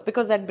papers,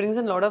 because that brings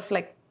in a lot of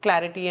like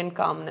clarity and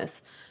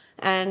calmness.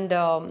 And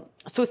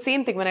so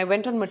same thing, when I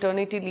went on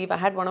maternity leave, I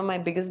had one of my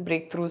biggest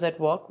breakthroughs at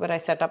work where I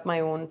set up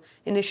my own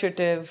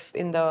initiative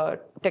in the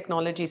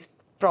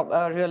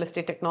real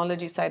estate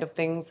technology side of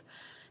things.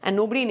 And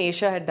nobody in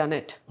Asia had done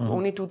it.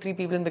 Only 2-3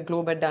 people in the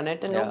globe had done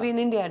it. And nobody in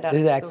India had done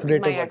This it. is the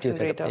accelerator, my what you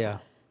said. accelerator. Yeah.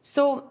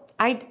 So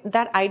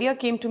that idea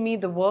came to me,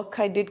 the work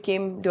I did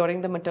came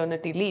during the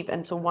maternity leave.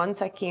 And so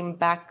once I came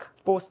back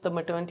post the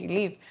maternity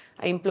leave,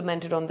 I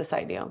implemented on this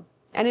idea.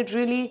 And it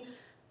really,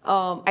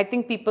 I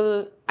think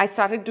I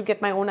started to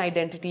get my own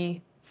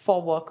identity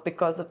for work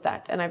because of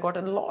that. And I got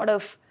a lot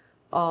of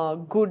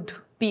good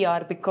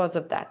PR because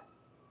of that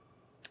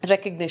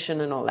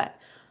recognition and all that.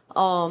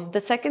 The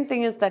second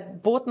thing is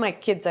that both my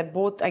kids, I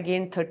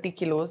gained 30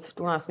 kilos.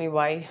 Don't ask me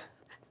why.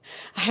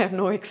 I have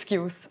no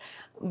excuse.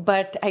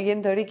 But I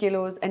gained 30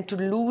 kilos, and to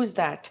lose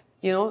that,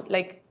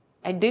 like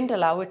I didn't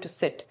allow it to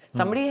sit.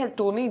 Somebody had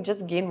told me,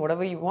 just gain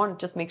whatever you want,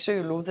 just make sure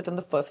you lose it in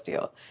the first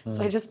year.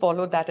 So I just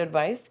followed that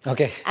advice.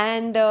 Okay.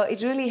 And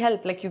it really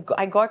helped. Like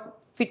I got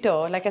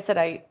fitter. Like I said,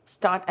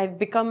 I've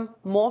become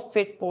more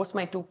fit post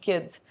my 2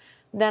 kids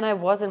than I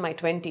was in my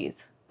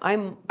 20s.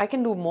 I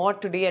can do more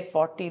today at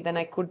 40 than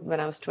I could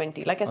when I was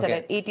 20. Like I said,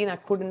 at 18,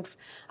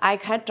 I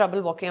had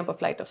trouble walking up a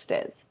flight of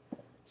stairs.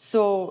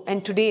 So,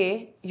 and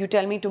today, you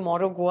tell me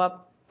tomorrow go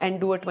up and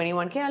do a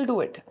 21K, I'll do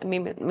it.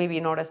 Maybe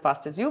not as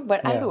fast as you,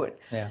 but I'll do it.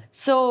 Yeah.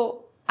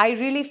 So, I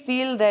really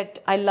feel that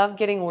I love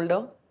getting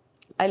older.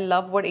 I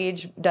love what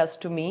age does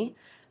to me.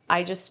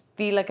 I just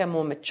feel like I'm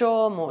more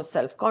mature, more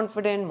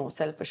self-confident, more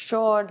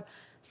self-assured.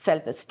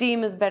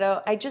 Self-esteem is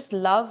better. I just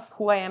love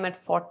who I am at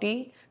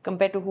 40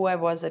 compared to who I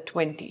was at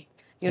 20,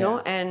 know?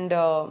 And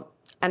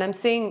I'm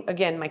saying,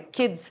 again, my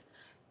kids,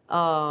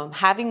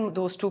 having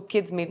those 2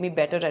 kids made me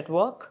better at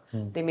work.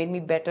 They made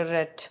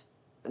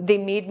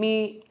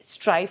me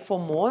strive for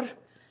more.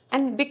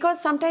 And because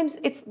sometimes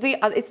it's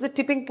the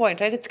tipping point,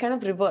 right? It's kind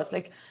of reverse.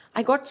 Like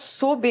I got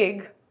so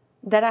big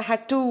that I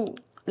had to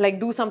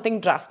do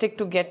something drastic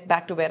to get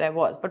back to where I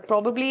was. But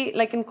probably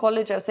like in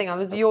college, I was saying I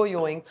was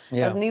yo-yoing.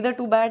 I was neither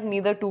too bad,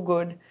 neither too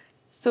good.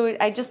 So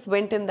I just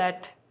went in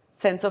that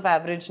sense of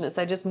averageness.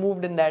 I just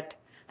moved in that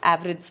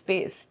average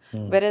space.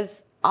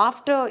 Whereas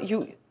after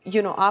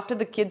after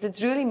the kids,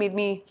 it's really made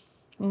me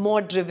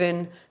more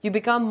driven. You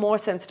become more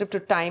sensitive to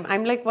time.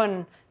 I'm like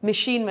one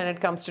machine when it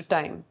comes to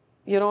time,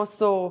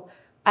 so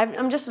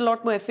I'm just a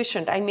lot more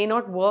efficient. I may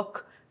not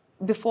work.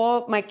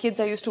 Before my kids,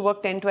 I used to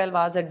work 10, 12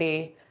 hours a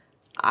day.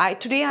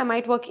 Today I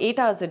might work 8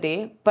 hours a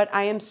day, but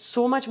I am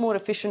so much more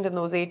efficient in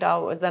those 8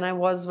 hours than I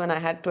was when I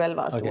had 12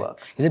 hours to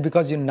work. Is it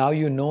because now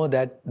you know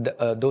that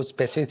those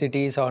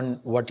specificities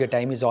on what your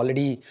time is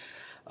already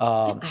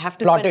I have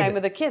to plotted. spend time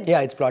with the kids. Yeah,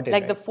 it's plotted.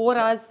 Like right? the 4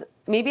 hours,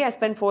 maybe I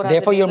spend 4 hours.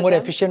 Therefore, a day you're with more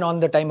them. efficient on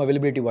the time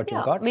availability what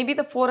you've got. Maybe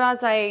the 4 hours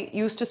I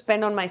used to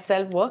spend on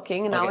myself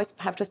working, and now I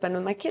have to spend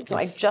on my kids. So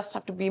I just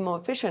have to be more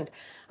efficient.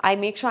 I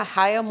make sure I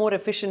hire more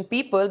efficient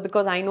people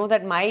because I know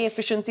that my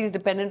efficiency is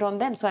dependent on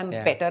them. So I'm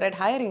better at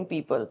hiring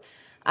people.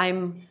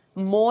 I'm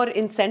more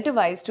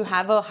incentivized to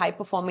have a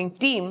high-performing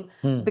team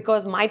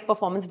because my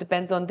performance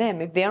depends on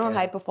them. If they're not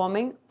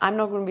high-performing, I'm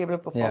not going to be able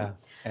to perform.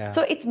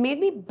 So it's made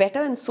me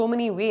better in so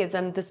many ways.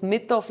 And this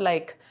myth of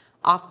like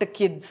after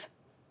kids,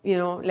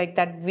 like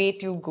that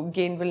weight you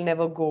gain will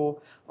never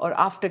go, or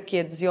after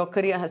kids, your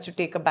career has to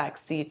take a back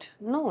seat.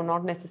 No,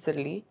 not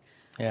necessarily.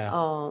 Yeah.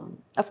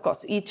 Of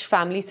course, each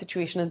family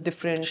situation is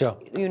different. Sure.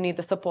 You need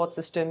the support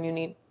system. You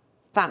need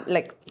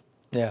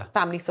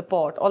family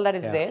support. All that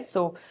is there.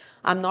 So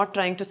I'm not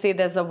trying to say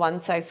there's a one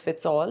size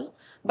fits all.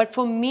 But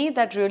for me,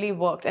 that really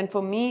worked. And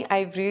for me,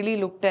 I've really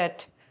looked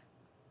at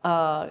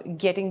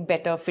getting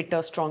better,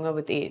 fitter, stronger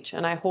with age.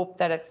 And I hope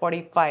that at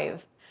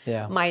 45,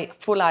 my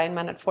full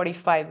Ironman at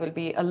 45 will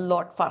be a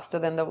lot faster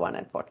than the one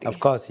at 40. Of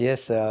course,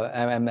 yes.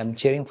 I'm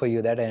cheering for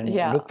you that and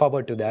look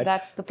forward to that.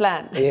 That's the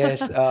plan. Yes.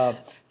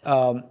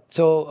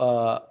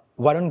 So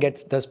Varun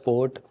gets the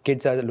sport.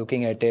 Kids are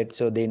looking at it,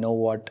 so they know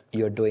what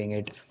you're doing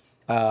it.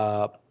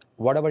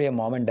 What about your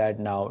mom and dad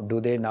now?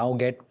 Do they now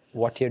get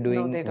what you're doing?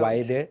 No, they don't.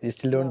 Why you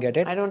still don't get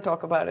it? I don't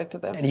talk about it to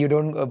them. And you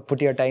don't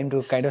put your time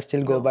to kind of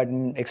still go but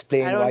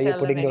explain why you're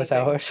putting those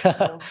hours.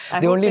 No.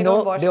 They only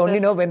know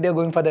when you're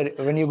going for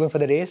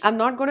the race. I'm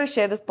not going to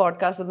share this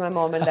podcast with my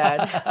mom and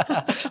dad.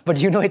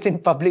 But it's in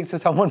public, so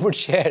someone would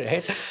share,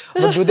 right?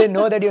 But do they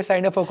know that you've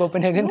signed up for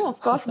Copenhagen? No, of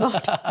course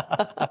not.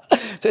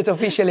 So it's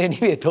official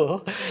anyway,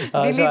 though.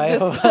 Delete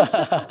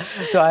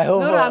this. So I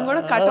hope. No, I'm going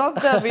to cut off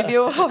the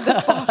video of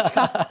this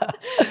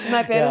podcast.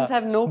 My parents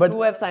have no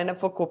clue I've signed up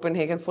for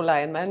Copenhagen full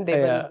Ironman. They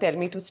will tell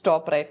me to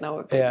stop right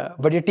now. Yeah,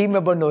 but your team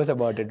member knows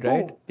about it,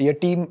 right? Who? Your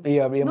team,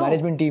 your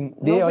management team,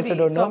 they also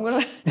don't know. So I'm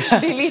going to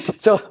delete.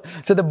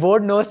 So the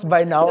board knows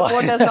by now. The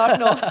board does not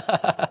know.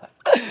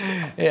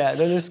 Yeah,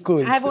 that is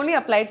cool. I've only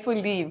applied for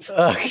leave.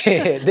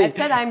 Okay. I've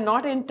said I'm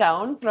not in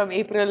town from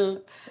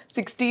April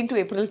 16 to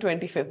April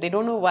 25th. They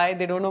don't know why,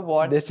 they don't know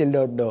what. They still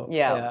don't know.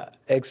 Yeah.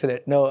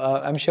 Excellent. No,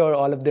 I'm sure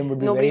all of them would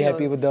be Nobody very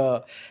happy knows. with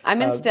the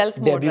I'm in stealth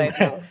mode right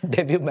now.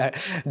 debut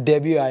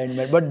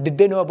Ironman. But did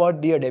they know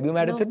about your debut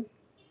marathon? No.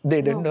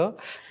 They didn't know?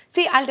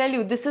 See, I'll tell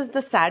you, this is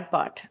the sad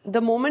part.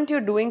 The moment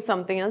you're doing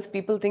something else,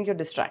 people think you're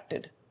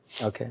distracted.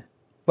 Okay.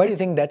 Why do you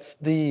think that's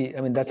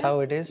how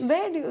it is?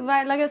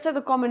 Like I said,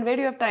 the comment, where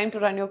do you have time to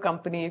run your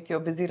company if you're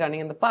busy running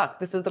in the park?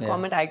 This is the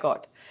comment I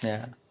got.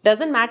 Yeah.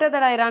 Doesn't matter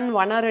that I run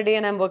 1 hour a day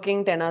and I'm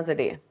working 10 hours a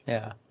day.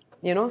 Yeah.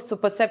 So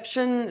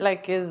perception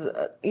is,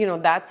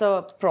 that's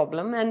a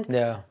problem. And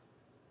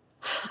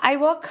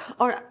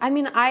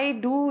I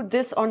do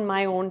this on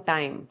my own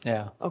time.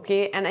 Yeah.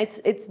 Okay. And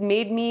it's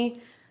made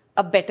me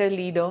a better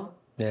leader.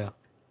 Yeah.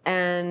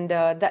 And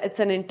that it's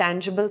an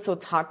intangible, so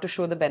it's hard to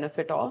show the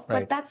benefit of. Right.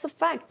 But that's a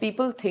fact.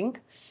 People think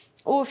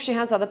if she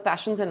has other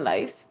passions in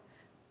life,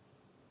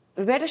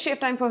 where does she have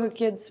time for her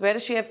kids? Where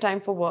does she have time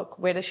for work?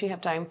 Where does she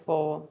have time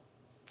for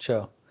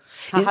Sure.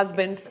 her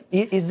husband?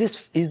 Is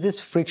this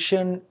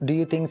friction, do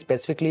you think,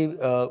 specifically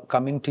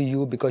coming to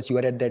you because you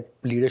are at that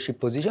leadership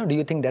position, or do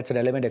you think that's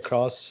relevant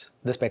across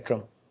the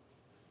spectrum?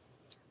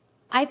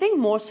 I think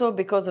more so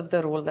because of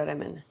the role that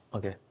I'm in.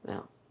 Okay.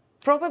 Yeah.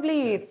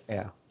 Probably,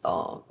 Yeah.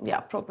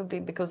 probably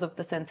because of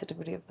the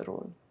sensitivity of the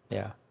role.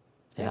 Yeah.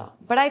 Yeah.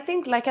 But I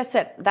think, like I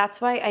said,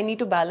 that's why I need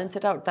to balance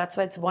it out. That's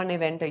why it's one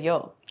event a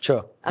year.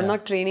 Sure. I'm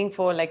not training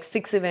for like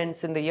 6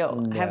 events in the year.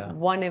 I have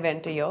one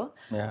event a year.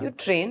 Yeah. You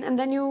train and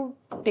then you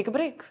take a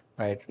break.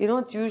 Right.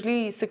 It's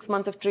usually 6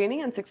 months of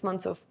training and 6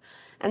 months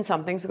and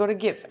something's got to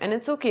give. And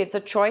it's okay. It's a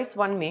choice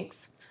one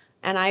makes.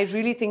 And I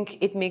really think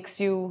it makes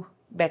you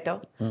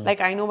better. Like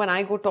I know when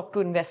I go talk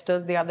to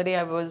investors, the other day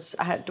I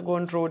had to go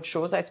on road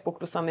shows. I spoke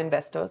to some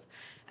investors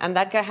and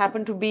that guy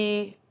happened to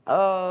be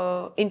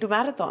into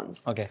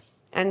marathons. Okay.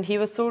 And he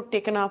was so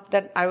taken up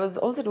that I was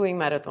also doing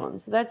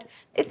marathons that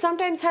it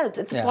sometimes helps.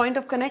 It's a point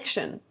of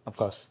connection. Of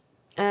course.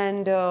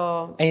 And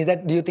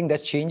do you think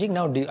that's changing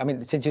now?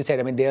 Since you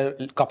said, there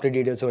are corporate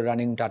leaders who are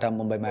running Tata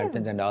Mumbai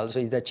marathons and all. So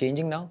is that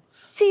changing now?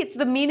 See, it's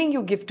the meaning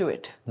you give to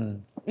it.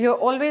 You're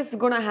always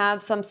gonna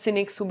have some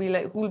cynics who'll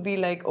be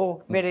like,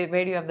 oh, where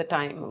do you have the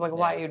time? Like,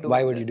 why are you doing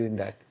Why would this? you doing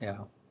that? Yeah.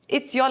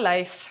 It's your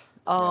life.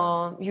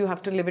 You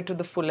have to live it to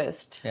the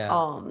fullest.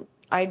 Yeah.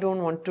 I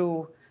don't want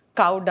to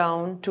cow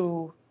down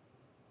to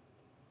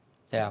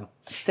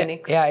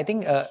cynics. Yeah, I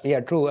think,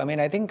 true.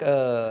 I think,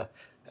 I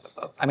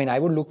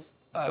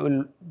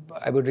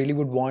would really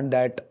want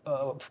that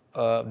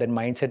that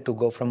mindset to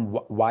go from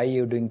why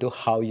you're doing to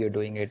how you're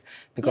doing it,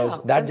 because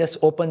that just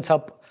opens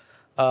up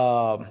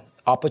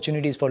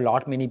opportunities for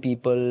many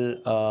people.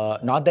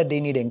 Not that they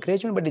need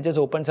encouragement, but it just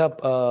opens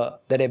up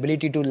that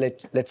ability to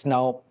let's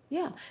now.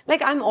 Yeah,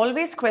 like I'm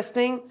always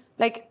questioning.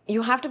 Like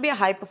you have to be a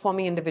high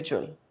performing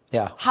individual.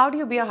 Yeah. How do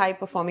you be a high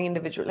performing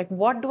individual? Like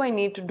what do I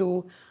need to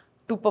do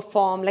to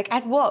perform? Like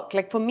at work.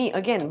 Like for me,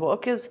 again,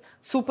 work is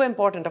super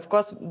important. Of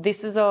course,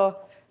 this is a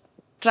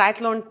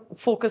triathlon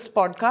focused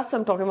podcast, so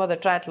I'm talking about the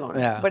triathlon.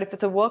 Yeah. But if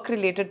it's a work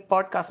related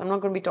podcast, I'm not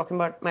going to be talking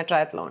about my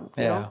triathlon.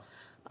 You know?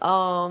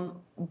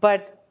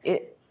 But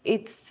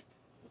it's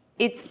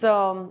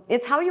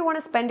how you want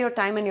to spend your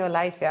time in your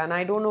life, and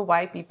I don't know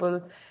why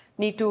people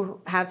need to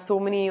have so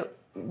many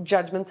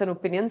judgments and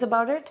opinions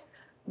about it.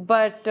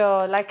 But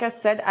like I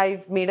said,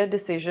 I've made a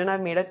decision,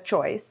 I've made a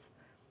choice.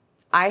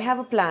 I have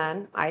a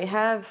plan.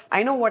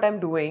 I know what I'm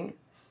doing.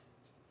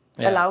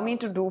 Allow me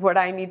to do what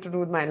I need to do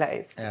with my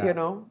life.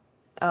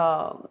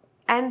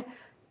 And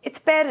it's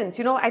parents.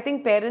 I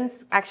think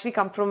parents actually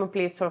come from a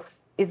place of,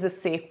 is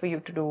this safe for you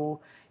to do?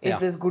 Is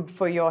this good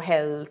for your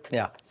health?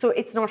 Yeah. So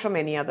it's not from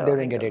any other. They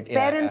don't get it.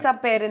 Parents are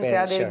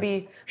parents. They'll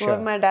be.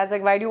 My dad's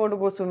like, why do you want to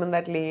go swim in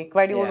that lake?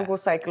 Why do you want to go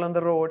cycle on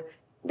the road?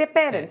 They're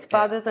parents.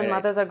 Fathers and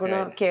mothers are going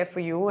to care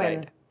for you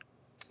and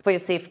for your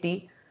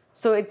safety.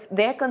 So it's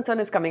their concern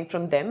is coming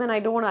from them, and I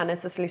don't want to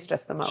unnecessarily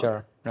stress them out.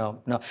 Sure. No.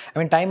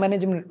 Time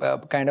management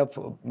of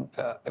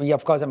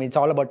course, it's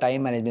all about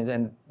time management,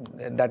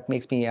 and that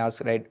makes me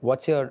ask, right,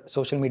 what's your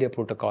social media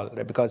protocol,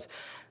 right? Because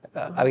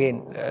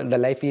again, the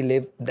life we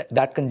live,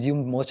 that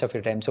consumes most of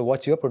your time. So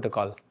what's your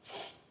protocol?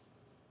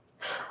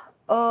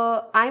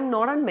 I'm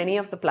not on many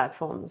of the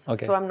platforms.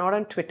 Okay. So I'm not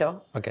on Twitter.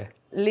 Okay.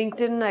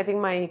 LinkedIn, I think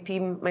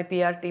my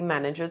PR team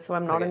manages, so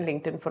I'm not on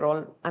LinkedIn for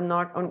all. I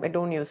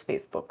don't use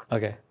Facebook.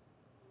 Okay.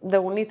 The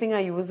only thing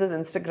I use is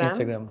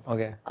Instagram.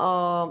 Okay.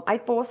 I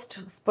post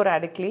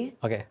sporadically.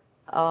 Okay.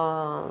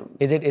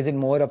 Is it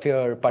more of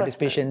your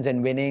participations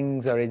and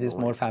winnings, or is this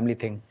more family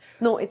thing?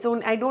 No,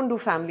 I don't do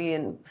family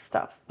and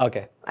stuff.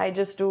 Okay. I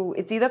just do,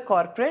 it's either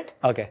corporate.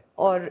 Okay.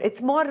 Or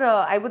it's more,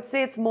 I would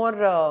say it's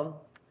more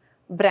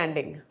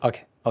branding.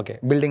 Okay.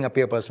 Building up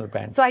your personal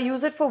brand. So I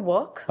use it for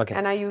work. Okay.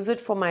 And I use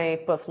it for my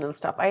personal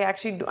stuff.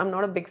 I'm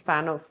not a big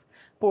fan of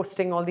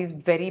posting all these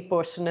very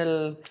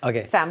personal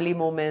family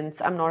moments.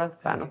 I'm not a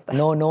fan of that.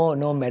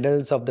 No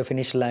medals of the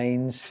finish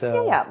lines.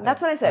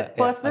 That's what I said.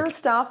 Personal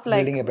stuff,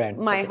 like building a brand.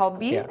 My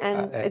hobby,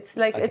 and it's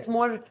like it's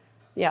more,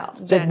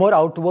 So it's more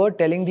outward,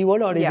 telling the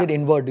world, or is it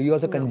inward? Do you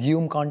also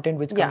consume content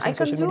which comes from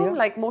social media? I consume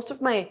like most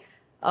of my,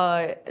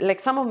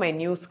 some of my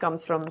news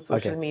comes from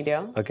social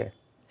media. Okay.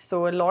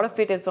 So a lot of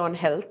it is on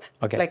health,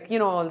 like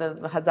all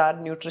the Hazard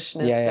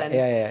nutritionists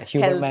and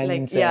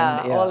Humans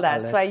health, all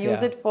that. So I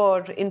use it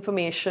for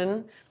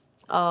information,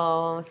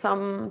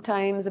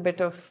 sometimes a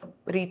bit of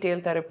retail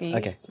therapy.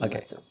 Okay.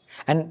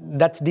 And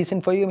that's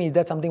decent for you. Is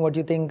that something what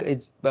you think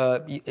is?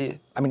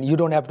 You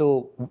don't have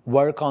to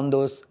work on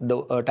those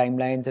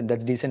timelines, and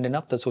that's decent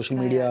enough. The social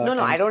media.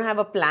 No, I don't have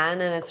a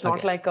plan, and it's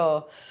not like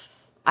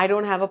I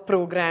don't have a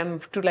program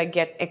to like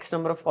get X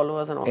number of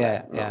followers and all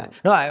that.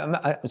 No,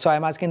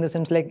 I'm asking in the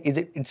sense like,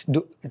 it's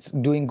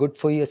doing good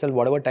for yourself,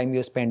 whatever time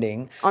you're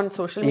spending on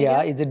social media?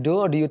 Yeah, is it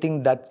or do you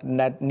think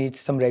that needs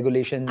some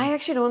regulation? I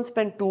actually don't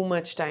spend too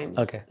much time.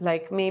 Okay.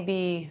 Like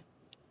maybe,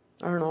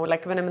 I don't know,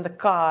 like when I'm in the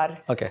car.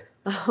 Okay.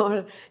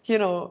 or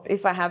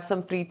if I have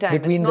some free time.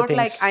 Between It's the not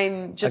like things.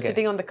 I'm just Okay.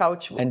 sitting on the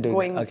couch And doing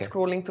going that. Okay.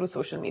 scrolling through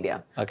social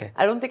media. Okay.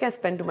 I don't think I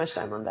spend too much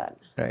time on that.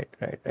 Right.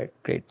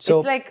 Great. So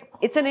It's like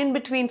it's an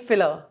in-between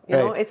filler,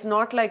 Right. It's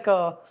not like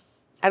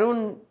I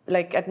don't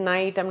like at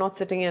night. I'm not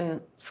sitting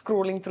and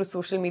scrolling through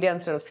social media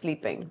instead of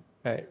sleeping.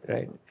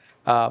 Right.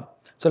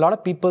 So a lot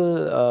of people,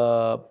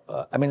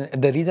 I mean,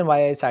 the reason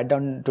why I sat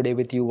down today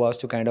with you was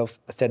to kind of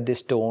set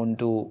this tone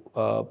to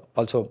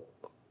also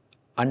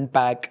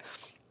unpack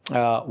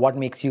what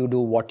makes you do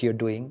what you're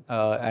doing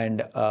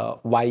and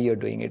why you're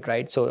doing it,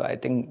 right? So I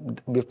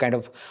think we've kind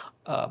of,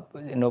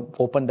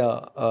 opened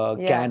the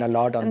can a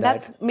lot on and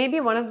that. that's maybe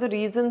one of the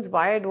reasons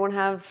why I don't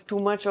have too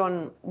much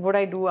on what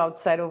I do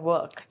outside of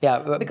work.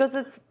 Yeah. Because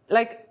it's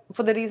like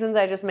for the reasons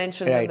I just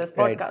mentioned in this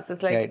podcast.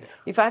 It's like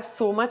if I have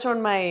so much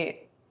on my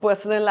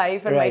personal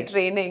life and my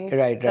training,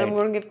 then I'm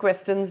going to get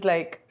questions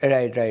like,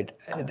 Right.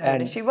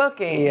 when is she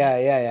working?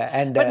 Yeah.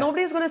 And but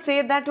nobody's going to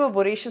say that to a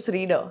voracious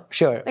reader.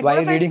 Sure. Like, Why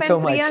what if are you reading I so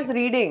spend much? 3 hours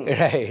reading?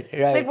 Right.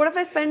 Like, what if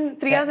I spend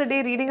 3 hours a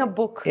day reading a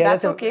book? Yeah,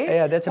 that's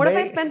okay. that's what if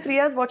very... I spend 3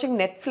 hours watching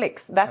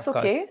Netflix? That's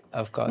okay.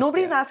 Of course.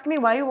 Nobody's asking me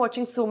why you're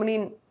watching so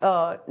many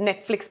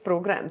Netflix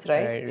programs,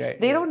 right? Right.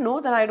 They don't know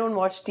that I don't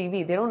watch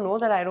TV. They don't know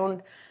that I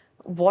don't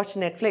watch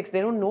Netflix. They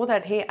don't know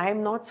that, hey,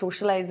 I'm not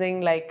socializing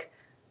like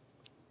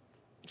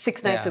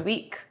 6 nights a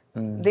week.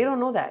 They don't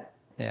know that.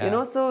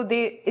 So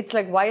it's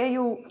like, why are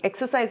you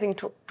exercising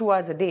 2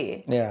 hours a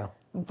day? Yeah.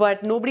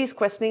 But nobody's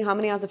questioning how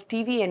many hours of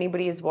TV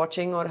anybody is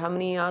watching or how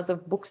many hours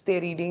of books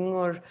they're reading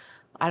or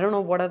I don't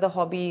know what other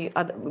hobby,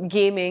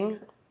 gaming.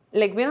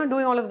 Like, we're not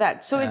doing all of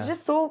that. So it's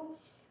just so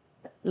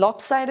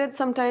lopsided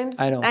sometimes.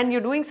 I know. And you're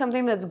doing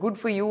something that's good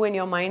for you and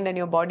your mind and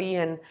your body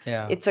and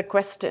it's a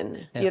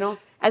question,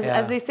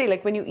 As they say,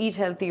 like when you eat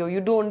healthy or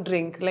you don't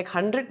drink, like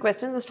 100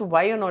 questions as to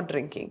why you're not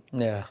drinking.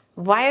 Yeah.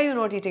 Why are you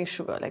not eating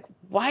sugar? Like,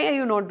 why are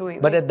you not doing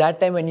that? But at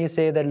that time when you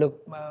say that,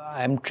 look,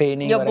 I'm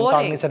training you're or boring.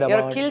 I'm cognizant You're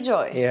about... a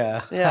killjoy.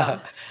 Yeah. Yeah.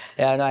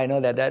 Yeah, no, I know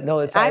that. No,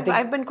 it's...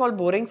 I've been called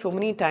boring so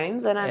many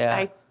times and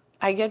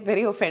I get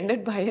very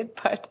offended by it,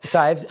 but... So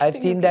I've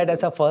seen that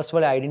as a first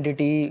world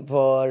identity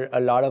for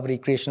a lot of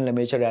recreational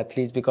amateur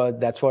athletes because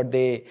that's what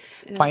they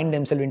find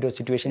themselves into a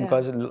situation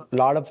because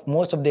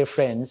most of their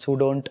friends who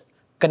don't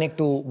connect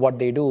to what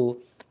they do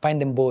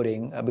find them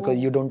boring because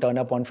you don't turn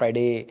up on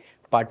Friday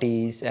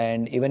parties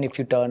and even if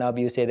you turn up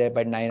you say that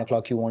by 9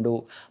 o'clock you want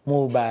to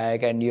move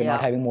back and you're not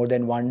having more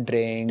than one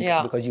drink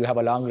because you have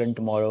a long run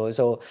tomorrow.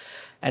 So,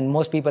 and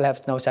most people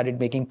have now started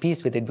making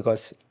peace with it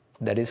because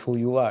that is who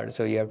you are.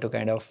 So you have to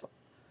kind of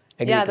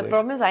agree to the it.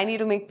 problem is I need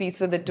to make peace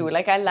with it too.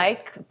 Like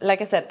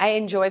I said, I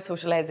enjoy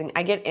socializing.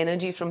 I get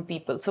energy from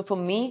people. So for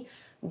me,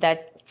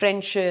 that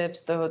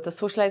friendships, the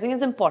socializing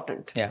is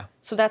important. Yeah.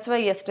 So that's why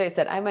yesterday I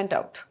said I went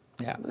out.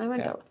 Yeah. I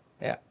went out.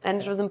 Yeah.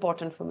 And it was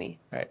important for me.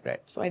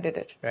 Right. So I did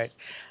it. Right.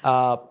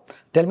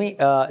 Tell me,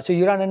 so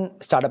you run a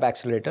startup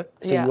accelerator.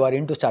 So you are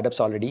into startups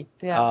already.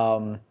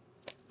 Yeah.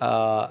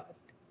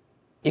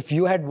 If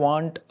you had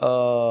want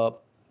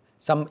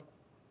some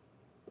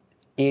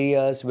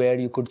areas where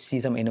you could see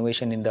some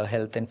innovation in the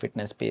health and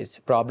fitness space,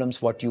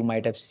 problems what you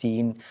might have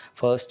seen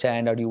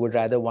firsthand or you would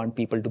rather want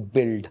people to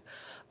build,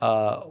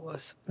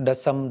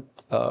 does some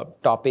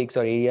topics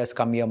or areas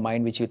come to your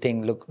mind which you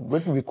think, look,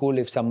 would be cool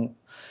if some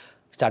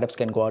startups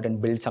can go out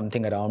and build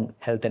something around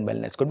health and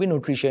wellness? Could be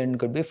nutrition,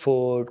 could be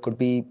food, could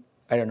be,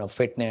 I don't know,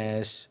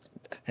 fitness.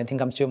 Anything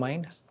comes to your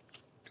mind?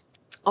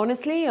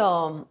 Honestly,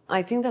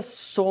 I think there's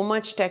so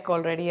much tech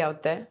already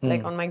out there.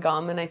 Like on my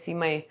Garmin, I see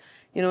my,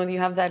 you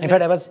have that. In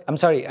fact, I'm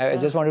sorry, I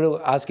just wanted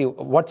to ask you,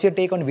 what's your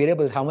take on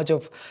variables? How much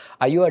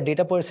are you a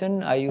data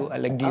person? Are you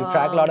like, do you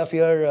track a lot of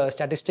your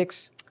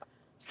statistics?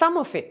 Some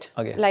of it.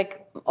 Okay.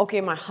 Like,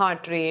 my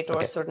heart rate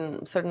or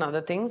certain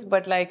other things.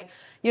 But like,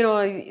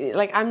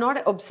 like I'm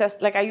not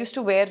obsessed. Like I used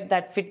to wear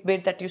that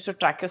Fitbit that used to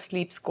track your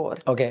sleep score.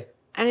 Okay.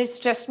 And it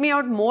stressed me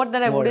out more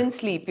than I wouldn't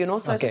sleep,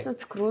 So I just said,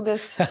 screw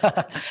this.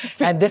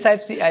 And this I've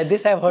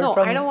heard from...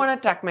 I don't want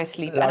to track my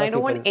sleep. And I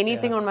don't want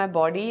anything on my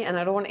body. And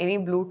I don't want any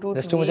Bluetooth.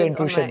 There's too much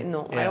intrusion.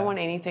 I don't want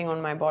anything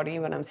on my body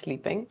when I'm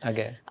sleeping.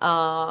 Okay.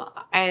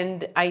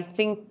 And I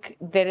think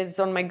there is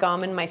on my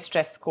Garmin my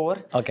stress score.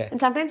 Okay. And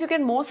sometimes you get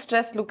more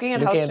stressed looking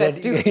at how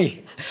stressed you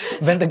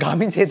are. When the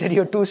Garmin says that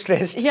you're too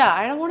stressed. Yeah,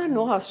 I don't want to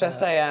know how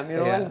stressed I am,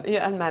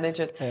 and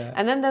manage it. Yeah.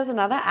 And then there's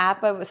another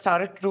app I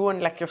started to do on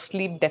like your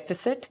sleep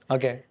deficit.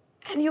 Okay.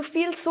 And you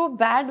feel so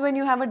bad when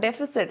you have a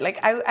deficit. Like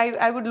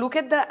I would look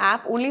at the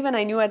app only when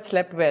I knew I'd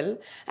slept well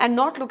and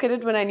not look at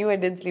it when I knew I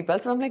didn't sleep well.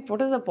 So I'm like,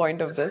 what is the point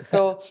of this?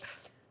 So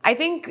I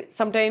think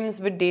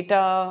sometimes with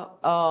data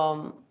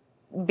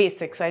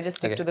basics, I just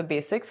stick to the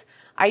basics.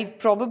 I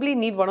probably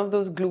need one of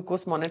those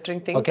glucose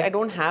monitoring things. Okay. I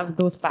don't have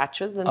those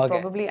patches and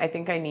probably I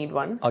think I need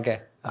one.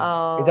 Okay.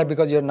 Is that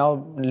because you're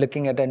now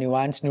looking at a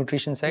nuanced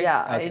nutrition side?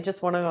 Yeah, okay. I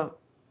just want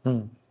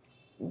to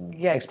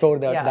explore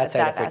that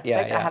side of it. Aspect.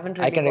 Yeah. I haven't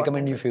really I can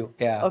recommend you few.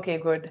 Yeah. Okay,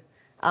 good.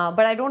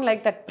 But I don't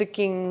like that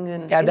pricking.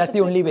 And yeah, that's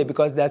the only way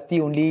because that's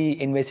the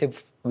only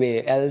invasive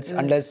way. Else,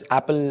 unless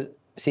Apple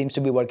seems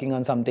to be working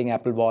on something,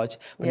 Apple Watch,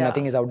 but Yeah.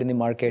 nothing is out in the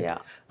market. Yeah.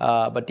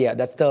 But yeah,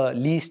 that's the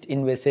least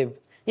invasive.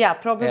 Yeah,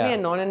 probably Yeah. a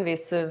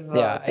non-invasive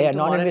Yeah, thing yeah, to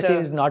non-invasive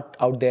monitor. is not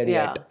out there Yeah,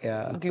 yet.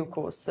 Yeah,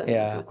 glucose and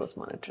Yeah. glucose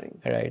monitoring.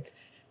 right.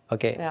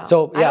 Okay. Yeah.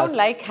 So I yeah, don't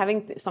like having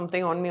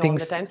something on me all the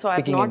things time, so I've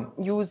kicking not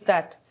used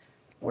that,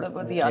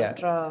 whatever the Yeah.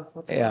 ultra,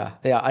 what's it yeah,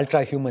 called? yeah,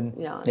 ultra human.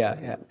 Yeah, yeah,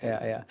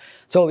 ultra-human yeah.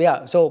 So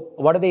yeah, so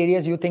what are the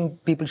areas you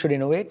think people should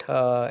innovate?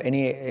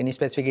 Any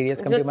specific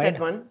areas come to Just mind?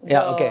 said one.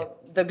 Yeah. Okay.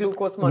 The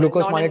glucose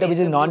Glucose monitor, which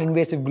is non-invasive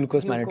non-invasive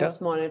glucose monitor. glucose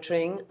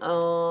monitoring.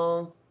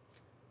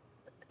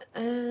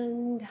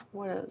 And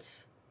what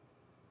else?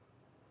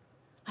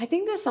 I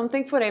think there's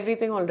something for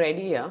everything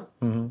already, yeah.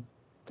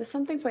 There's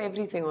something for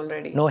everything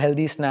already. No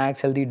healthy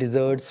snacks, healthy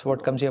desserts.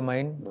 What comes to your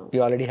mind?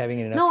 You're already having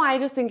enough. No, I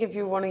just think if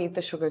you want to eat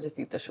the sugar, just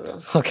eat the sugar.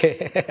 Okay.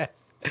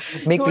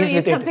 Make You want peace to eat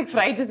with it. something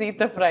fried, just eat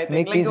the fried thing.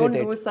 Make Like peace don't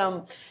with do it.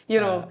 some,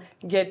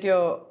 get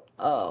your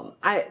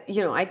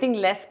I think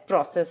less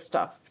processed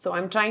stuff. So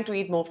I'm trying to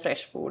eat more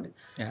fresh food.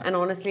 Yeah. And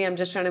honestly, I'm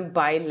just trying to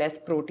buy less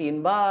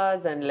protein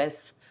bars and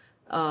less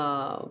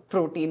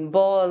protein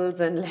balls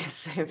and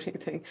less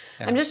everything.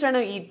 I'm just trying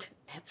to eat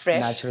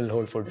fresh, Natural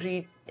whole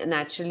food.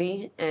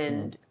 Naturally,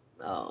 and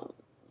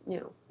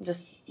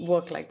just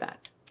work like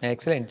that.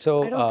 Excellent.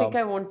 So I don't think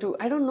I want to.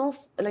 I don't know,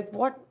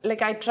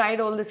 I tried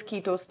all this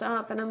keto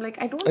stuff, and I'm like,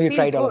 I don't you feel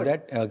tried good. all of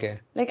that? Okay.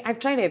 Like, I've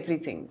tried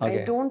everything.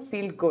 Okay. I don't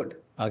feel good.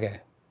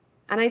 Okay.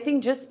 And I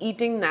think just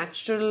eating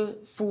natural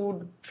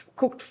food,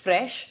 cooked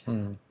fresh,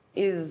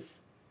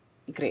 is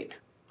great.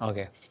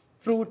 Okay.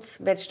 Fruits,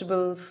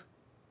 vegetables,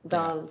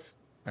 dals,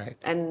 Right.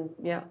 and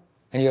yeah,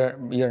 And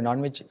you're a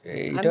non-veg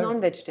eater? I'm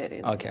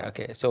non-vegetarian.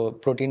 Okay. So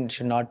protein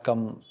should not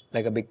come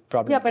like a big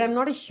problem. Yeah, but I'm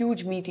not a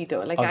huge meat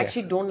eater. Like, I Okay.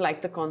 actually don't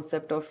like the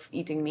concept of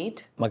eating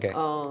meat. Okay.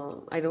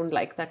 I don't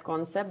like that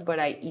concept, but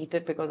I eat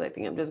it because I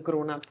think I'm just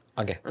grown up.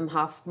 Okay. I'm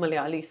half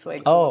Malayali, so I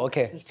grew Oh, up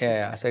okay. eating.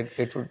 Yeah. So it's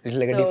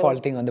like a So,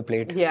 default thing on the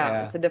plate.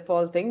 Yeah, it's a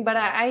default thing. But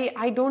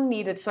I don't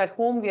need it. So at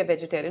home we are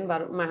vegetarian.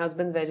 But my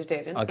husband's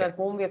vegetarian. Okay. So at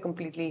home we are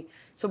completely.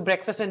 So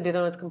breakfast and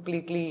dinner is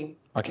completely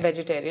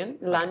vegetarian.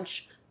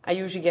 Lunch, I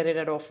usually get it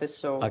at office,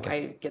 so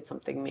I get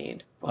something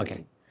made. for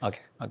me.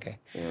 Okay.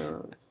 Yeah.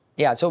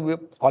 Yeah, so we're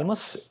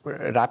almost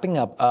wrapping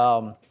up.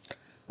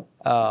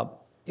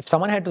 If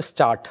someone had to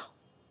start,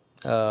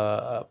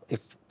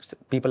 if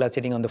people are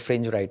sitting on the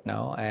fringe right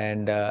now,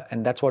 and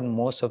that's what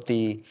most of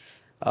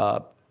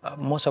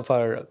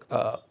our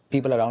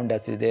people around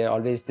us is. There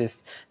always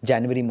this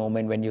January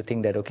moment when you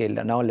think that, okay,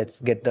 now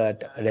let's get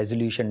that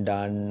resolution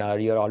done, or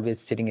you're always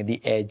sitting at the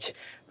edge,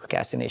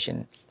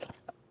 procrastination.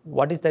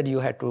 What is that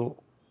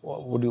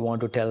would you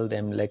want to tell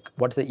them? Like,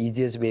 what's the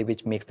easiest way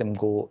which makes them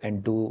go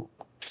and do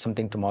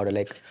something tomorrow?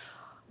 Like,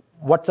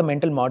 what's the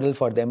mental model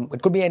for them?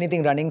 It could be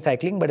anything, running,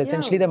 cycling, but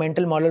essentially the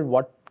mental model,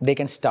 what they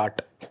can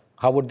start.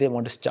 How would they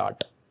want to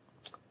start?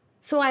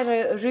 So I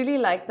really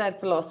like that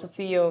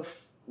philosophy of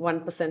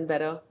 1%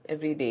 better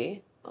every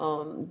day.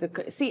 So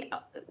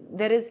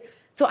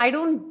I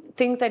don't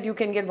think that you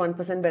can get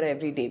 1% better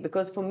every day,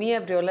 because for me,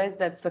 I've realized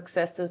that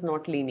success is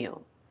not linear.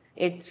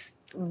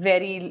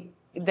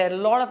 There are a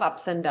lot of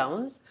ups and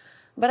downs,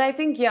 but I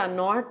think,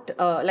 not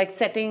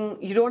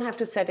you don't have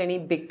to set any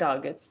big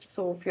targets.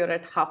 So if you're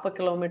at half a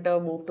kilometer,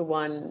 move to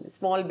 1,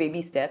 small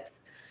baby steps.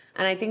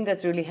 And I think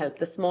that's really helped.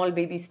 The small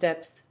baby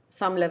steps,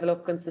 some level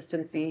of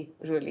consistency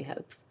really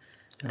helps.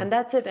 And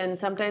that's it. And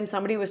sometimes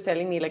somebody was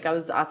telling me, like, I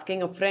was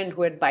asking a friend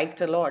who had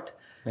biked a lot.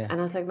 And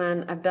I was like,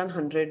 man, I've done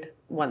 100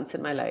 once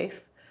in my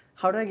life.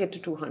 How do I get to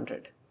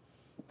 200?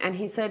 And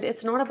he said,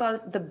 it's not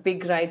about the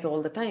big rides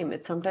all the time.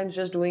 It's sometimes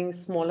just doing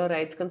smaller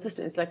rides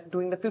consistent. It's like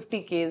doing the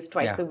 50Ks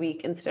twice a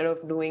week instead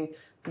of doing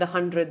the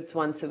hundreds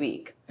once a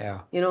week. Yeah.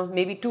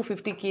 Maybe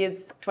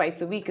 250Ks twice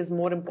a week is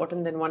more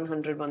important than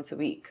 100 once a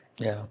week.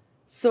 Yeah.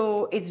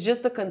 So it's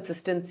just the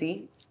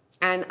consistency.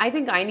 And I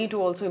think I need to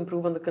also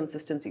improve on the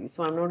consistency.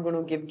 So I'm not going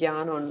to give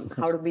gyan on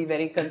how to be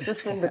very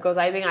consistent, because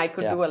I think I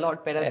could do a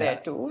lot better there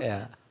too.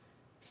 Yeah.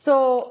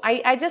 So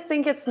I just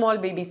think it's small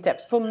baby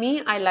steps. For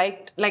me, I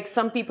like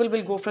some people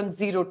will go from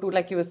 0 to,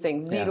 like you were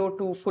saying, 0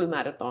 to full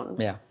marathon.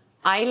 Yeah.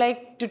 I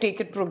like to take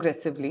it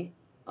progressively.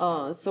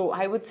 So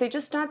I would say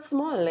just start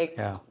small,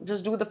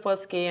 just do the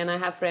first K. And I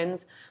have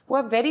friends who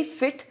are very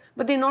fit,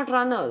 but they're not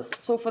runners.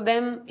 So for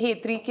them,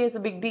 hey, 3K is a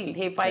big deal.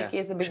 Hey, 5K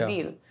is a big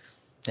deal.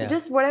 So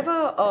just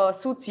whatever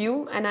suits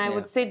you. And I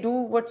would say do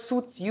what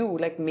suits you.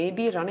 Like,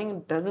 maybe running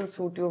doesn't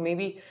suit you.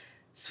 Maybe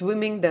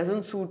swimming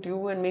doesn't suit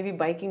you, and maybe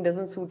biking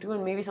doesn't suit you,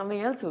 and maybe something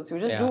else suits you.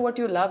 Just do what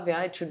you love.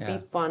 It should be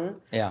fun.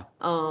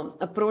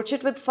 Approach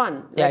it with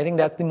fun. I think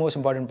that's the most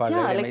important part.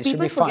 Yeah, it should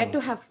people be fun. forget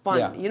to have fun,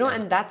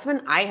 and that's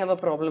when I have a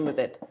problem with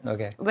it.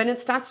 Okay. When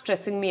it starts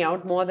stressing me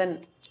out more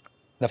than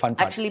the fun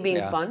part. Actually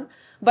being fun.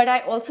 But I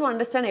also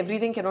understand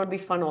everything cannot be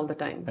fun all the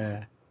time.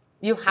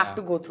 You have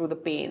to go through the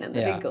pain and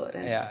the rigor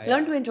and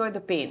learn to enjoy the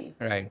pain.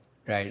 Right.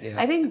 Yeah.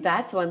 I think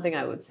that's one thing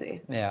I would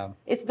say. Yeah.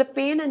 It's the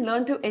pain and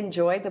learn to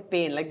enjoy the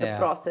pain, like the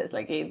process.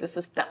 Like, hey, this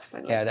is tough.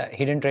 And the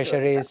hidden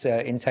treasure is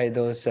inside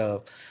those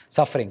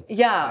suffering.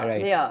 Yeah,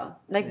 Right. yeah.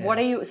 Like, what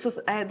are you? So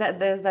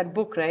there's that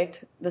book, right?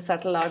 The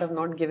Subtle Art of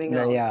Not Giving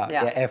Up.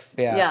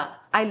 Yeah.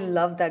 I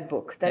love that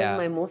book. That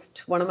is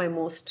one of my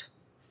most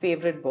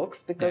favorite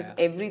books because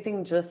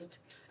everything just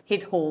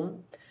hit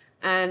home.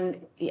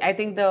 And I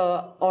think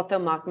the author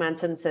Mark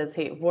Manson says,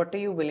 "Hey, what are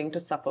you willing to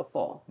suffer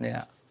for?"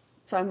 Yeah.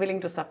 So I'm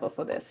willing to suffer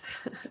for this.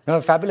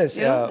 No, fabulous.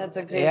 That's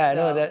a great.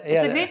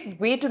 It's a great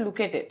way to look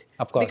at it.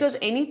 Of course. Because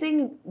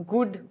anything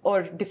good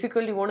or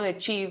difficult you want to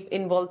achieve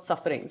involves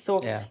suffering.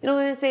 So when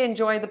I say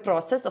enjoy the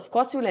process, of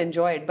course you'll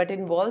enjoy it, but it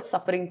involves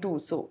suffering too.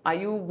 So are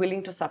you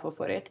willing to suffer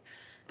for it?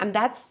 And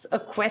that's a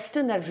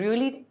question that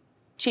really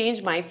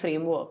changed my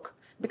framework.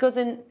 Because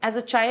as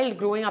a child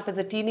growing up as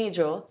a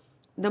teenager,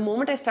 the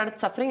moment I started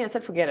suffering, I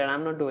said, forget it.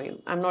 I'm not doing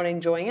it. I'm not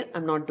enjoying it.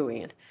 I'm not doing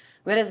it.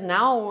 Whereas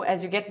now,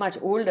 as you get much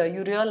older,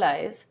 you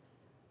realize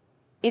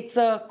it's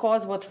a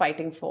cause worth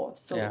fighting for.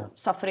 So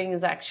suffering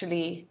is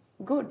actually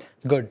good.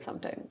 Good.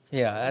 Sometimes.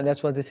 Yeah, and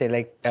that's what they say.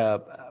 Like,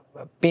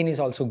 pain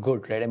is also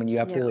good, right? I mean, you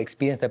have to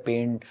experience the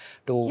pain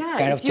to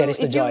kind of cherish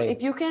the joy.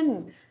 If you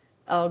can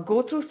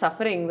go through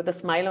suffering with a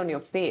smile on your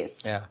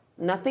face,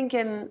 nothing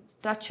can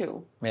touch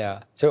you.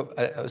 Yeah. So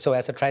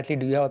as a triathlete,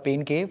 do you have a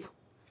pain cave?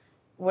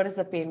 What is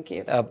a pain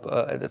cave?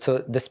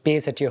 So the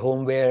space at your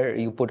home where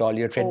you put all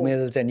your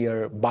treadmills and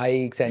your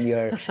bikes and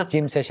your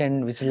gym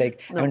session, which is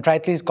like, I mean,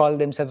 triathletes call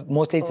themselves,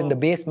 mostly it's in the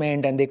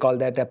basement and they call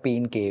that a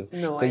pain cave.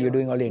 No, because you're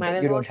doing all mine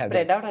is you all don't have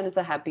spread that. out and it's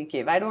a happy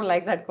cave. I don't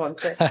like that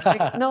concept.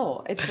 Like,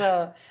 no, it's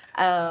a,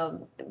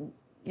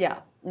 it's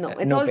No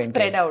all pain spread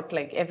cave. out.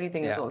 Like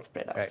everything is all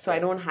spread out. Right, so I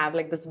don't have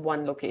like this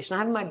one location. I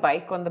have my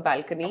bike on the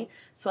balcony,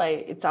 so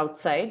it's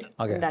outside.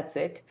 Okay. And that's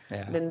it.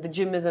 Yeah. Then the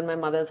gym is in my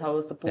mother's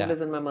house. The pool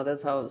is in my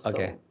mother's house.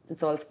 So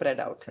it's all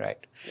spread out. Right.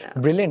 Yeah.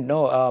 Brilliant.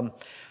 No.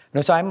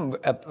 So I'm.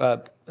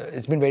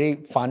 It's been very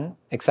fun,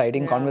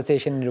 exciting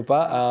conversation,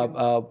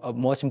 Nirupa.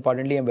 Most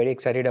importantly, I'm very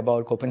excited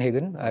about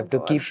Copenhagen. I have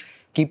to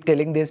keep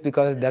telling this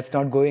because that's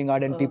not going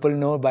out, and people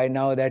know by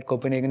now that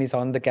Copenhagen is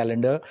on the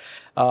calendar.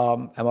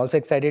 I'm also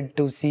excited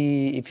to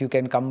see if you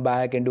can come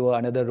back and do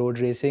another road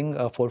racing.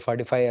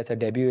 445 as a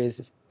debut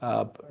is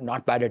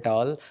not bad at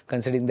all,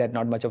 considering that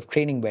not much of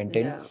training went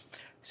in.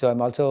 So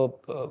I'm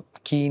also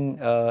keen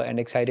and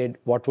excited.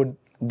 What would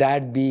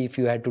that be if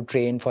you had to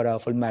train for a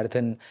full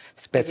marathon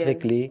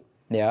specifically?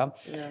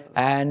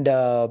 And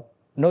no,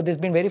 there's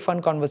been very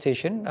fun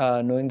conversation,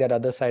 knowing that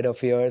other side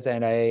of yours,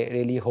 and I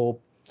really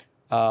hope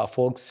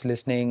folks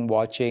listening,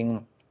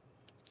 watching,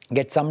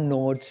 get some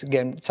notes,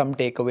 get some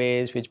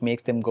takeaways, which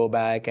makes them go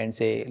back and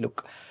say,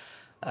 look,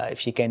 if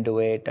she can do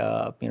it,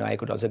 I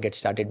could also get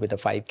started with a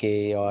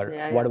 5K or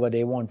whatever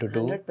they want to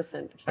do.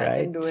 100%. If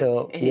I can do it,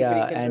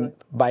 anybody can do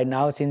it. By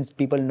now, since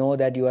people know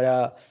that you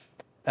are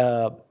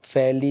a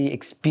fairly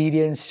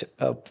experienced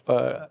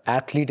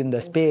athlete in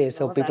the space,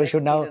 so people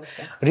should now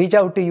reach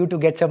out to you to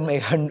get some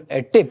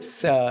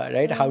tips,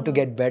 right? How to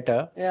get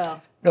better.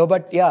 No,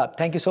 but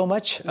thank you so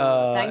much.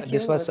 Thank you.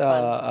 This was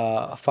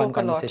a fun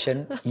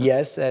conversation.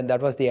 Yes, and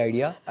that was the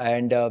idea.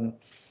 And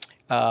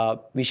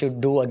we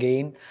should do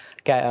again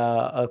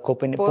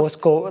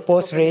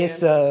post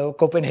race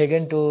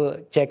Copenhagen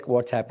to check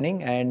what's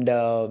happening, and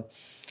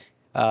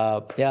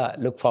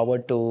look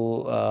forward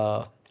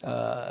to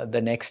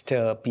the next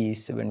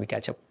piece when we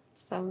catch up.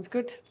 Sounds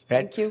good.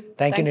 Right? Thank you.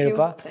 Thank you,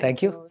 Nirupa.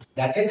 Thank you.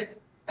 That's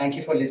it. Thank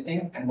you for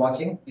listening and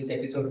watching this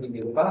episode with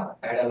Nirupa.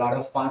 I had a lot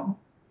of fun.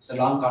 It's a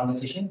long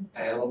conversation.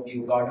 I hope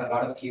you got a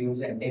lot of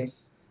cues and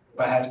tips to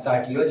perhaps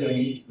start your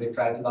journey with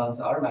triathlons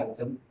or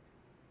marathon.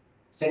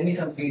 Send me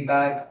some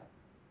feedback.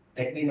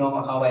 Let me know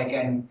how I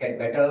can get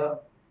better.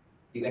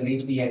 You can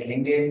reach me at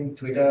LinkedIn,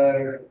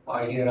 Twitter,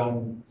 or here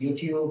on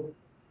YouTube.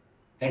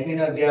 Let me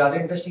know if there are other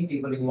interesting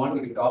people you want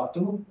me to talk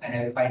to, and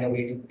I will find a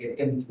way to get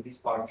them to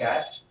this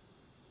podcast.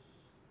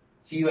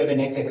 See you at the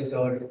next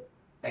episode.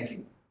 Thank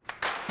you.